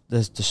the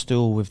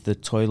stool with the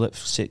toilet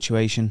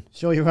situation.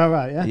 Sure you're all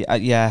right, yeah?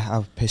 Yeah,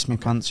 I pissed my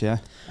pants, yeah.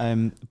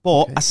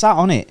 But I sat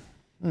on it.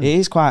 It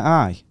is quite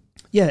high.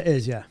 Yeah, it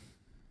is, yeah.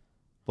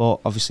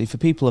 But obviously for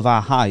people of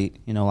our height,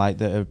 you know, like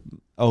that are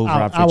over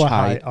average our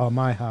height. Or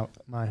my height.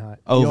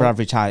 Over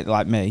average height,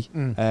 like me.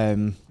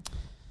 You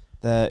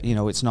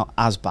know, it's not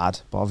as bad.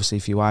 But obviously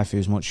if your wife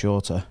is much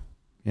shorter,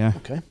 yeah.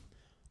 Okay.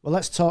 Well,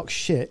 let's talk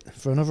shit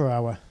for another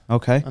hour.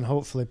 Okay. And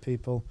hopefully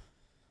people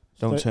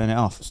don't turn it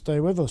off.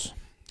 Stay with us.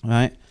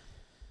 Right.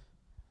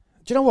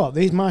 Do you know what?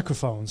 These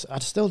microphones, I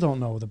still don't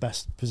know the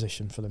best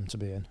position for them to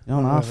be in.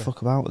 No, I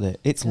fuck about with it.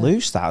 It's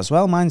loose, that as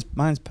well. Mine's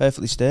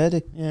perfectly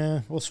sturdy.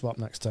 Yeah, we'll swap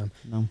next time.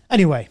 No.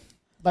 Anyway,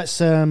 let's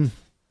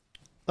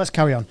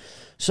carry on.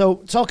 So,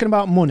 talking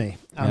about money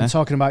and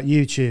talking about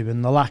YouTube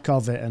and the lack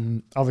of it,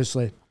 and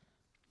obviously,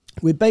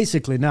 we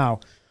basically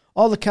now,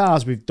 all the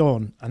cars we've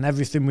done and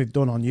everything we've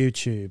done on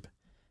YouTube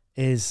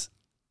is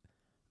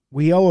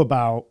we owe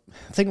I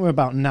think we're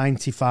about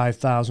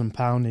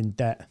 £95,000 in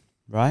debt.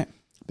 Right.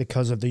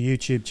 Because of the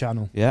YouTube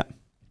channel. Yeah.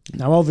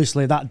 Now,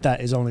 obviously, that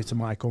debt is only to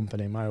my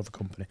company, my other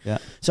company. Yeah.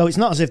 So it's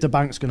not as if the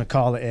bank's going to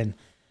call it in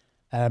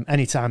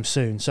anytime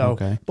soon. So,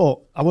 but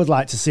I would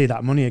like to see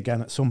that money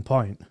again at some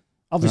point.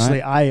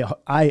 Obviously, I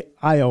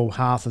owe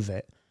half of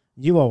it.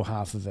 You owe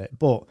half of it.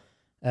 But,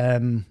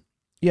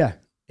 yeah,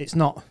 it's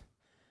not...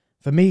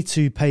 For me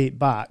to pay it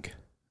back,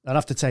 I'd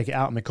have to take it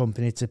out of my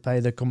company to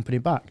pay the company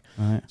back.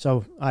 Right.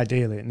 So,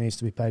 ideally, it needs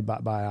to be paid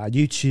back by our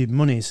YouTube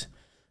monies.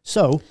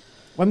 So...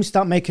 when we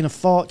start making a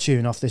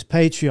fortune off this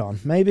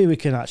Patreon, maybe we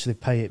can actually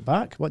pay it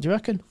back. What do you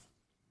reckon?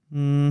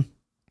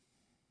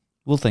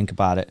 We'll think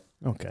about it.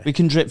 Okay. We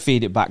can drip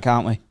feed it back,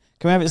 can't we?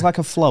 Can we have it like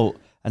a float,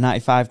 a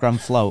 95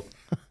 grand float?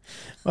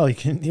 Well, you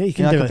can do like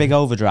a big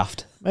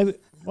overdraft. Maybe.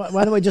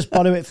 Why don't we just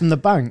borrow it from the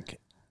bank,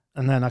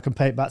 and then I can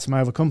pay it back to my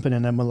other company,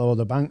 and then we'll owe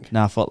the bank?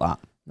 Nah, fuck that.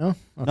 No?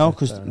 Okay, no,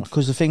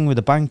 because the thing with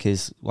the bank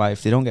is, like,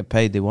 if they don't get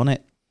paid, they want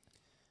it.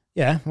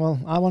 Yeah, well,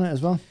 I want it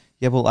as well.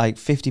 Yeah, but like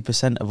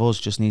 50% of us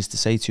just needs to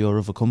say to your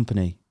other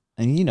company,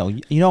 and you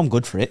know I'm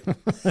good for it.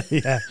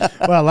 Yeah.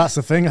 Well, that's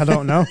the thing. I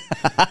don't know.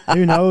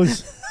 Who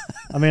knows?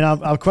 I mean,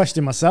 I'll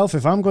question myself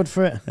if I'm good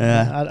for it.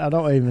 Yeah. I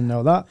don't even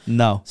know that.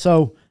 No.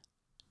 So,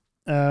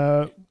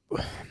 the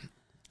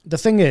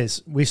thing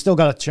is, we still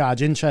got to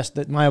charge interest.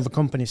 That my other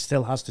company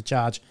still has to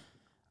charge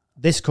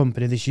this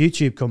company, this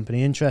YouTube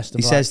company, interest.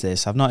 He says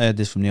this. I've not heard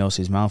this from the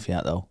horse's mouth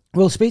yet, though.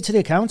 We'll speak to the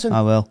accountant.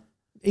 I will.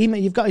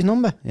 Email. You've got his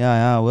number.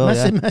 Yeah, I will.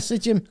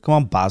 Message him. Come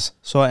on, Baz.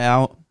 Sort it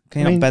out.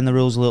 Can you not bend the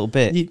rules a little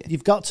bit?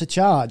 You've got to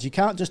charge. You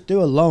can't just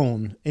do a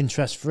loan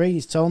interest free.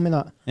 He's told me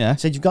that. Yeah. He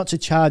said you've got to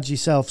charge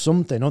yourself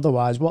something.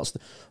 Otherwise,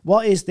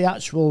 what is the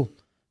actual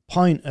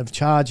point of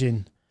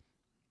charging,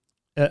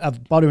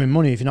 of borrowing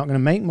money if you're not going to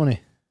make money?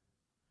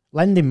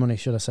 Lending money,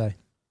 should I say?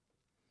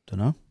 Don't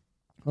know.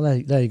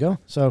 Well, there you go.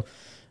 So,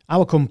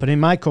 our company,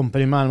 mine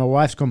and my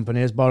wife's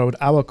company has borrowed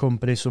our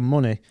company some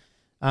money,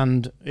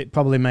 and it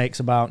probably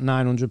makes about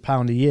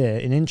 £900 a year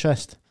in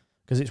interest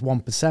because it's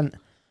 1%,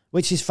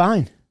 which is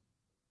fine.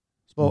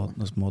 But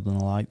that's more than I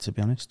like, to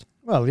be honest.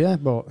 Well, yeah,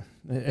 but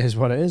it is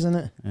what it is, isn't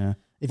it? Yeah.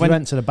 If you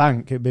went to the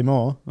bank, it'd be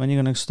more. When are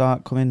you going to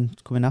start coming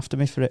after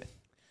me for it?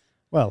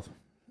 Well,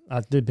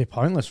 it'd be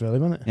pointless, really,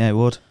 wouldn't it? Yeah, it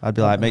would. I'd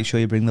be like, make sure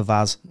you bring the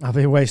vase. I'd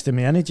be wasting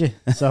my energy,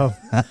 so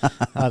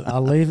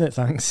I'll leave it,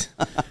 thanks.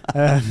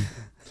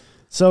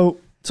 So,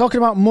 talking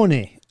about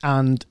money,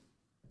 and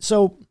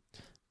so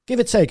give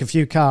or take a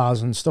few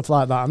cars and stuff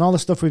like that, and all the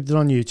stuff we've done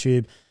on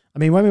YouTube. I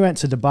mean, when we went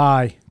to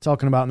Dubai,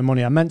 talking about the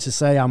money, I meant to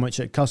say how much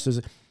it cost us.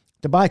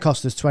 Dubai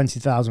cost us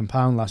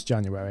 £20,000 last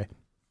January.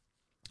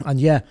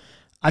 And yeah,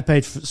 I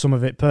paid for some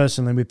of it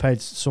personally. We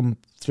paid some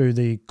through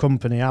the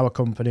company, our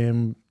company,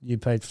 and you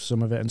paid for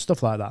some of it and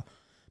stuff like that.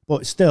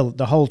 But still,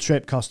 the whole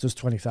trip cost us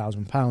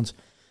 £20,000.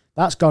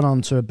 That's gone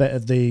on to a bit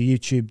of the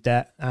YouTube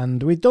debt,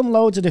 and we've done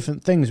loads of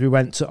different things. We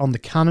went on the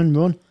Canon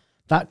run.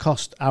 That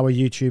cost our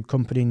YouTube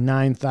company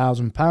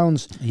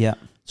 £9,000. Yeah.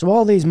 So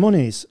all these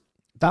monies,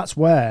 that's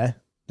where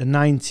the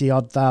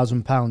 90-odd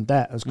thousand pound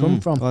debt has come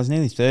from. Well, it's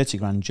nearly 30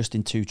 grand just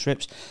in 2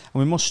 trips. And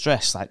we must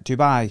stress, like,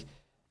 Dubai,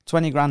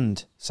 20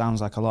 grand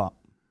sounds like a lot.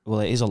 Well,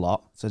 it is a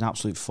lot. It's an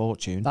absolute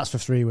fortune. That's for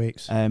 3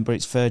 weeks. But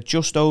it's for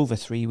just over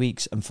 3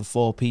 weeks and for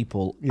 4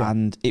 people. Yeah.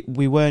 And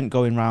we weren't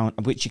going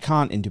round, which you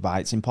can't in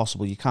Dubai. It's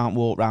impossible. You can't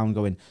walk around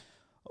going,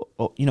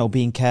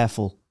 being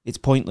careful. It's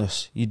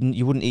pointless.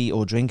 You wouldn't eat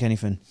or drink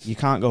anything. You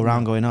can't go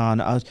around going,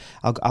 no,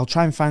 I'll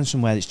try and find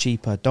somewhere that's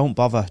cheaper. Don't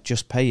bother.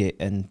 Just pay it.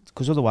 And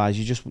because otherwise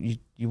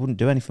you wouldn't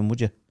do anything, would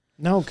you?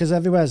 No, because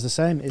everywhere's the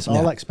same. It's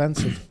all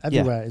expensive.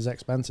 Everywhere is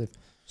expensive.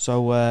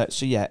 So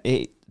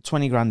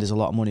 20 grand is a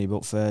lot of money,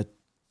 but for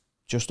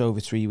just over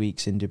 3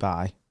 weeks in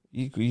Dubai,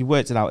 you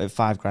worked it out at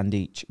 5 grand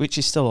each, which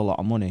is still a lot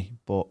of money.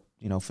 But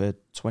for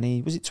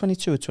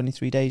 22 or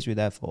 23 days we were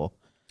there for?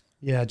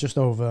 Yeah, just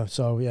over.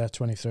 So,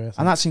 23. I think.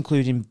 And that's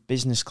including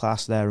business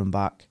class there and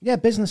back. Yeah,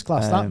 business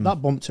class.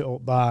 That bumped it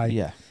up by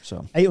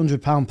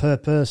 £800 per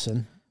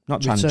person.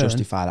 Not trying to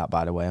justify that,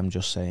 by the way. I'm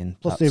just saying.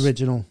 Plus the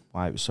original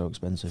why it was so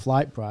expensive.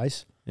 Flight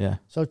price. Yeah.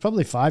 So it's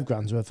probably 5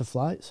 grand's worth of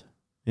flights.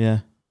 Yeah,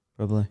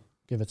 probably.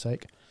 Give or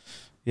take.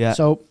 Yeah.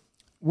 So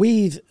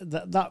we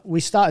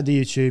started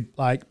the YouTube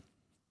like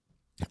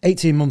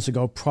 18 months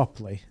ago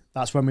properly.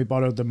 That's when we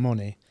borrowed the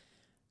money.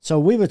 So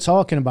we were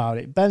talking about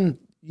it. Ben,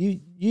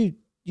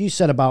 you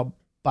said about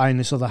buying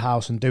this other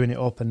house and doing it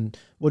up, and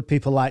would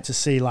people like to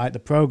see like the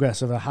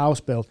progress of a house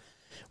build?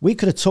 We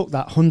could have took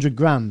that 100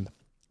 grand,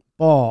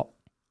 bought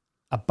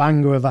a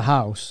banger of a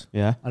house.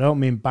 Yeah. I don't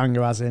mean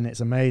banger as in it's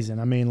amazing.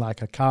 I mean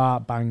like a car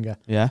banger.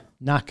 Yeah.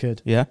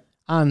 Knackered. Yeah.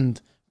 And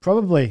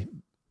probably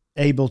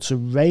able to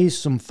raise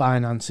some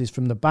finances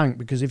from the bank,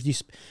 because if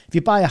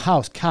you buy a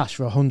house cash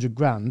for 100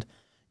 grand,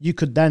 you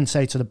could then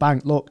say to the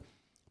bank, look,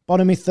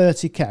 borrow me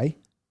 30k.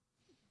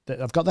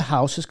 I've got the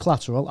house as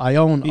collateral. I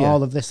own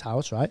all of this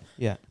house, right?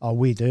 Yeah. Or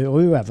we do, or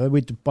whoever.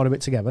 We borrow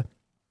it together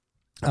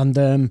and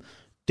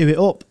do it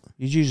up.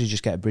 You'd usually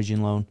just get a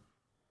bridging loan.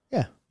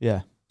 Yeah.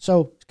 Yeah.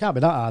 So it can't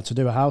be that hard to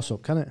do a house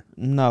up, can it?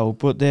 No,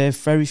 but they're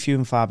very few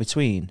and far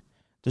between.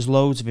 There's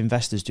loads of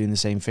investors doing the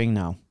same thing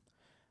now.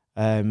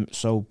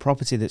 So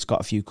property that's got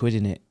a few quid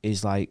in it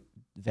is like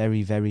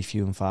very, very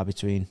few and far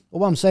between. Well,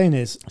 what I'm saying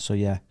is... So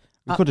yeah,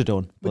 we could have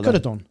done. We could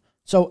have done.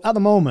 So at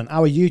the moment,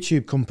 our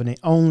YouTube company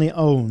only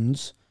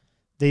owns...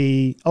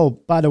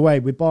 by the way,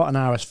 we bought an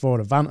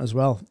RS4 Avant as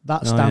well.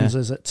 That stands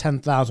us at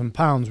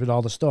 £10,000 with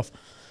all the stuff.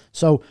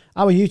 So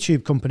our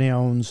YouTube company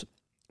owns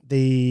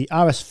the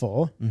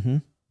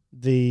RS4,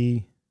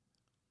 the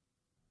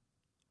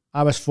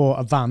RS4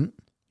 Avant.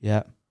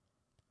 Yeah.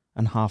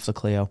 And half the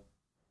Clio.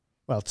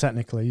 Well,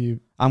 technically,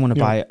 I'm going to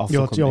buy it off the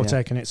company. You're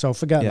taking it, so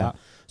forget that.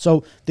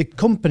 So the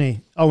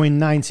company owing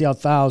 90-odd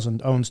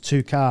thousand owns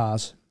 2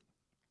 cars,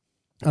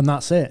 and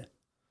that's it.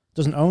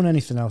 Doesn't own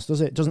anything else,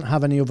 does it? Doesn't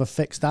have any other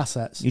fixed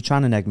assets. You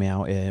trying to neg me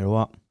out here or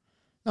what?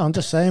 No, I'm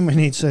just saying we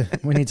need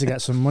to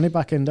get some money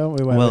back in, don't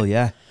we?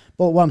 Yeah.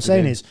 But what I'm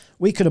saying is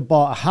we could have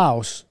bought a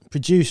house,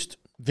 produced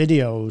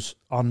videos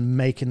on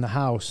making the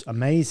house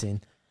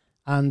amazing,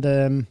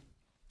 and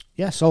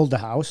sold the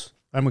house.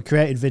 And we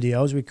created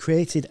videos. We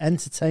created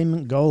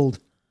entertainment gold.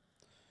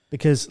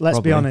 Because let's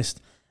be honest,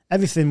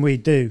 everything we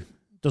do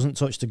doesn't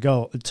turn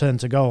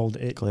to gold.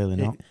 Clearly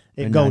not.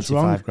 It goes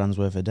wrong. 95 grand's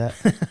worth of debt.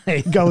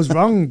 It goes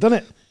wrong, doesn't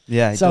it?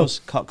 Yeah, it does.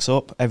 Cocks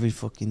up every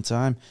fucking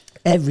time.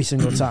 Every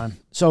single time.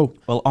 So,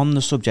 well, on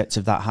the subject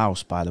of that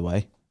house, by the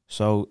way,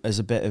 so as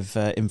a bit of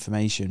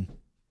information,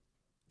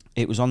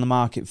 it was on the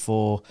market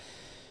for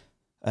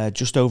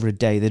just over a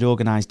day. They'd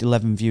organised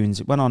 11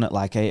 viewings. It went on at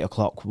like 8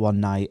 o'clock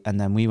one night,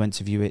 and then we went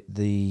to view it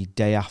the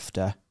day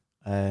after.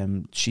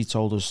 She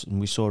told us,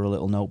 and we saw a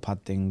little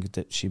notepad thing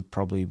that she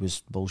probably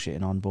was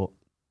bullshitting on, but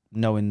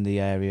knowing the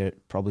area,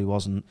 it probably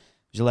wasn't.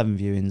 It was 11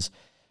 viewings.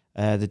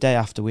 The day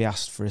after, we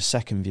asked for a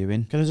second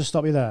viewing. Can I just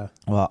stop you there?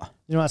 What?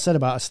 You know what I said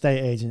about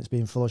estate agents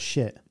being full of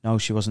shit? No,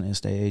 she wasn't an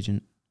estate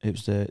agent. It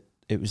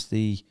was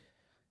the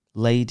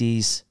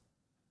ladies.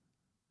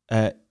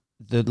 The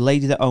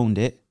lady that owned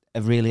it,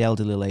 a really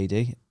elderly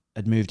lady,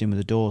 had moved in with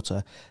a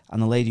daughter,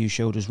 and the lady who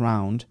showed us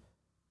round,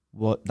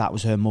 that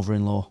was her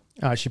mother-in-law.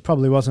 She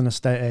probably was an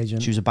estate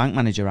agent. She was a bank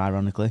manager,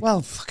 ironically.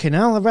 Well, fucking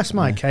hell, the rest of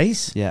my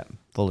case. Yeah,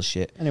 full of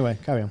shit. Anyway,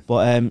 carry on.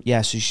 But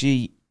so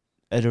she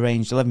had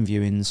arranged 11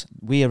 viewings.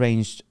 We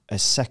arranged a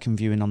second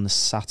viewing on the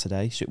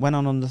Saturday. So it went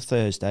on the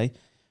Thursday.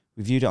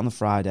 We viewed it on the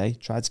Friday,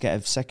 tried to get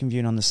a second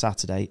viewing on the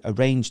Saturday,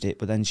 arranged it,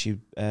 but then she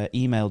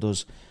emailed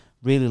us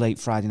really late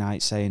Friday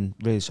night saying,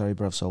 really sorry,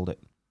 bro, I've sold it.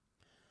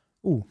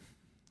 Ooh.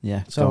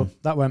 Yeah. So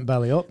that went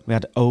belly up. We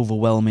had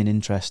overwhelming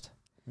interest.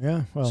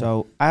 Yeah, well.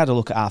 So I had a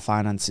look at our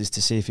finances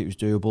to see if it was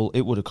doable.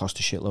 It would have cost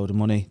a shitload of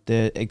money.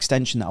 The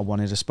extension that I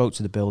wanted, I spoke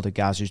to the builder,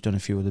 Gaz, who's done a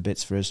few other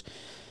bits for us.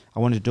 I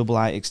wanted a double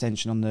height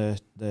extension on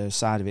the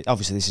side of it.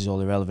 Obviously, this is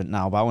all irrelevant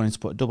now, but I wanted to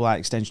put a double height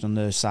extension on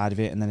the side of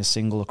it and then a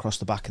single across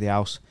the back of the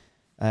house.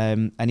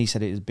 And he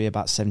said it would be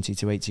about 70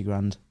 to 80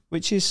 grand,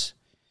 which is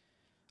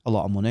a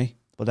lot of money.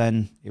 But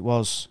then it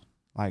was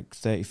like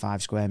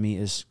 35 square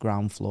meters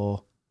ground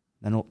floor.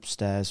 Then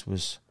upstairs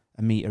was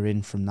a metre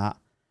in from that,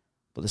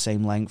 but the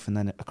same length, and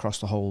then across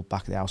the whole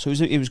back of the house. So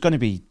it was going to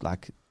be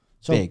like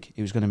big.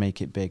 It was going to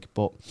make it big.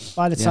 But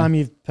by the time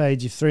you've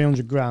paid your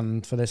 300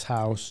 grand for this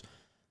house,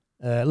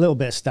 a little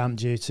bit of stamp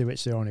duty,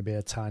 which will only be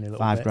a tiny little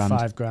bit,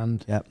 £5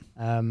 grand. Yep.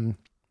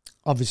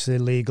 Obviously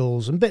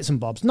legals and bits and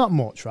bobs, not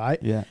much, right?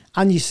 Yeah.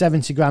 And your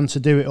 70 grand to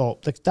do it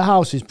up. The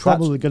house is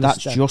probably going to.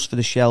 That's just for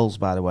the shells,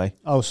 by the way.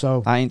 Oh,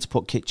 so I ain't to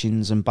put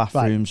kitchens and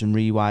bathrooms and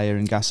rewire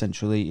and gas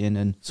central heating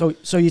and. So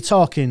you're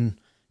talking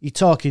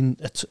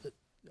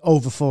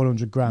over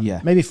 400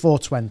 grand, maybe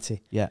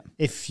 420. Yeah.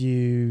 If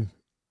you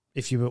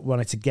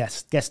wanted to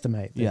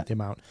guesstimate the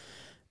amount,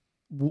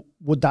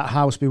 would that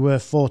house be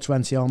worth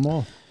 420 or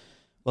more?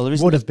 Well, there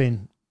would have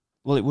been.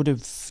 Well, it would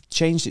have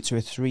changed it to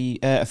a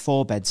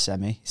 4-bed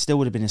semi. Still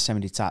would have been a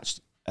semi-detached.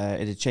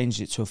 It had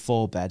changed it to a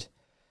 4-bed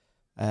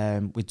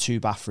with 2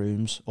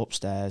 bathrooms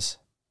upstairs.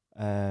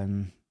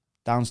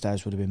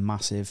 Downstairs would have been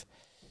massive.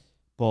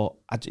 But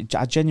I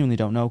genuinely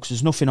don't know, because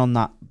there's nothing on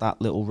that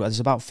little. There's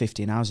about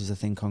 15 houses, I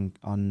think,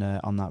 on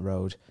that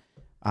road,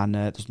 and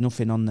there's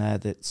nothing on there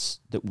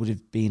that would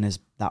have been as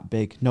that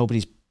big.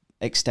 Nobody's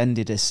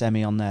extended a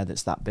semi on there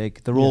that's that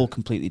big. They're all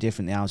completely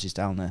different, the houses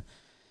down there.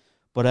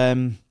 But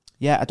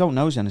I don't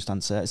know, as you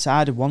understand, sir. So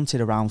I'd have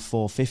wanted around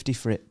 450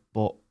 for it,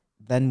 but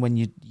then when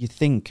you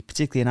think,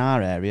 particularly in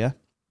our area,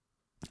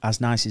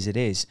 as nice as it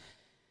is,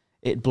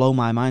 it'd blow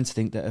my mind to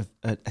think that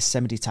a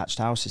semi-detached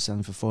house is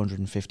selling for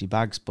 450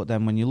 bags. But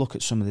then when you look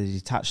at some of the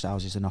detached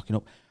houses they're knocking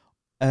up,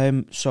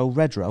 so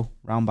Redrow,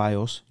 round by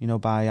us,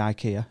 by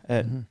IKEA,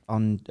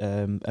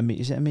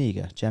 is it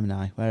Amiga,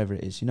 Gemini, wherever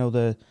it is,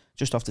 the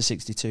just off the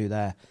 62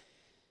 there.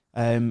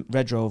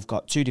 Redrow have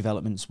got 2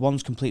 developments.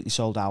 One's completely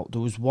sold out.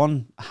 There was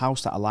one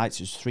house that I liked.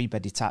 It was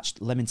 3-bed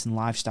detached, Leamington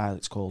Lifestyle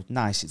it's called.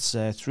 Nice. It's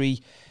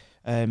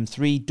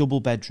 3 double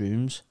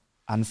bedrooms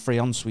and 3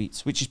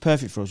 en-suites, which is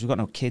perfect for us. We've got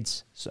no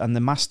kids. And the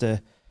master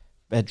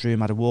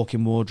bedroom had a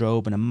walk-in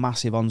wardrobe and a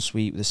massive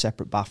en-suite with a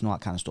separate bath and all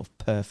that kind of stuff.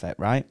 Perfect,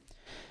 right?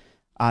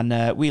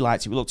 And we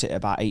liked it. We looked at it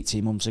about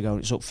 18 months ago,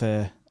 and it's up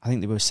for, I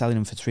think they were selling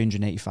them for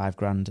 385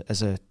 grand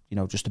as a,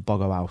 just a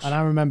boggo house. And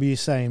I remember you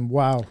saying,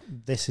 wow,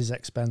 this is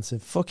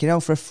expensive. Fucking hell,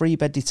 for a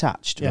 3-bed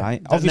detached,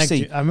 right?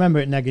 Obviously. I remember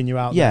it negging you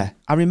out. Yeah, then.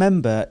 I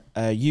remember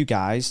you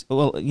guys,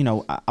 well,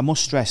 I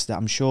must stress that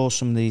I'm sure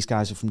some of these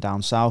guys are from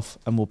down south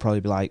and will probably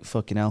be like,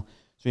 fucking hell,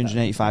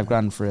 385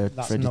 grand for a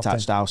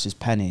detached house is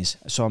pennies.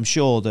 So I'm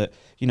sure that,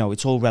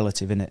 it's all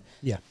relative, innit?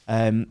 Yeah.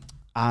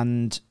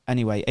 And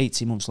anyway,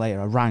 18 months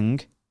later, I rang,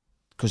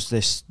 because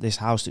this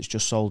house that's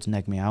just sold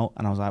negged me out,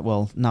 and I was like,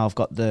 well, now I've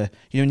got when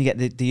you get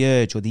the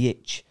urge or the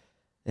itch,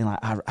 then like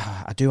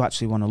I do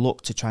actually want to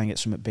look to try and get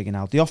something bigger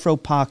now. The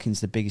off-road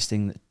parking's the biggest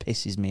thing that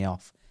pisses me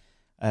off.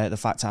 The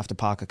fact I have to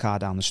park a car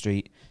down the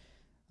street.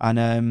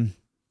 And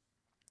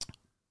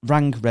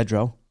rang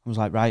Redrow. I was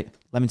like, right,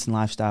 Leamington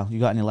Lifestyle, you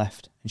got any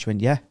left? And she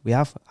went, yeah, we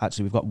have.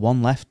 Actually, we've got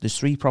 1 left. There's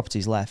 3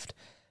 properties left.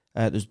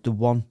 There's the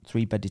 1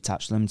 3-bed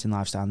detached Leamington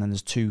Lifestyle, and then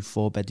there's 2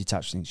 4-bed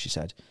detached things, she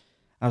said.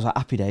 I was like,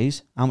 happy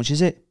days. How much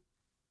is it?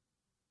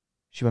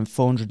 She went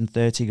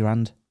 430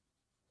 grand.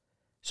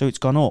 So it's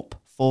gone up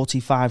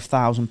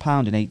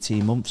 £45,000 in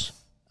 18 months.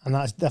 And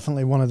that's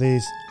definitely one of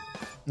these.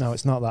 No,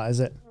 it's not that, is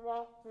it?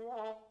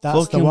 That's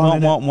fucking the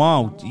one.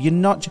 Wow. You're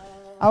not.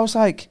 I was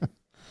like,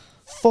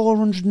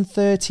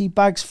 430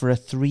 bags for a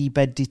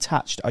 3-bed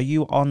detached. Are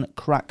you on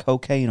crack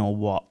cocaine or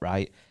what?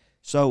 Right.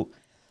 So.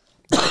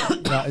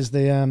 that is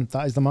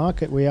the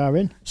market we are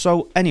in.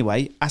 So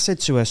anyway, I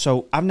said to her,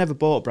 so I've never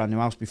bought a brand new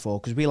house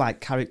before, because we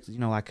like character,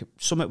 like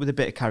something with a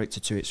bit of character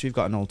to it. So we've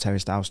got an old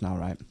terraced house now,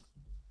 right?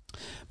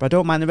 But I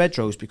don't mind the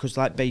Redrows because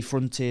they're like bay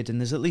fronted and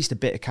there's at least a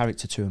bit of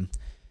character to them.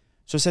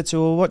 So I said to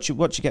her, well,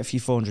 what you get for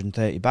your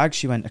 430 bags?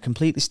 She went, a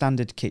completely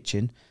standard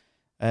kitchen.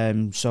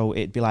 So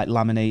it'd be like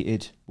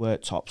laminated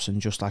worktops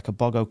and just like a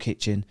boggo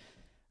kitchen.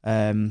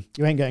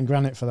 You ain't getting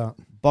granite for that.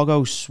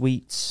 Boggo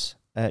suites.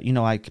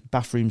 Like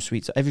bathroom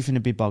suites, everything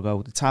would be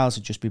boggo. The tiles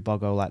would just be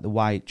boggo, like the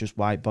white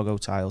boggo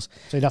tiles.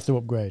 So you'd have to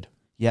upgrade.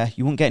 Yeah,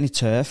 you wouldn't get any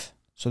turf.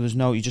 So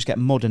you just get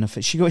mud and a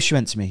fence. She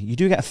went to me, you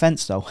do get a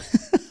fence though.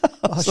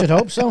 I should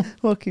hope so.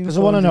 Because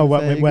I want to know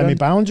where my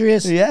boundary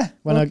is. Yeah.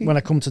 When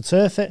I come to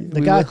turf it, the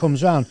guy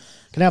comes round.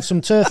 Can I have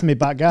some turf in my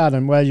back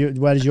garden? Where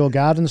does your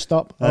garden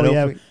stop?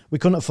 We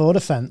couldn't afford a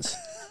fence.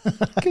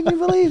 Can you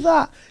believe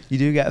that? You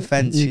do get a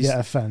fence. You get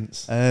a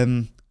fence.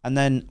 And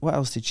then what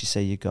else did she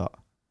say you got?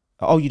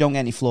 Oh, you don't get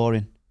any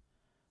flooring.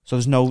 So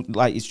there's no,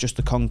 it's just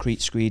the concrete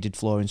screeded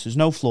flooring. So there's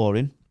no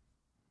flooring,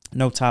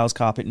 no tiles,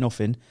 carpet,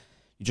 nothing.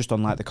 You're just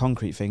on the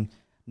concrete thing.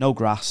 No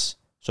grass.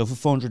 So for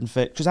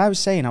 450, because I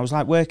was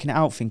working it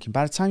out thinking,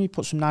 by the time you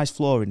put some nice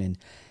flooring in,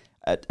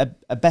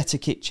 a better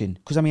kitchen.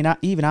 Because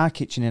even our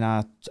kitchen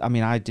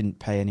I didn't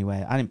pay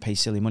anywhere. I didn't pay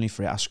silly money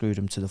for it. I screwed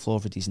them to the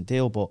floor for a decent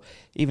deal. But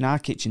even our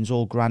kitchen's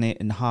all granite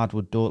and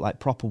hardwood door, like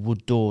proper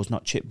wood doors,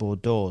 not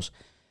chipboard doors.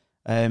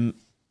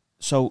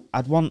 So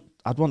I'd want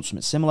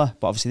something similar,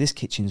 but obviously this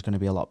kitchen's going to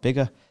be a lot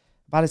bigger.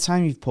 by the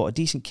time you've put a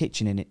decent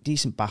kitchen in it,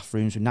 decent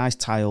bathrooms with nice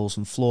tiles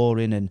and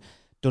flooring and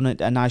done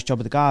a nice job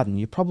of the garden,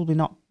 you're probably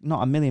not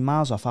a million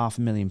miles off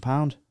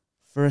 £500,000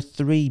 for a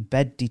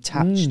 3-bed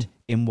detached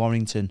in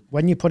Warrington.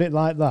 When you put it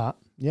like that,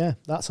 yeah,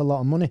 that's a lot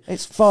of money.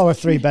 It's for a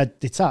 3-bed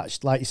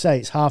detached. Like you say,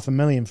 it's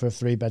 £500,000 for a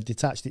 3-bed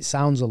detached. It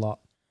sounds a lot.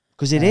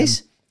 Because it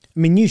is. I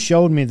mean, you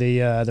showed me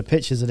the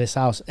pictures of this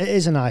house. It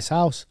is a nice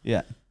house.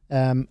 Yeah.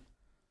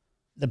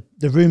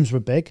 The rooms were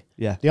big.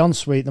 Yeah. The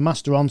ensuite, the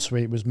master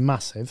ensuite was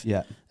massive.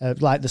 Yeah.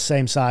 Like the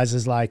same size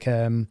as like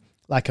a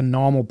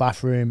normal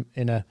bathroom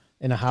in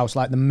a house.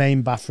 Like the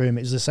main bathroom,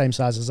 it was the same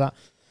size as that.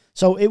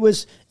 So it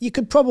was. You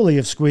could probably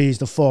have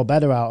squeezed a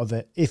 4-bedder out of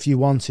it if you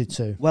wanted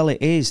to. Well,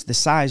 it is the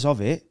size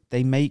of it.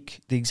 They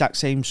make the exact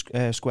same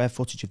square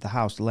footage of the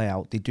house, the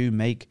layout. They do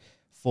make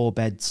 4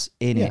 beds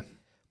in it,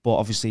 but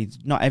obviously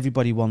not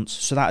everybody wants.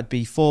 So that'd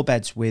be 4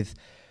 beds with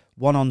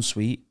 1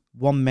 ensuite,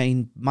 1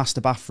 main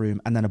master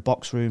bathroom, and then a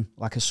box room,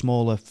 like a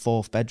smaller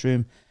 4th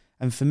bedroom.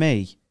 And for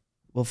me,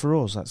 well, for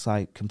us, that's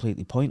like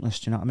completely pointless.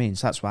 Do you know what I mean?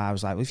 So that's why I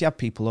was like, well, if you have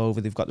people over,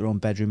 they've got their own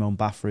bedroom, own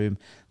bathroom.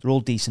 They're all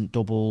decent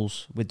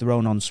doubles with their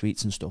own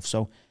ensuites and stuff.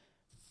 So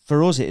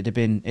for us, it'd have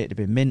been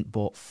mint.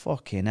 But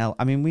fucking hell,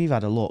 I mean, we've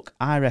had a look.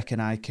 I reckon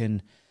I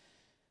can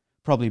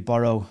probably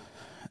borrow.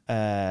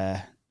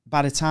 By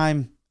the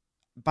time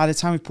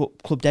we've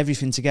clubbed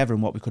everything together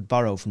and what we could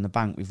borrow from the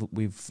bank,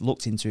 we've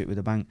looked into it with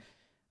the bank,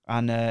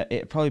 and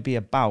it'd probably be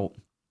about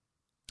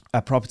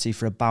a property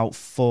for about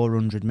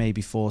 400,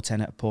 maybe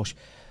 410 at a push.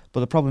 But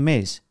the problem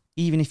is,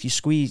 even if you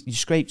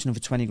scraped another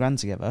 20 grand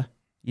together,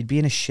 you'd be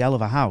in a shell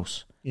of a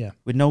house. Yeah.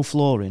 With no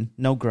flooring,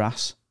 no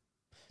grass.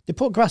 They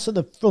put grass at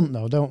the front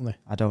though, don't they?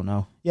 I don't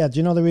know. Yeah. Do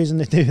you know the reason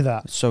they do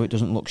that? So it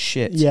doesn't look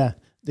shit. Yeah.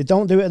 They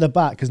don't do it at the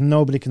back because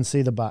nobody can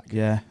see the back.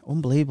 Yeah.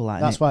 Unbelievable.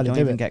 That's why they don't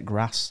do even it. get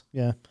grass.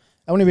 Yeah.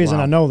 The only reason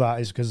Wow. I know that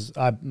is because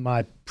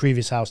my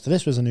previous house to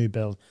this was a new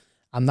build,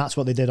 and that's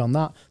what they did on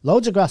that.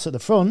 Loads of grass at the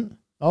front.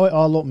 Oh, it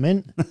all looked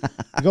mint.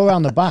 You go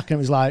around the back and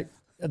it was like,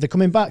 are they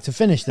coming back to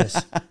finish this?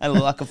 It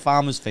looked like a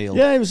farmer's field.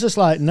 Yeah, it was just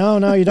like,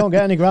 no, you don't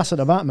get any grass at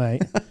the back,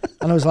 mate.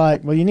 And I was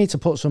like, well, you need to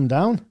put some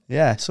down.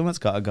 Yeah, something's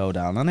got to go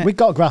down, hasn't it? We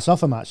got grass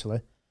off them,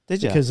 actually.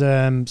 Did you? Because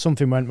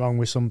something went wrong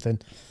with something,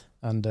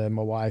 and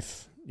my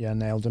wife,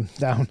 nailed them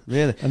down.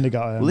 Really? And they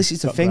got well, this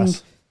is the got thing.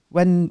 grass.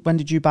 When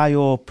did you buy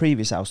your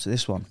previous house to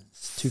this one?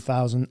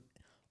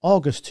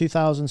 August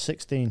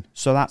 2016.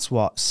 So that's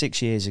what,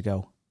 6 years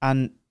ago.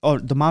 And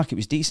the market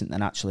was decent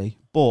then, actually,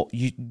 but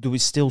there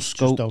was still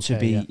scope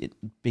to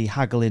be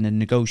haggling and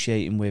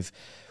negotiating with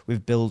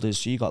builders.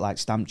 So you got like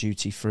stamp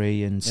duty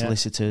free and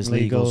solicitors,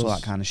 legals, all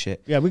that kind of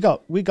shit. Yeah, we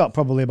got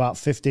probably about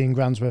 15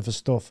 grand's worth of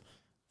stuff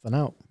for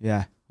now.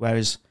 Yeah.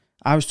 Whereas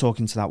I was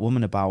talking to that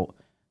woman about,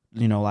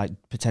 like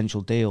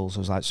potential deals. I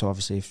was like, so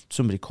obviously if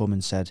somebody come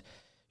and said,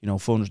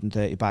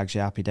 430 bags,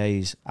 your happy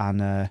days,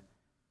 and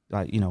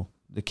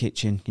the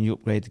kitchen, can you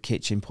upgrade the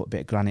kitchen, put a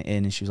bit of granite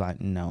in? And she was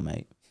like, no,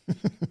 mate.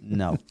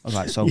 No. I was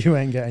like, so you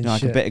ain't getting like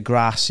shit. a bit of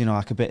grass,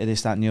 like a bit of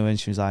this, that, and the other. And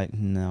she was like,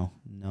 no.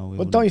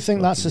 But don't you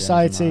think that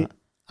society,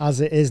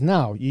 as it is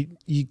now,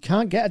 you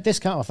can't get a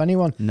discount off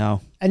anyone?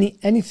 No.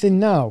 Anything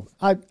now.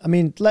 I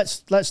mean,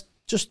 let's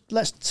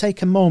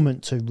take a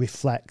moment to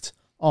reflect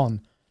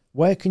on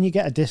where can you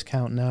get a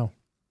discount now?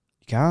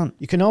 You can't.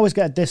 You can always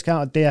get a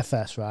discount at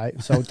DFS,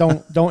 right? So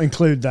don't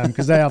include them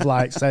because they have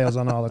like sales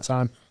on all the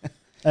time.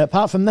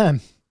 Apart from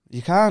them.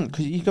 You can't,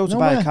 because you go to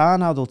buy a car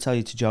now, they'll tell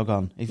you to jog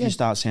on. If you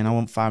start saying, I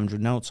want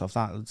 500 notes off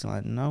that, it's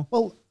like, no.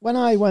 Well, when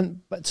I went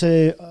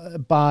to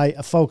buy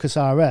a Focus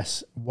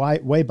RS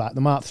way back, the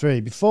Mark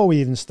III, before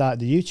we even started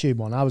the YouTube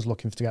one, I was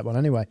looking to get one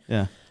anyway.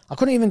 Yeah. I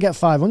couldn't even get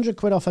 500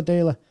 quid off a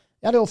dealer.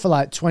 He had it up for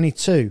like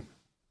 22.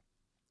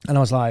 And I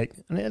was like,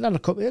 and it had a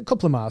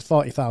couple of miles,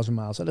 40,000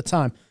 miles at the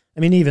time. I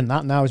mean, even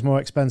that now is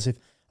more expensive.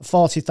 A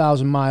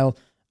 40,000 mile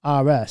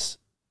RS,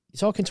 you're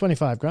talking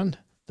 25 grand.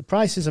 The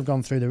prices have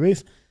gone through the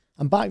roof.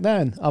 And back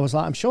then, I was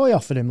like, I'm sure he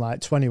offered him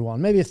like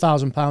 21, maybe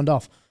 £1,000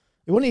 off.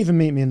 He wouldn't even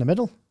meet me in the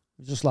middle.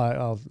 He was just like,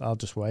 I'll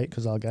just wait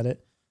because I'll get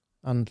it.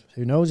 And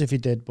who knows if he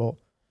did, but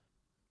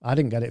I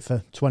didn't get it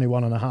for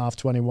 21 and a half,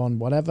 21,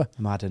 whatever.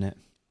 Mad, innit?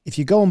 If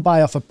you go and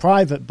buy off a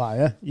private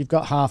buyer, you've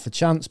got half a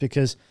chance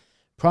because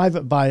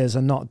private buyers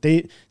are not...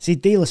 See,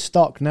 dealer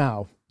stock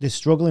now, they're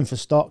struggling for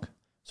stock.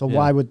 So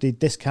why would they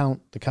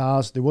discount the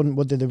cars? They wouldn't,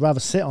 would they? They'd rather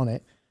sit on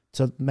it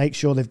to make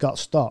sure they've got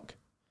stock.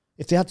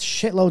 If they had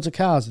shitloads of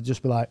cars, they'd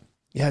just be like,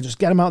 yeah, just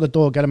get them out the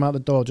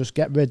door, just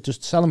get rid,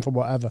 just sell them for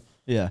whatever.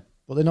 Yeah.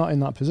 But they're not in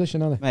that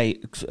position, are they?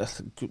 Mate,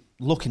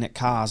 looking at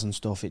cars and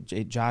stuff,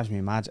 it drives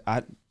me mad.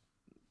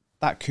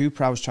 That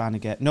Cupra I was trying to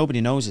get,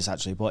 nobody knows this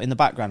actually, but in the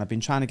background, I've been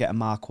trying to get a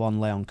Mark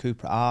 1 Leon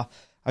Cupra R.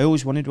 I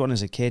always wanted one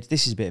as a kid.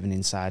 This is a bit of an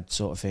inside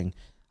sort of thing.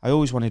 I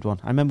always wanted one.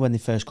 I remember when they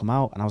first come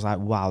out, and I was like,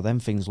 wow, them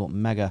things look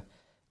mega,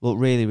 look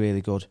really,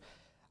 really good.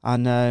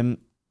 And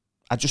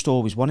I just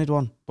always wanted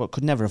one, but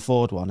could never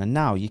afford one. And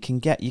now you can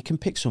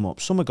pick some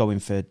up. Some are going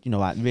for,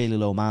 like really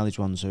low mileage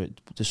ones. Or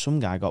there's some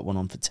guy got one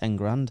on for 10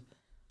 grand,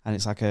 and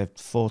it's like a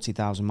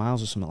 40,000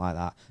 miles or something like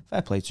that.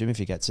 Fair play to him if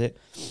he gets it.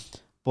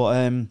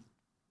 But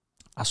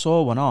I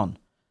saw one on,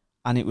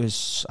 and it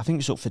was, I think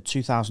it's up for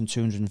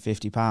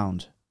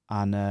 £2,250,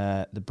 and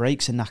the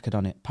brakes are knackered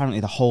on it. Apparently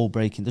the whole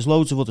braking, there's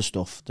loads of other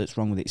stuff that's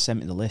wrong with it. He sent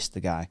me the list, the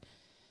guy.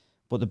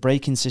 But the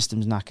braking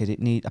system's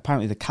knackered.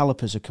 Apparently the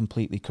calipers are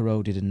completely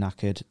corroded and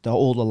knackered.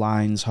 All the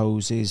lines,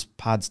 hoses,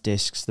 pads,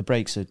 discs, the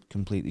brakes are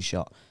completely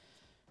shot.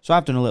 So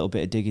I've done a little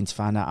bit of digging to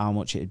find out how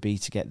much it'd be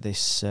to get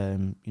this,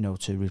 to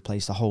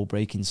replace the whole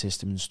braking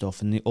system and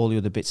stuff, and all the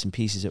other bits and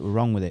pieces that were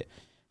wrong with it.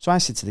 So I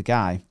said to the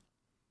guy,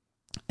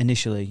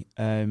 initially,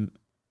 I'll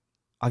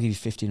give you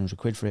 1,500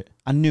 quid for it.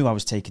 I knew I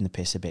was taking the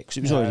piss a bit because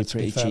it was already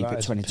pretty cheap at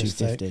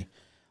 22.50.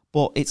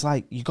 But it's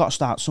like, you got to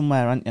start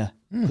somewhere, haven't you?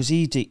 Because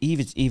he'd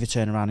either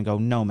turn around and go,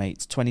 no, mate,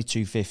 it's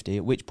 22.50.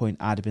 At which point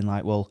I'd have been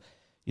like, well,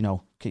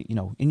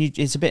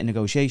 it's a bit of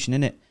negotiation,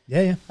 isn't it?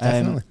 Yeah,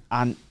 definitely.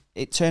 And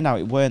it turned out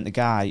it weren't the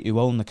guy who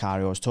owned the car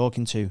who I was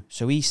talking to.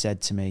 So he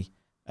said to me,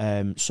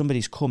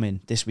 somebody's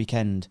coming this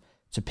weekend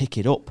to pick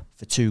it up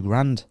for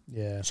 £2,000.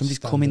 Yeah, somebody's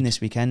coming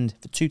this weekend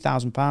for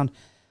 £2,000. And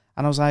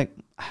I was like,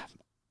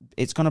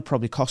 it's going to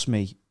probably cost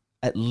me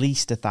at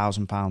least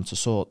 £1,000 to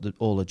sort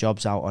all the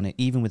jobs out on it,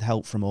 even with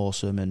help from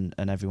Awesome and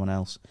everyone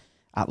else,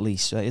 at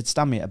least. So it'd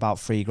stand me at about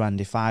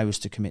 £3,000 if I was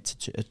to commit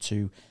to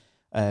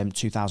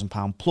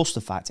 £2,000, plus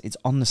the fact it's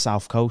on the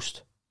south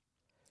coast.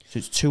 So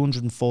it's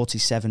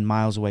 247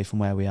 miles away from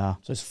where we are.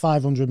 So it's a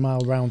 500-mile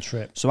round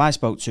trip. So I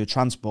spoke to a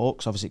transport,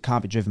 because obviously it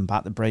can't be driven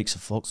back, the brakes are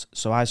fucked.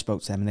 So I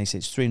spoke to them and they said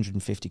it's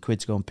 350 quid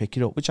to go and pick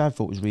it up, which I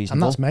thought was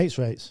reasonable. And that's mates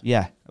rates.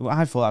 Yeah,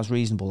 I thought that was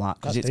reasonable,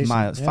 because it's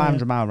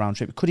 500-mile round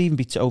trip. It could even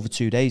be over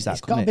 2 days,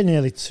 it's got to be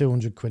nearly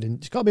 200 quid in.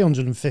 It's got to be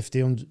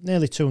 150,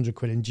 nearly 200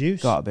 quid in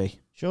juice. Got to be.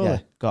 Surely. Yeah,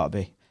 got to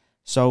be.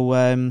 So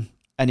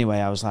anyway,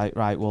 I was like,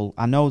 right, well,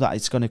 I know that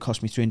it's going to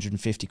cost me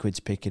 350 quid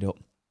to pick it up.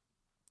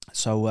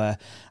 So I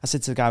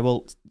said to the guy,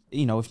 well,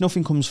 if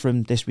nothing comes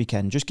from this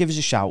weekend, just give us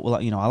a shout. Well,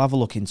 I'll have a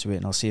look into it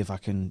and I'll see if I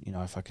can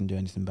do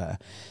anything better.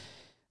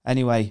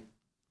 Anyway,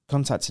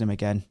 contacted him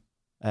again.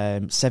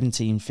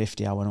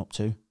 1750 I went up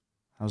to.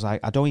 I was like,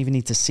 I don't even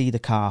need to see the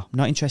car. I'm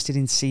not interested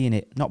in seeing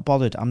it. Not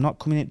bothered. I'm not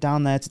coming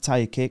down there to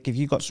tyre kick. If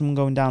you've got someone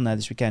going down there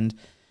this weekend,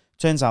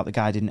 turns out the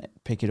guy didn't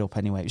pick it up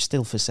anyway. It was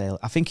still for sale.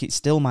 I think it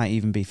still might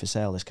even be for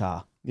sale, this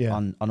car. Yeah.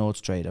 On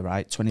Auto Trader,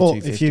 right?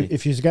 22.50.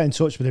 If you get in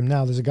touch with him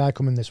now, there's a guy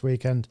coming this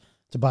weekend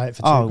to buy it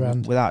for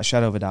 £2,000. Without a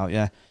shadow of a doubt,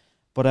 yeah.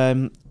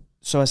 But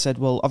so I said,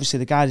 well, obviously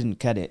the guy didn't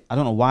get it. I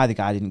don't know why the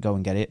guy didn't go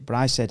and get it, but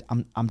I said,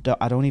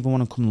 I don't even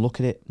want to come and look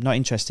at it. I'm not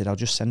interested. I'll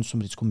just send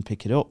somebody to come and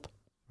pick it up,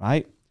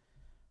 right?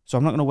 So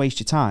I'm not going to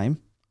waste your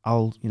time.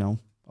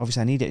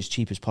 Obviously I need it as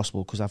cheap as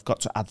possible because I've got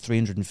to add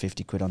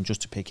 350 quid on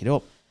just to pick it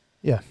up.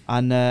 Yeah.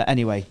 And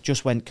anyway,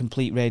 just went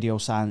complete radio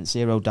silence,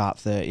 0 dart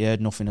 30,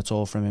 heard nothing at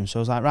all from him. So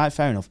I was like, right,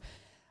 fair enough.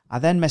 I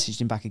then messaged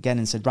him back again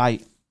and said,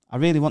 right, I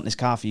really want this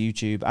car for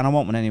YouTube and I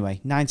want one anyway,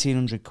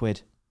 1,900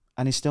 quid.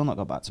 And he's still not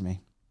got back to me.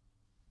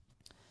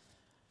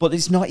 But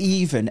it's not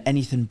even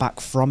anything back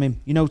from him,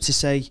 to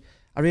say,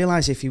 I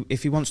realise if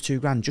he wants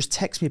 £2,000, just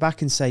text me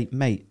back and say,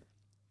 mate,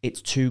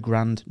 it's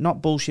 £2,000.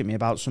 Not bullshit me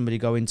about somebody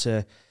going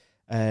to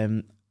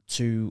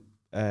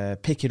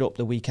pick it up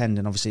the weekend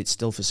and obviously it's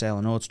still for sale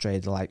on Auto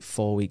Trader like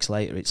 4 weeks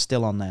later. It's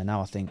still on there now,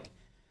 I think.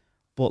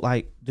 But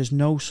there's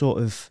no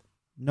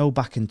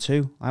back and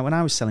two. Like when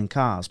I was selling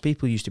cars,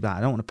 people used to be like,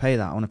 I don't want to pay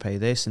that, I want to pay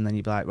this. And then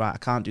you'd be like, right, I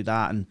can't do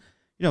that. And,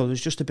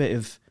 there's just a bit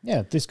of...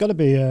 Yeah, there's got to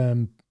be a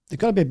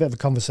bit of a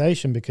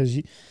conversation because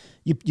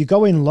you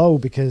go in low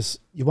because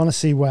you want to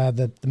see where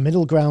the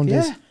middle ground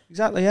is. Yeah,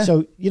 exactly, yeah.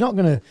 So you're not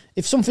going to...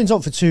 If something's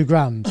up for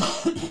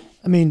 £2,000,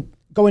 I mean...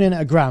 Going in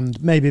at £1,000,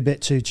 maybe a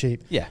bit too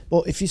cheap. Yeah.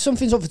 But if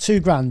something's up for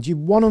 £2,000, you're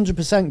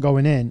 100%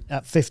 going in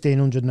at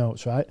 1,500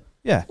 notes, right?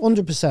 Yeah.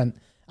 100%.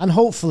 And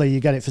hopefully you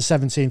get it for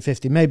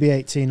 1,750, maybe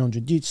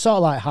 1,800. You're sort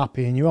of like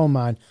happy in your own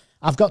mind.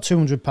 I've got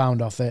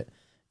 £200 off it.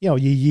 You're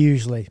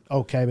usually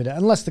okay with it.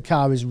 Unless the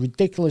car is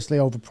ridiculously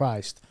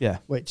overpriced. Yeah.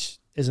 Which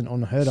isn't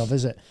unheard of,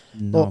 is it?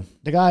 No. But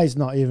the guy's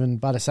not even,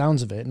 by the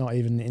sounds of it, not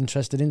even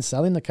interested in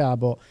selling the car.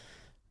 But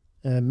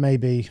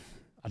maybe...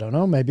 I don't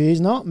know. Maybe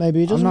he's not. Maybe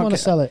he doesn't want to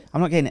sell it.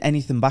 I'm not getting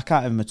anything back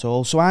out of him at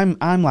all. So I'm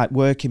like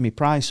working my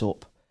price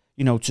up,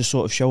 to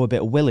sort of show a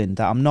bit of willing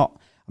that I'm not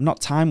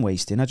time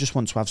wasting. I just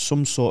want to have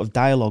some sort of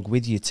dialogue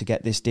with you to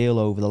get this deal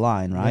over the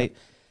line, right?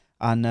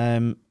 Yeah.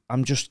 And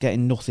I'm just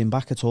getting nothing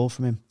back at all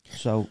from him.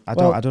 So I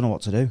don't know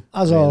what to do.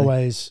 As really.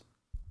 Always,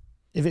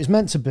 if it's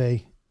meant to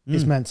be,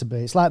 it's meant to be.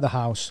 It's like the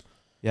house.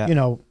 Yeah.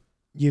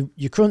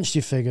 You crunched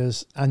your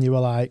figures and you were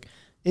like,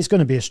 it's going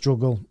to be a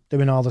struggle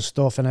doing all the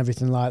stuff and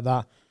everything like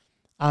that.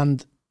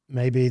 And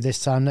maybe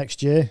this time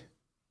next year,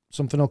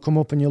 something will come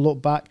up and you'll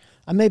look back.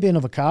 And maybe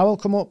another car will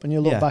come up and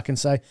you'll look back and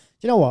say,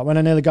 you know what, when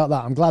I nearly got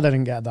that, I'm glad I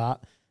didn't get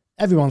that.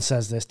 Everyone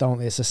says this, don't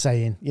they? It's a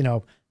saying,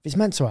 if it's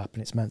meant to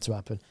happen, it's meant to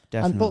happen.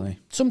 Definitely.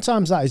 But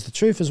sometimes that is the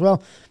truth as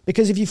well.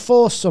 Because if you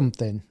force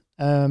something,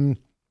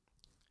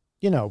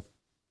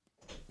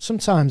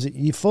 sometimes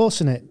you're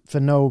forcing it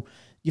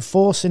you're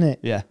forcing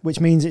it, which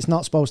means it's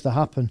not supposed to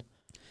happen.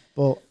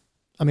 But,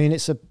 I mean,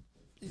 it's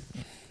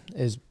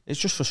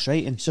just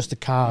frustrating. It's just a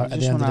car. You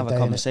just want to have a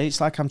conversation.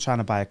 It's like I'm trying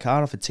to buy a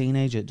car off a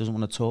teenager that doesn't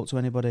want to talk to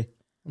anybody.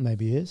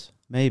 Maybe he is.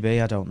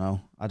 Maybe, I don't know.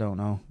 But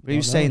he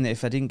was saying that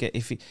if I didn't get,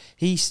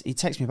 he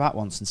texted me back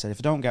once and said, if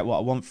I don't get what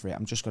I want for it,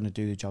 I'm just going to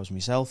do the jobs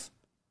myself.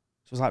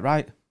 So I was like,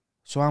 right.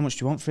 So how much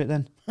do you want for it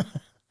then?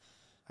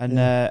 And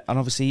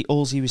obviously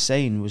all he was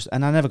saying was,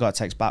 and I never got a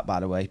text back by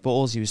the way, but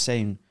all he was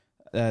saying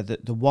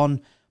that the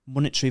one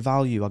monetary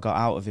value I got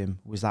out of him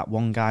was that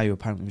one guy who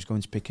apparently was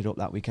going to pick it up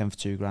that weekend for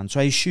 $2,000.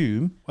 So I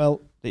assume that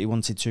he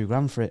wanted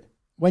 $2,000 for it.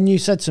 When you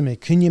said to me,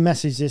 can you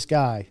message this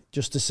guy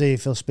just to see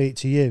if he'll speak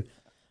to you?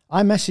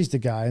 I messaged the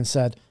guy and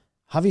said,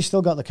 have you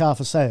still got the car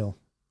for sale?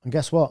 And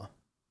guess what?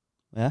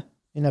 Yeah.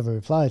 He never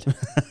replied.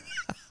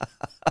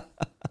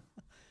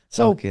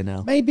 So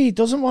maybe he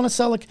doesn't want to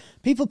sell.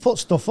 People put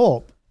stuff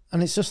up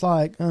and it's just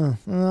like,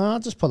 I'll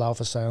just put that out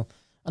for sale.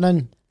 And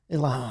then it's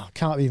like, I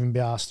can't even be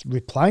asked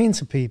replying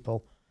to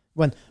people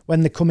when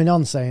they're coming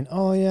on saying,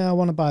 oh yeah, I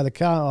want to buy the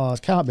car. Oh,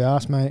 can't be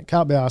asked, mate.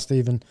 Can't be asked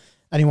even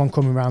anyone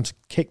coming around to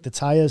kick the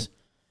tyres.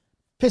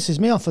 Pisses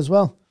me off as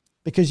well.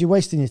 Because you're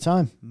wasting your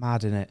time.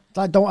 Mad, innit?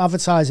 Like, don't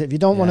advertise it. If you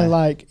don't want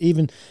to,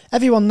 even...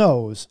 Everyone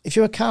knows, if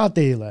you're a car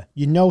dealer,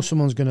 you know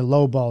someone's going to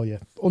lowball you.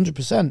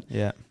 100%.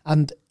 Yeah.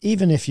 And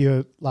even if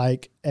you're,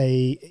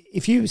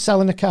 if you're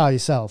selling a car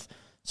yourself...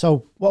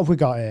 So, what have we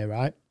got here,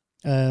 right?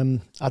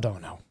 I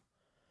don't know.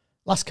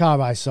 Last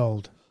car I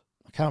sold...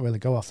 I can't really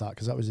go off that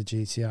because that was a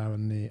GTR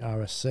and the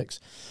RS6.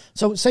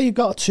 So, say you've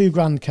got a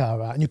 $2,000 car,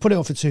 right? And you put it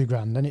up for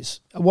 $2,000 and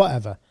it's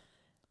whatever...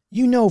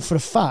 You know for a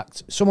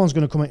fact someone's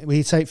going to come in, will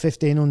you take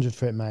 1,500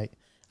 for it, mate?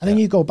 And then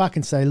you go back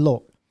and say,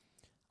 look,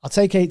 I'll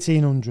take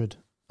 1,800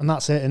 and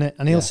that's it, innit?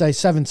 And he'll say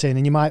 17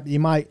 and you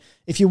might,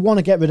 if you want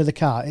to get rid of the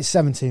car, it's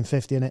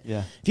 1,750, innit?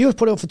 Yeah. If you would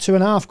put it up for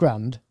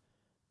 $2,500,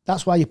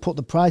 that's why you put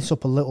the price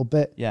up a little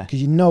bit. Yeah.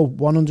 Because you know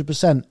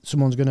 100%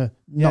 someone's going to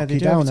knock you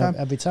down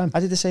every time.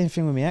 I did the same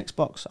thing with my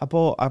Xbox.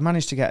 I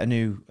managed to get a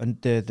new,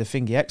 the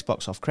thingy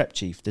Xbox off Crep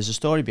Chief. There's a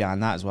story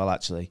behind that as well,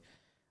 actually,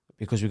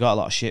 because we got a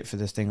lot of shit for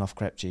this thing off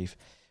Crep Chief.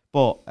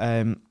 But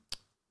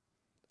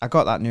I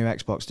got that new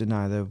Xbox, didn't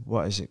I?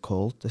 What is it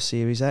called? The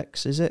Series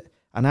X, is it?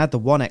 And I had the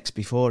One X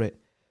before it.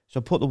 So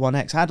I put the One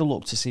X. I had a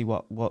look to see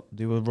what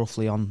they were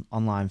roughly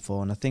online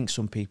for. And I think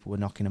some people were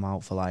knocking them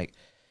out for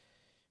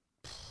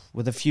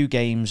with a few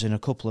games and a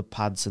couple of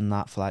pads and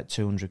that for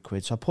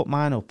 £200. So I put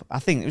mine up. I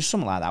think it was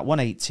something like that,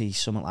 180,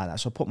 something like that.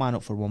 So I put mine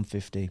up for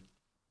 150.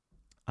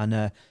 And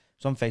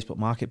it's on Facebook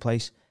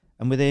Marketplace.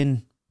 And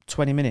within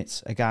 20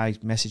 minutes, a guy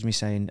messaged me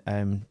saying,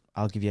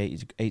 I'll give you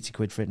 80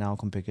 quid for it now,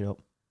 come pick it up.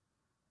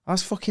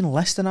 That's fucking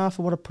less than half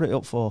of what I put it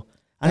up for.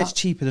 And it's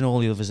cheaper than all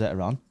the others that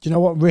are on. Do you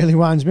know what really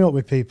winds me up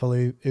with people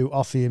who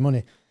offer you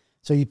money?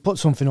 So you put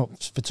something up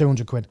for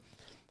 200 quid.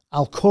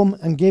 I'll come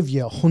and give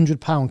you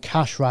 £100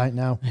 cash right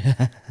now.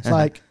 It's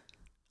like,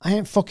 I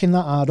ain't fucking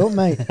that hard up,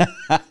 mate.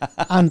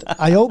 And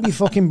I hope you're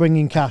fucking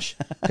bringing cash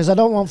because I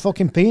don't want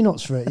fucking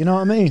peanuts for it. You know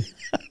what I mean?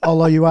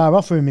 Although you are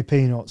offering me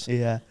peanuts.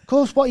 Yeah. Of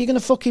course, what are you going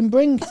to fucking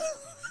bring?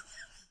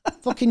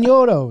 Fucking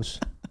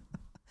euros.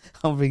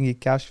 I'll bring you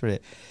cash for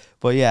it.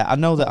 But yeah, I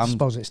know that I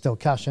suppose it's still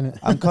cash, isn't it?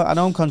 I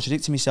know I'm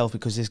contradicting myself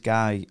because this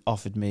guy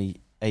offered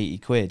me 80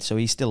 quid. So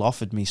he still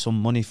offered me some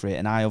money for it.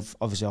 And I have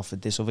obviously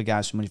offered this other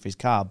guy some money for his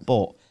car.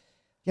 But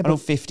I know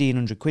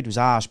 1,500 quid was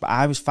harsh, but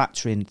I was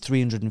factoring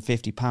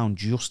 £350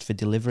 just for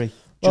delivery,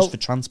 just for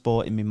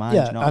transport in my mind.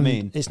 Yeah, you know what I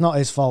mean? It's not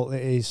his fault.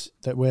 It is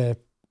that we're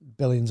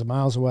billions of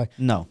miles away.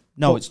 No,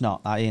 it's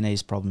not. That ain't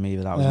his problem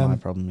either. That was my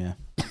problem, yeah.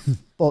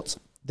 But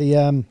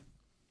the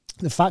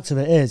fact of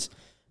it is,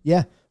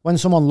 when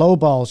someone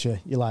lowballs you,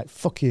 you're like,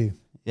 fuck you.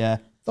 Yeah.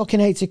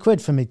 Fucking 80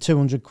 quid for me,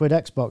 200 quid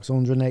Xbox,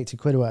 180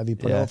 quid or whatever you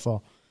put it up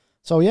for.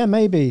 So,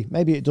 maybe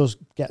it does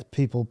get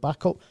people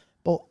back up.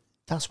 But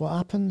that's what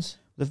happens.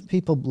 The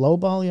people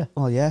lowball you.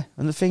 Oh, yeah.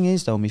 And the thing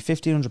is, though, my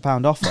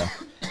 £1,500 offer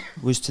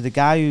was to the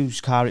guy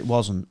whose car it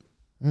wasn't.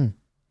 And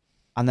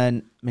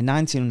then my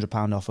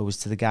 £1,900 offer was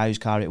to the guy whose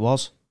car it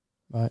was.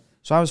 Right.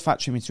 So I was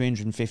factoring me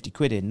 350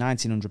 quid in,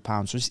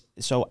 £1,900.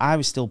 So I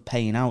was still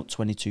paying out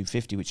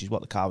 £2,250, which is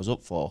what the car was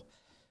up for.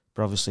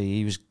 But obviously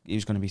he was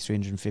going to be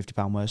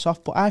 £350 worse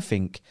off. But I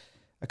think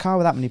a car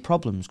with that many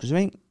problems, because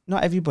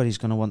not everybody's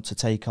going to want to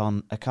take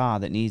on a car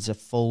that needs a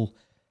full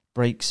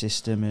brake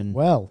system and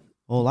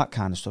all that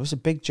kind of stuff. It's a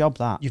big job,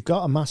 that. You've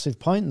got a massive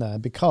point there,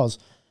 because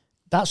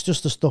that's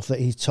just the stuff that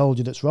he's told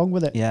you that's wrong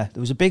with it. Yeah,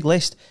 there was a big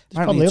list.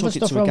 Apparently he took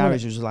it to a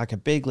garage. It was like a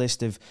big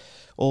list of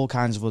all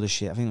kinds of other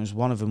shit. I think there was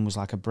one of them was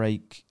like a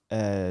brake.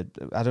 I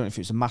don't know if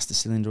it was a master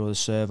cylinder or the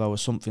servo or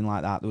something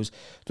like that. There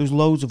was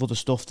loads of other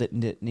stuff that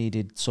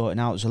needed sorting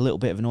out. There was a little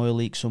bit of an oil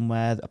leak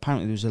somewhere.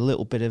 Apparently there was a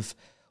little bit of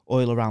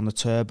oil around the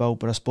turbo.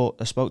 But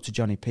I spoke to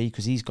Johnny P,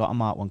 because he's got a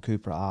Mark 1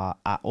 Cooper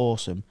at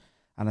Awesome.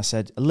 And I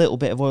said, a little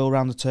bit of oil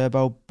around the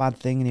turbo, bad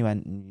thing. And he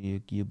went,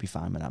 you'll be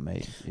fine with that,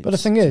 mate. But the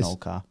thing is, an old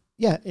car.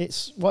 Yeah,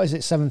 it's,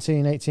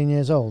 17, 18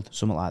 years old?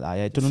 Something like that,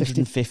 yeah. Done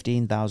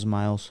 115,000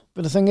 miles.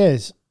 But the thing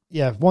is,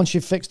 once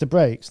you've fixed the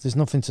brakes, there's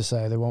nothing to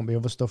say there won't be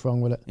other stuff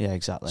wrong with it. Yeah,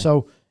 exactly.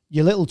 So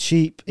your little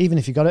cheap, even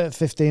if you got it at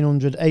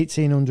 1,500,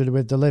 1,800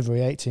 with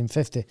delivery,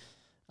 1,850,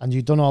 and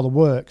you've done all the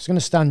work, it's going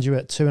to stand you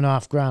at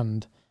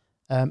 $2,500.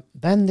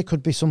 Then there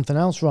could be something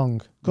else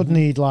wrong. Could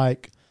need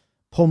like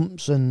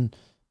pumps and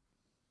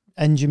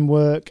engine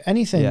work,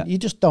 anything. Yeah. You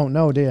just don't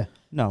know, do you?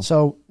 No.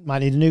 So might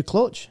need a new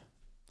clutch.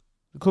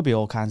 It could be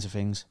all kinds of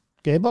things.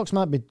 Gearbox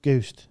might be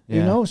goosed. Who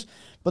Yeah. knows?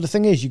 But the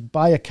thing is, you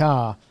buy a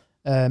car,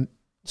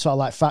 sort of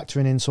like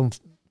factoring in some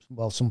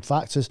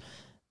factors,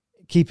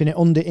 keeping it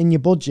in your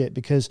budget,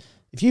 because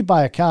if you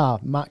buy a car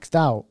maxed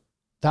out,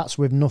 that's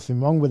with nothing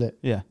wrong with it.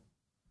 Yeah.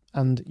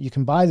 And you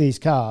can buy these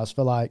cars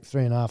for like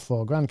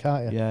 $3,500-4,000,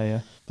 can't you?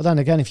 Yeah. But then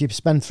again, if you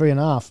spend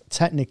 $3,500,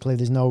 technically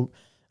there's no,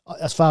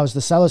 as far as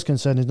the seller's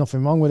concerned, there's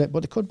nothing wrong with it,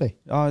 but there could be.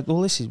 Well,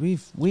 listen,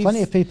 we've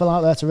Plenty of people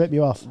out there to rip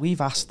you off.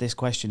 We've asked this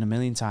question a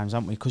million times,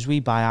 haven't we? Because we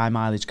buy high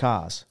mileage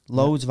cars,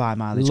 loads of high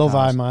mileage Love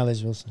cars. high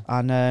mileage, Wilson.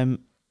 And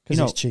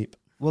Because it's cheap.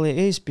 Well, it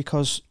is,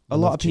 because a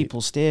Love lot of cheap.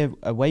 people steer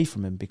away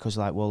from them because,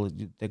 like, well,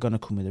 they're going to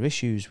come with their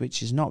issues,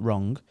 which is not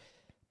wrong.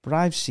 But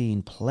I've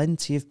seen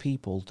plenty of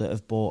people that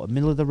have bought a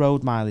middle of the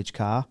road mileage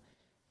car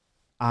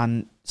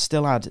and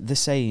still had the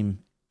same,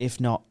 if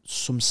not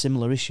some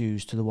similar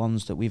issues to the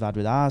ones that we've had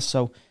with ours.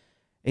 So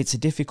it's a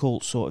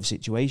difficult sort of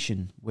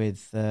situation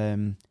with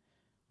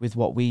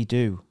what we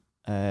do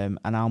and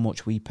how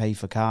much we pay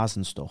for cars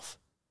and stuff,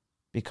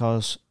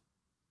 because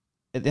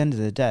at the end of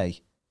the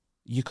day,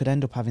 you could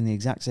end up having the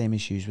exact same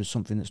issues with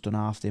something that's done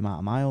half the amount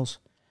of miles.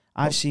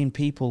 I've seen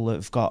people that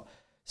have got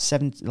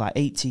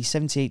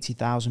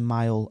 80,000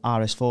 mile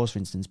RS4s, for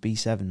instance,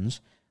 B7s.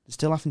 They're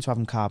still having to have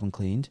them carbon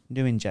cleaned,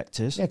 new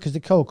injectors. Yeah, because they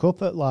coke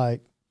up at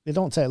they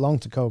don't take long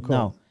to coke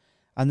No. up.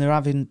 And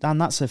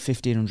that's a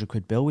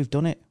 £1,500 bill. We've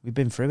done it. We've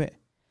been through it.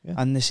 Yeah.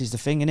 And this is the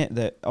thing, innit,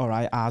 that, all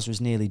right, ours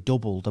was nearly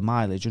double the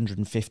mileage,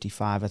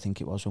 155, I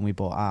think it was, when we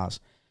bought ours.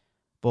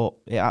 But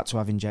it had to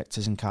have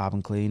injectors and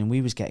carbon clean. And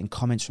we was getting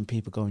comments from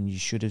people going, you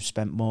should have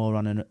spent more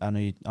on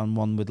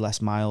one with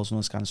less miles and all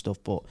this kind of stuff.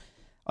 But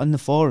on the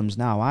forums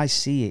now, I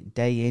see it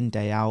day in,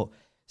 day out,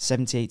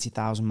 70,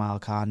 80,000 mile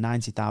car,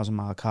 90,000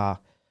 mile car,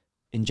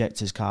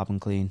 injectors, carbon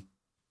clean.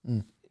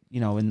 You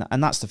know,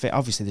 and that's the thing.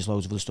 Obviously, there's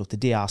loads of other stuff. The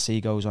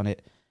DRC goes on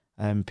it.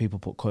 People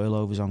put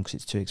coilovers on because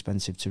it's too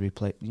expensive to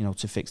replace,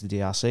 to fix the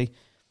DRC.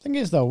 Thing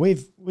is, though,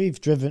 we've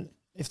driven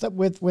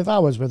with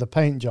ours with a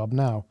paint job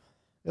now,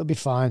 it'll be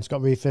fine. It's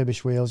got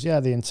refurbished wheels. Yeah,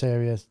 the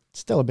interior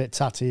still a bit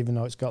tatty, even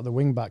though it's got the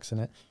wing backs in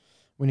it.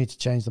 We need to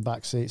change the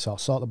back seats or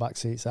sort the back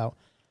seats out.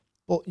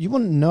 But you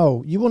wouldn't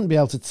know. You wouldn't be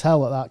able to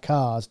tell that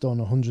car's done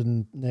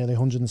nearly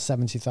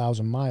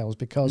 170,000 miles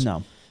because,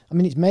 No. I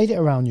mean, it's made it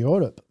around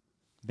Europe.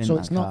 Been So that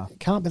it's car. not. It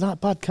can't be that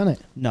bad, can it?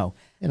 No.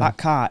 You know. That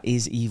car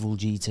is Evil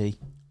GT.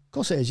 Of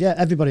course it is. Yeah,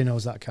 everybody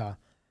knows that car,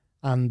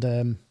 and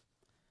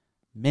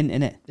Mint,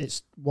 innit?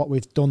 it's what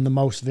we've done the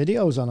most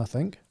videos on, I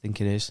think, I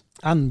think it is.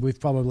 and we've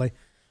probably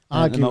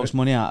Earned the most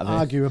money out of it.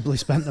 arguably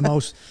spent the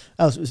most,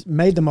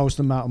 made the most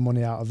amount of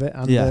money out of it,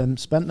 and Yeah.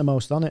 spent the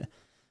most on it.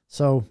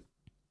 So,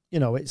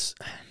 it's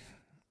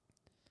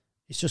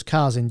just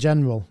cars in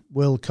general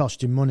will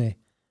cost you money,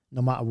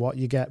 no matter what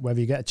you get, whether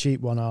you get a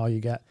cheap one or you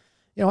get.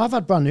 I've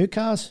had brand new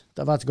cars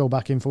that I've had to go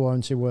back in for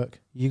warranty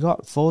work. You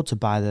got Ford to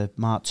buy the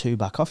Mark II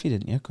back off you,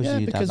 didn't you? Because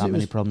you'd had that it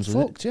many was problems with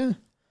it. fucked, yeah.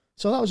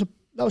 So that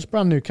was a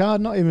brand new car.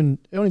 It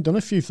only done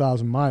a few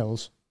thousand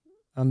miles,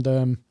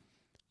 and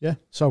yeah.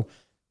 So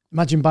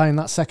imagine buying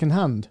that second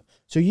hand.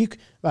 So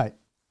right.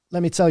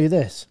 Let me tell you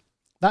this: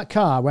 that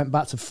car went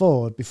back to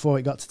Ford before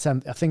it got to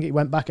 10. I think it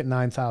went back at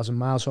 9,000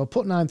 miles. So I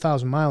put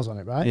 9,000 miles on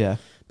it, right? Yeah.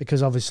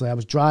 Because obviously I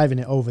was driving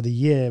it over the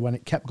year when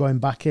it kept going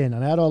back in,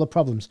 and I had all the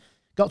problems.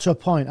 Got to a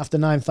point after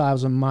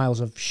 9,000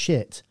 miles of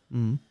shit.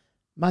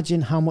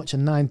 Imagine how much a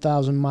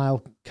 9,000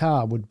 mile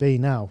car would be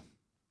now.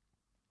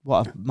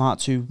 What, a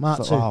Mark II? Mark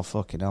II. Oh,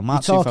 fucking hell.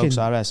 Mark II Focus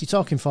RS.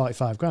 You're talking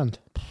 45 grand.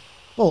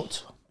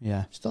 But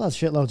Yeah. still had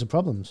shitloads of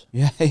problems.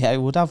 Yeah, it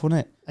would have,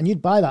 wouldn't it? And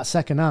you'd buy that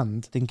second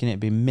hand Thinking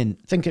it'd be mint.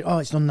 thinking, oh,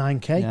 it's done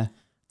 9K. Yeah.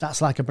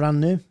 That's like a brand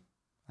new.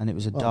 And it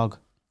was a Well, dog.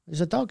 It's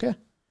a dog, yeah.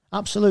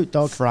 Absolute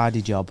dog.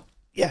 Friday job.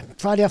 Yeah,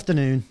 Friday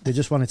afternoon, they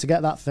just wanted to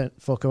get that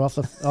fucker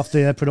off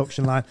the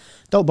production line.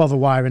 Don't bother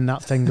wiring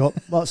that thing up.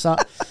 What's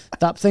that?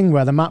 That thing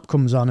where the map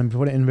comes on and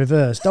put it in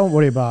reverse. Don't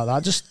worry about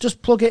that.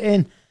 Just plug it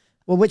in.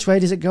 Well, which way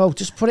does it go?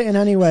 Just put it in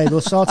anyway.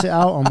 We'll sort it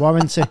out on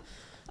warranty.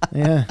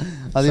 Yeah.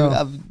 I think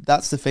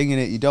that's the thing in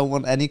it. You don't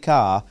want any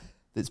car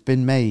that's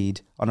been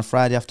made on a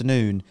Friday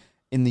afternoon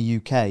in the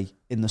UK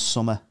in the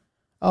summer.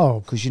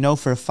 Oh, Because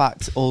for a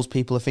fact, all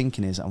people are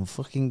thinking is, as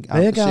soon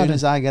garden.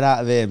 as I get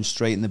out of here, I'm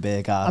straight in the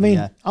beer garden. I mean,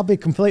 yeah. I'll be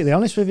completely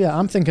honest with you.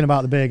 I'm thinking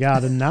about the beer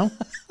garden now.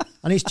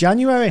 And it's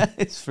January.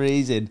 It's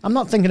freezing. I'm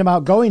not thinking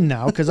about going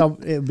now because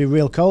it'll be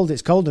real cold.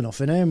 It's cold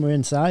enough in here and we're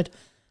inside.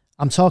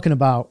 I'm talking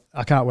about,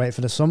 I can't wait for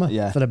the summer,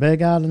 for the beer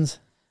gardens.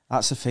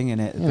 That's the thing,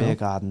 innit? The beer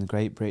garden, the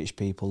great British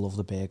people love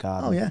the beer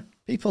garden. Oh, yeah.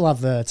 People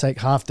have take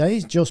half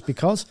days just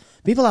because.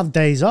 People have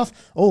days off.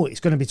 Oh, it's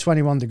going to be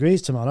 21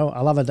 degrees tomorrow.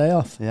 I'll have a day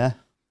off. Yeah.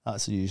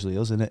 That's usually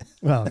us, isn't it?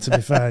 Well, to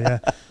be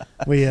fair,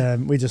 yeah.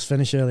 We just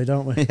finish early,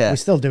 don't we? Yeah. We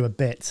still do a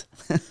bit.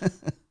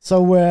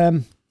 So,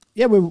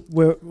 yeah,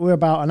 we're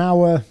about an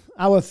hour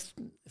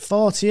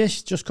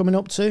 40-ish, just coming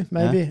up to,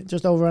 maybe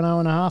just over an hour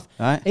and a half,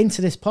 Right.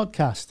 into this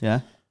podcast. Yeah.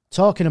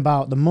 Talking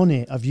about the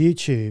money of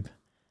YouTube.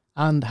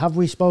 And have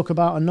we spoke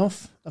about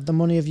enough? of the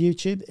money of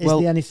YouTube? Is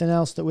Well, there anything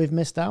else that we've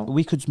missed out?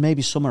 We could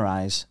maybe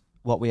summarise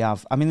what we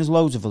have. I mean, there's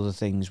loads of other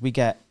things. We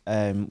get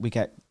a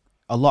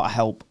lot of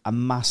help, a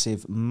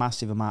massive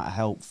amount of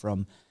help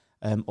from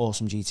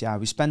Awesome GTI.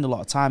 We spend a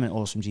lot of time at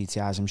Awesome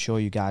GTI, as I'm sure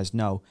you guys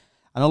know.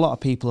 And a lot of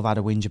people have had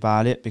a whinge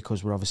about it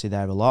because we're obviously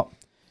there a lot.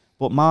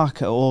 But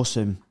Mark at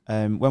Awesome,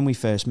 when we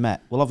first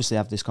met, we'll obviously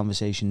have this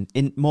conversation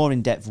more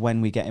in depth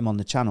when we get him on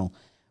the channel.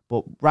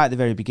 But right at the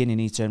very beginning,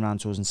 he turned around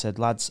to us and said,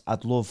 "Lads,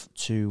 I'd love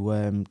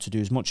to do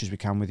as much as we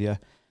can with you.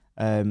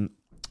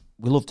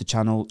 We love the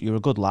channel. You're a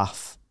good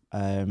laugh.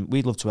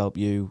 We'd love to help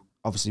you.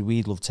 Obviously,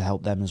 we'd love to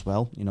help them as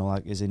well. You know,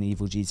 like as in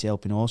Evil GT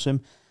helping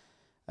Awesome."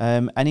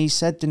 And he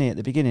said, didn't he, at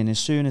the beginning, as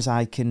soon as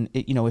I can,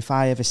 if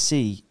I ever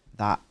see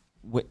that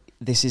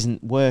this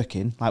isn't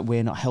working, like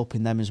we're not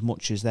helping them as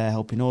much as they're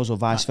helping us, or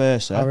vice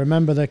versa. I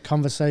remember the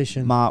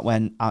conversation. Mark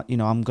went, I'm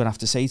going to have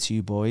to say to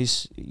you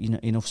boys,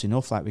 enough's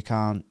enough. Like we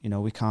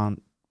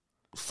can't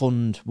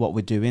fund what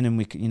we're doing, and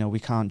we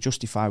can't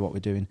justify what we're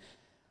doing.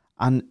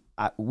 And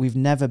we've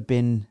never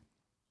been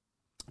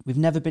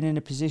in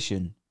a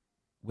position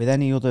with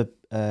any other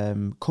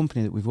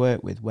company that we've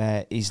worked with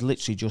where he's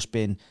literally just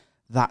been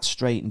that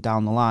straight and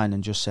down the line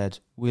and just said,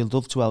 "We'd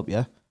love to help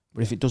you,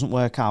 but if it doesn't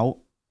work out,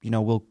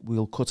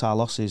 we'll cut our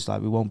losses.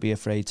 Like we won't be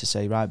afraid to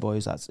say, right,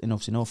 boys, that's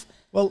enough's enough."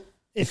 Well,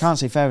 you can't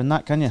say fairer than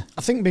that, can you?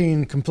 I think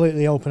being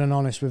completely open and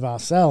honest with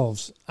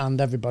ourselves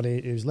and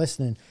everybody who's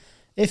listening,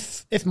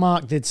 if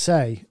Mark did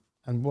say,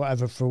 and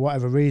for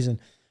whatever reason,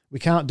 we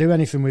can't do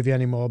anything with you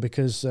anymore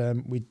because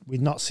we're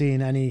not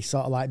seeing any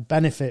sort of like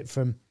benefit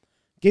from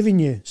giving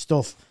you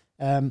stuff.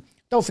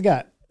 Don't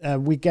forget,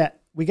 we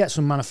get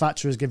some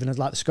manufacturers giving us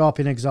like the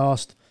Scorpion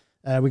exhaust.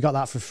 We got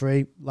that for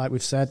free, like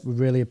we've said. We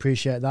really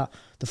appreciate that.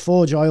 The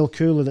Forge oil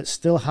cooler that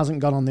still hasn't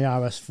gone on the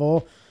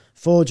RS4.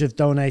 Forge have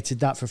donated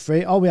that for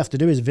free. All we have to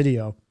do is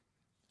video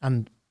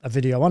and a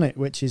video on it,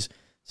 which is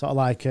sort of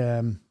like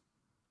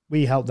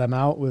we help them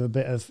out with a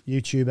bit of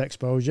YouTube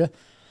exposure.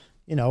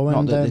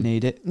 Not that they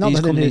need it. These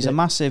companies are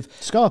massive.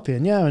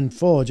 Scorpion, yeah, and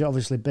Forge,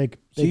 obviously big.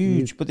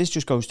 Huge, but this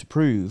just goes to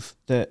prove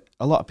that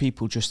a lot of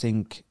people just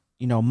think,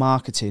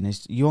 marketing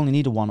is, you only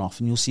need a one-off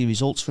and you'll see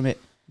results from it.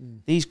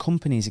 These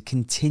companies are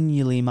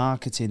continually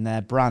marketing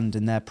their brand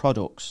and their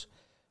products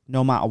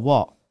no matter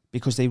what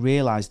because they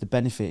realise the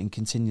benefit in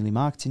continually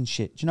marketing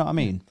shit. Do you know what I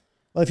mean?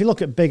 Well, if you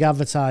look at big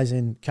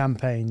advertising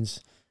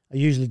campaigns, are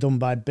usually done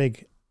by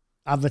big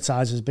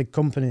advertisers, big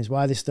companies.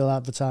 Why are they still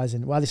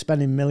advertising? Why are they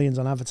spending millions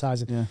on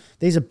advertising? Yeah.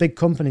 These are big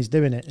companies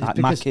doing it. Like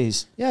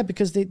Mackey's. Yeah,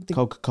 because they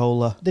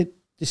Coca-Cola. They're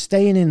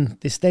staying in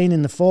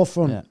the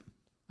forefront. Yeah.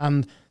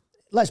 And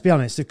let's be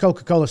honest, if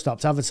Coca-Cola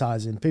stopped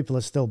advertising, people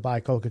would still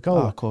buy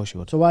Coca-Cola. Oh, of course you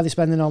would. So why are they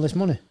spending all this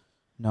money?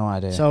 No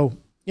idea. So,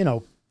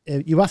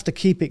 you have to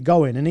keep it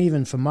going. And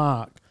even for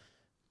Mark,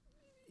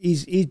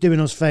 he's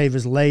doing us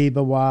favours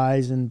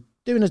labour-wise and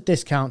doing us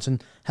discounts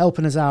and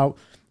helping us out.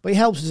 But he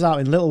helps us out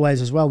in little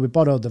ways as well. We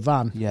borrowed the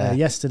van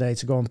yesterday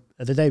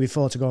the day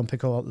before to go and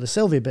pick all the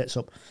Sylvia bits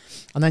up.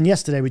 And then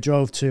yesterday we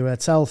drove to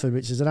Telford,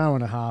 which is an hour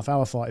and a half,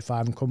 hour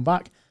 45, and come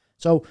back.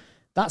 So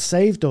that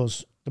saved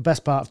us the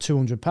best part of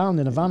 £200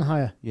 in a van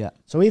hire. Yeah.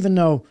 So even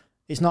though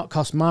it's not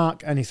cost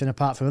Mark anything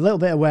apart from a little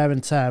bit of wear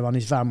and tear on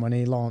his van when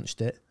he launched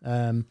it.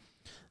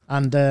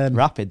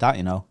 Rapid, that,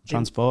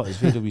 transporters,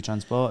 VW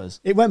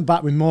transporters. It went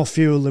back with more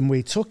fuel than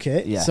we took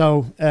it. Yeah.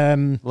 So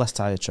less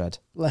tyre tread.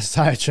 Less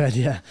tyre tread,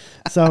 yeah.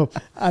 So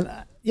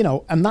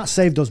and that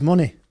saved us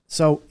money.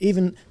 So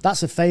even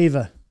that's a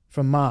favour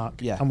from Mark.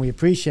 Yeah. And we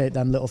appreciate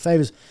them little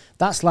favours.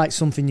 That's like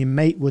something your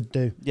mate would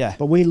do. Yeah.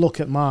 But we look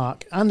at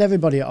Mark and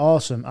everybody at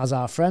Awesome as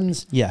our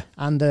friends. Yeah.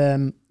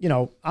 And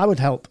I would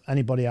help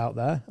anybody out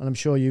there, and I'm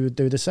sure you would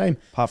do the same.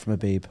 Apart from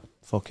Habib.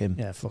 Fuck him.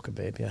 Yeah, fuck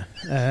Habib, yeah.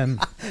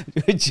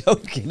 You're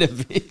joking,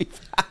 Habib.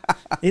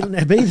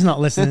 Habib's not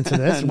listening to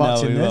this,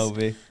 watching this. Won't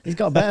be. He's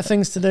got better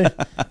things to do.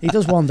 He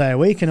does one day a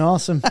week in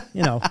Awesome.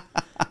 He'll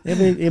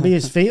be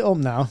his feet up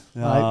now.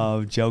 Oh,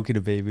 like, joking,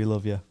 Habib. We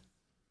love you.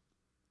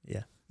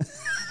 Yeah.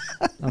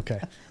 Okay,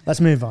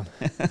 let's move on.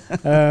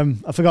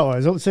 I forgot what I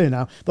was up to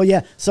now. But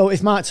yeah, so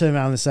if Mark turned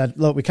around and said,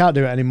 look, we can't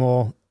do it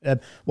anymore,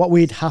 what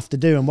we'd have to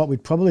do and what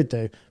we'd probably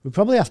do, we'd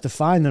probably have to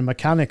find a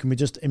mechanic and we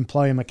just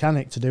employ a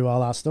mechanic to do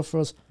all our stuff for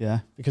us. Yeah.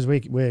 Because we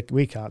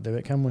can't do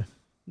it, can we?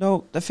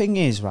 No, the thing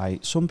is,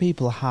 right, some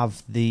people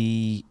have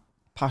the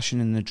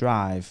passion and the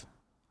drive.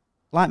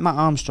 Like Matt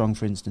Armstrong,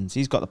 for instance,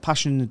 he's got the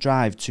passion and the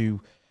drive to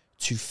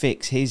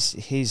fix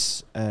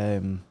his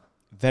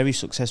very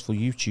successful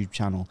YouTube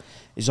channel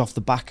is off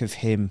the back of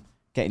him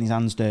getting his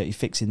hands dirty,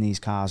 fixing these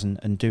cars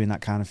and doing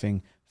that kind of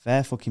thing.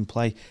 Fair fucking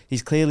play.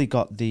 He's clearly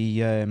got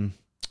the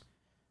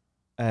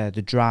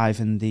drive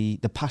and the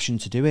passion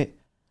to do it.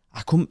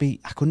 I couldn't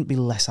be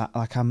less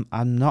like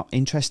I'm not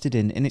interested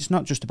in, and it's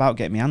not just about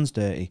getting my hands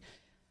dirty.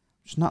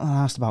 It's not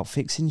asked about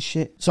fixing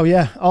shit. So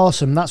yeah,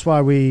 Awesome. That's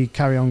why we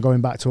carry on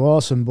going back to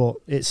Awesome. But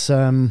it's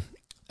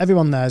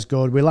everyone there is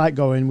good. We like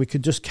going. We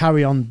could just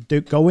carry on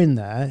going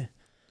there,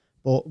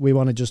 but we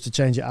wanted just to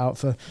change it out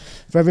for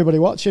everybody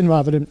watching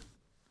rather than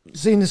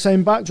seeing the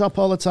same backdrop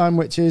all the time,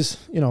 which is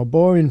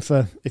boring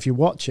for if you're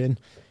watching.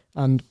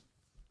 And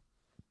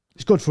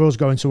it's good for us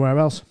going somewhere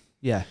else.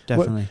 Yeah,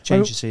 definitely.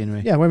 Change the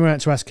scenery. Yeah, when we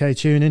went to SK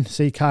Tuning,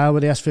 see Kyle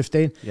with the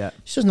S15. Yeah.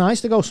 It's just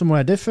nice to go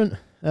somewhere different.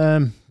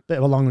 Bit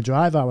of a longer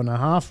drive, hour and a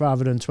half,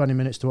 rather than 20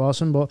 minutes to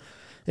Awesome, but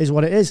is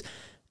what it is.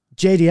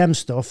 JDM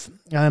stuff,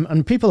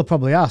 and people have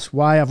probably asked,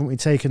 why haven't we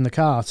taken the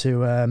car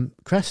to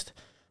Crest?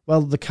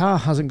 Well, the car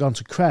hasn't gone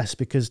to Crest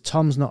because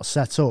Tom's not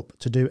set up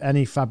to do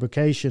any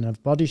fabrication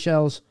of body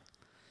shells.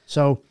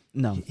 So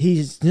No.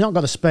 he's not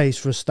got a space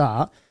for a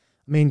start.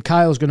 I mean,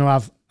 Kyle's going to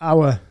have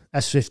our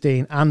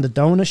S15 and the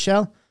donor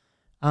shell,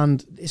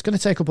 and it's going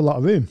to take up a lot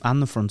of room.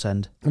 And the front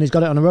end. And he's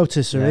got it on a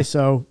rotisserie, Yeah.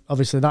 so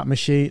obviously that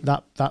machine,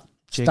 that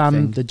Jig stand,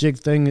 thing. the jig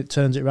thing, it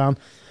turns it around,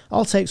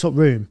 all takes up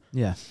room.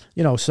 Yeah.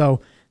 You know,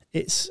 so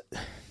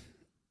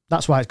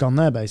that's why it's gone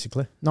there,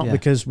 basically. Not Yeah.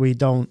 because we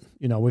don't,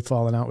 we've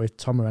fallen out with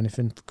Tom or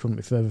anything. Couldn't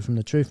be further from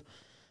the truth.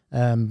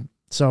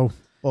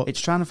 But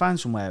It's trying to find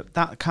somewhere.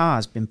 That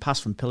car's been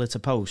passed from pillar to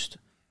post.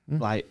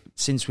 Like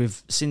since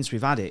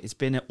we've had it, it's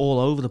been all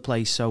over the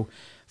place. So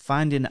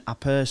finding a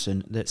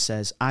person that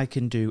says I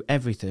can do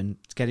everything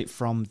to get it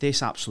from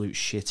this absolute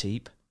shit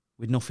heap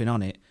with nothing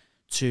on it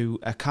to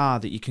a car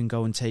that you can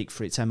go and take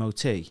for its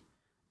MOT,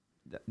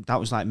 that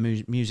was like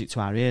music to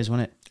our ears,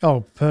 wasn't it?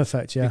 oh,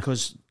 perfect, yeah.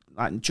 Because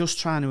like just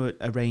trying to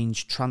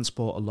arrange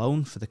transport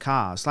alone for the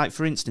cars. Like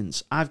for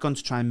instance, I've gone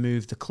to try and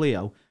move the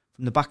Clio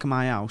from the back of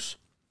my house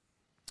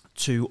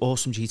to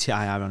Awesome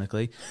GTI,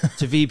 ironically,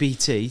 to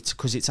VBT,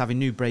 because it's having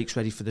new brakes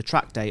ready for the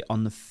track day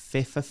on the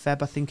 5th of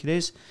Feb, I think it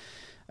is.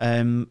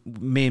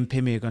 Me and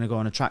Pimmy are going to go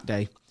on a track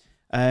day.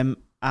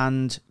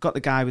 And got the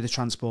guy with the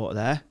transporter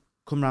there,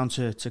 come round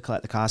to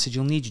collect the car, said,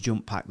 you'll need your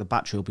jump pack, the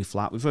battery will be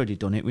flat. We've already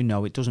done it, we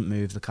know it doesn't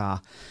move the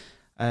car.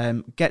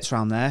 Gets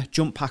round there,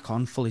 jump pack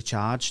on, fully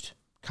charged,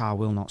 car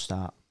will not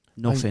start.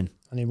 Nothing.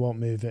 And he won't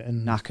move it.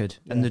 And Knackered.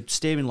 Yeah. And the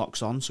steering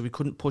lock's on, so we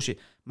couldn't push it.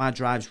 My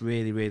drive's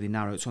really, really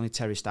narrow. It's only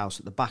terraced house.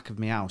 At the back of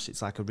my house,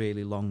 it's like a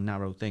really long,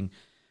 narrow thing.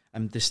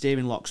 And the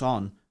steering lock's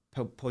on,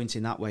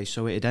 pointing that way.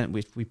 So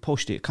we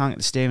pushed it. I can't get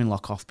the steering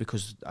lock off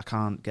because I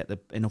can't get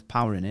enough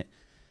power in it.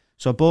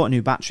 So I bought a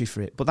new battery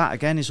for it. But that,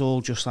 again, is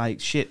all just like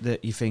shit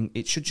that you think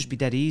it should just be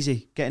dead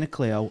easy. Getting a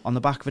Clio on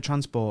the back of a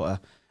transporter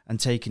and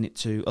taking it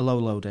to a low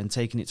loader and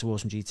taking it to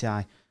Awesome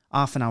GTI.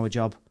 Half an hour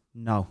job.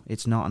 No,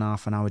 it's not an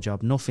half an hour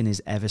job. Nothing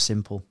is ever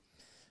simple.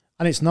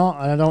 And it's not,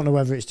 and I don't know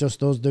whether it's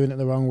just us doing it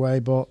the wrong way,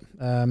 but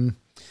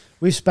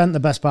we've spent the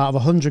best part of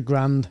 100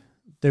 grand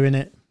doing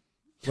it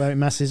where it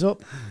messes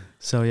up.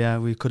 So yeah,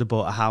 we could have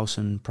bought a house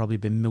and probably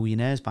been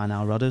millionaires by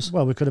now, Rodders.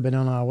 Well, we could have been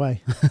on our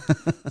way.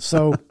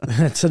 So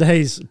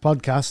today's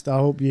podcast, I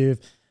hope you've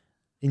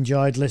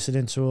enjoyed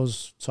listening to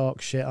us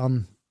talk shit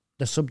on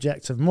the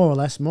subject of more or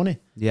less money.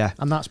 Yeah.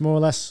 And that's more or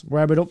less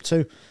where we're up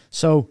to.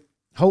 So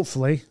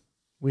hopefully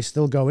we're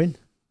still going.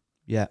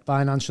 Yeah.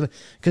 Financially,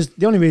 because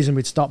the only reason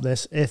we'd stop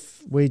this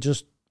if we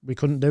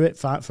couldn't do it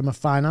from a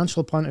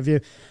financial point of view,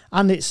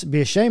 and it's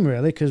be a shame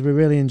really because we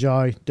really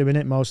enjoy doing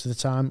it most of the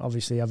time.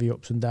 Obviously, you have your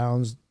ups and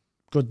downs,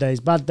 good days,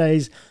 bad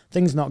days,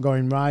 things not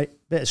going right,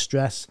 bit of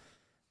stress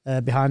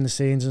behind the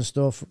scenes and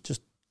stuff.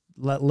 Just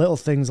little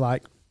things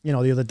like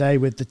the other day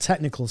with the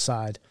technical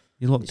side.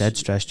 You look dead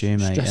stressed, you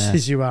mate.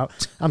 Stresses you out.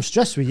 I'm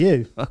stressed with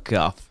you. Fuck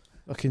off.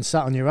 Fucking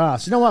sat on your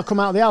ass. You know what? I come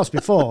out of the house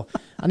before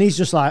and he's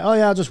just like, oh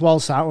yeah, I'll just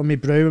waltz out with me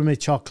brew and my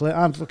chocolate.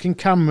 I have fucking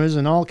cameras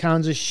and all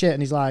kinds of shit.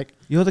 And he's like,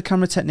 you're the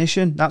camera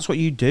technician. That's what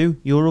you do.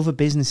 Your other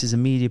business is a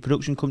media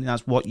production company.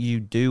 That's what you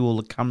do, all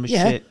the camera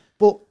shit.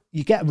 But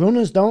you get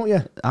runners, don't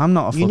you? I'm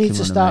not a fucking runner, You need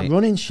to start mate.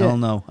 running shit. Hell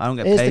no. I don't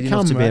get Here's paid the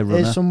enough to be a camera,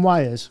 runner. here's some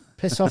wires.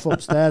 Piss off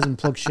upstairs and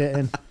plug shit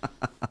in.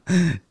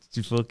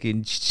 You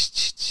fucking...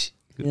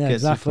 Yeah,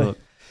 exactly.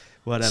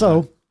 Whatever.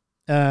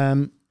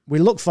 So, we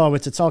look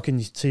forward to talking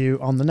to you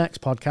on the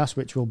next podcast,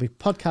 which will be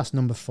podcast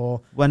number 4.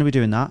 When are we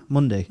doing that?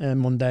 Monday?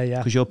 Monday, yeah.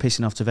 Because you're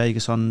pissing off to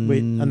Vegas on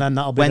And then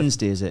that'll be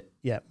Wednesday, is it?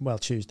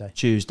 Tuesday.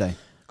 Tuesday.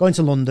 Going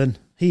to London,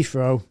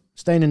 Heathrow,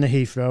 staying in the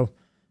Heathrow,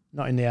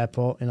 not in the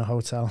airport, in a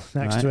hotel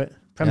next to it.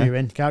 Premier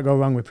Inn. Can't go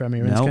wrong with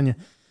Premier Inns, can you?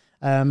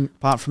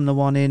 Apart from the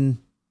one in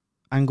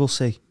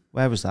Anglesey.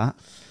 Where was that?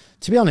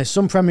 To be honest,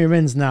 some Premier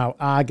Inns now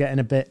are getting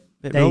a bit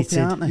Bit dated. ropey,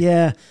 aren't they?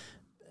 Yeah.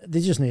 They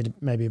just need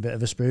maybe a bit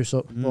of a spruce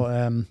up.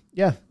 But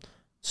yeah.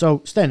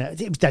 So staying it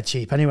was dead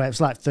cheap anyway. It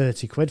was like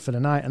 30 quid for the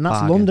night. And that's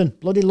Bargain. London.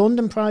 Bloody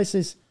London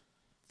prices.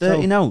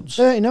 30 So, notes?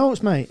 30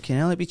 notes, mate. Fucking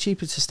hell, it'd be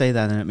cheaper to stay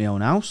there than at my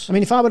own house. I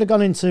mean, if I would have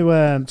gone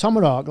into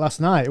Tomahawk last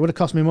night, it would have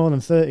cost me more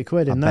than 30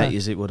 quid in I there. bet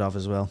you it would have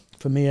as well.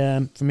 For me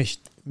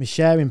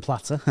sharing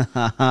platter.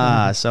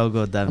 So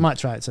good I then. might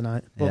try it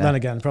tonight. But Yeah. then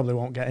again, probably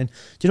won't get in. Do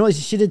you know what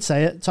she did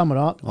say at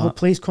Tomahawk? Oh, What?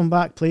 please come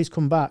back. Please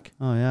come back.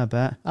 Oh yeah, I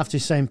bet. After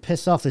saying,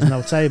 piss off, there's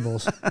no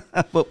tables.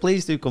 But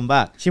please do come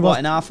back. She What, was-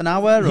 in half an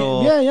hour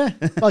or Yeah.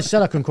 Well, she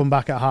said I can come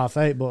back at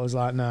 8:30, but I was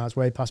like, no, it's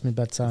way past my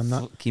bedtime.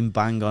 That. fucking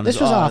bang on?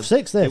 This was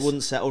 6:30, this. It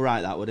wouldn't settle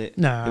right, that would it?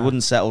 Nah. It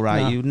wouldn't settle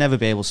right. Nah. You'd never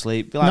be able to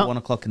sleep. It'd be like Not- 1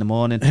 o'clock in the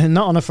morning.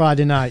 Not on a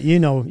Friday night. You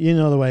know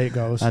the way it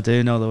goes. I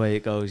do know the way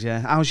it goes,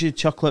 yeah. How's your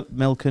chocolate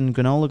milk and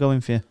granola going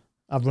for you?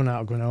 I've run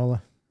out of granola.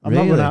 I've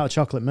not Really? run out of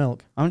chocolate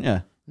milk. Haven't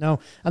you? No.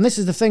 And this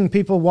is the thing,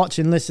 people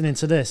watching, listening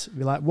to this,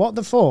 be like, what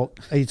the fuck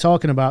are you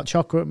talking about?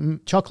 Chocolate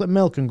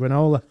milk and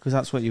granola. Because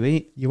that's what you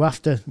eat. You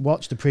have to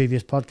watch the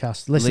previous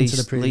podcast, listen to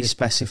the previous Lee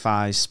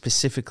specifies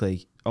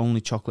specifically only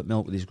chocolate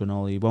milk with his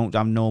granola. You won't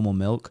have normal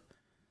milk.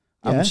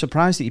 Yeah. I'm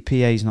surprised that your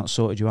PA's not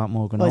sorted you out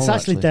more granola. Well, it's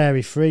actually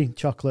dairy-free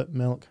chocolate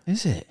milk.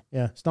 Is it?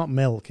 Yeah, it's not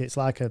milk. It's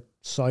like a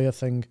soya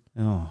thing.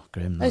 Oh,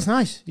 grim. It's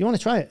nice. You want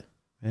to try it?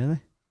 Really?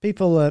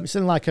 People, it's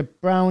in like a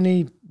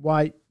brownie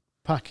white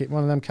packet,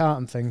 one of them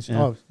carton things.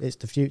 Yeah. Oh, it's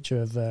the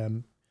future of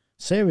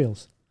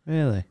cereals.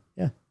 Really?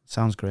 Yeah.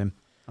 Sounds grim.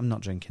 I'm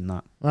not drinking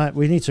that. Right,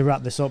 we need to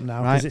wrap this up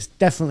now because Right. it's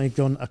definitely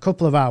done a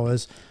couple of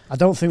hours. I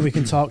don't think we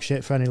can talk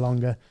shit for any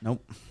longer.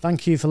 Nope.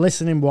 Thank you for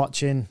listening,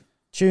 watching,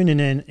 tuning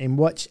in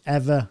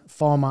whichever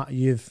format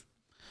you've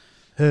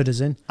heard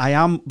us in. I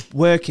am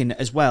working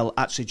as well,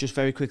 actually, just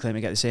very quickly, let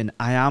me get this in.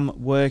 I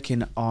am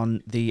working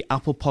on the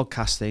Apple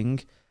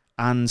podcasting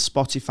and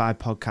Spotify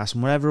podcast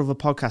and whatever other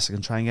podcast I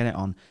can try and get it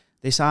on.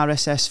 This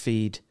RSS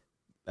feed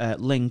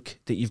link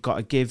that you've got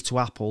to give to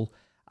Apple,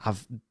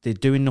 they're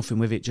doing nothing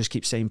with it, just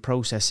keep saying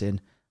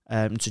processing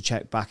to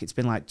check back. It's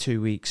been like 2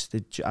 weeks.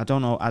 I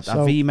don't know. I've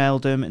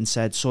emailed them and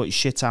said, sort your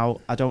shit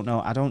out. I don't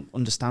know. I don't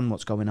understand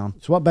what's going on.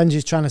 So what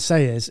Benji's trying to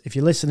say is, if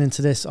you're listening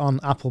to this on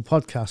Apple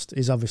Podcast,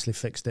 he's obviously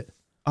fixed it.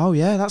 Oh,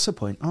 yeah, that's a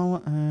point.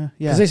 Oh, yeah.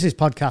 Because this is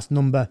podcast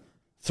number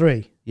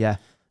 3. Yeah.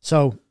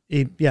 So,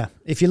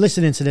 if you're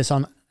listening to this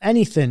on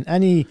anything,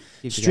 any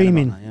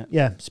streaming,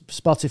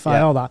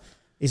 Spotify, all that,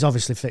 he's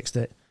obviously fixed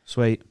it.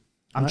 Sweet.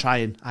 I'm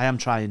trying. I am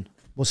trying.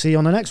 We'll see you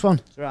on the next one.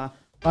 Ta-ra.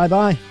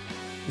 Bye-bye.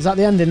 Is that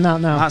the ending now?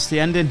 That's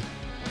the ending.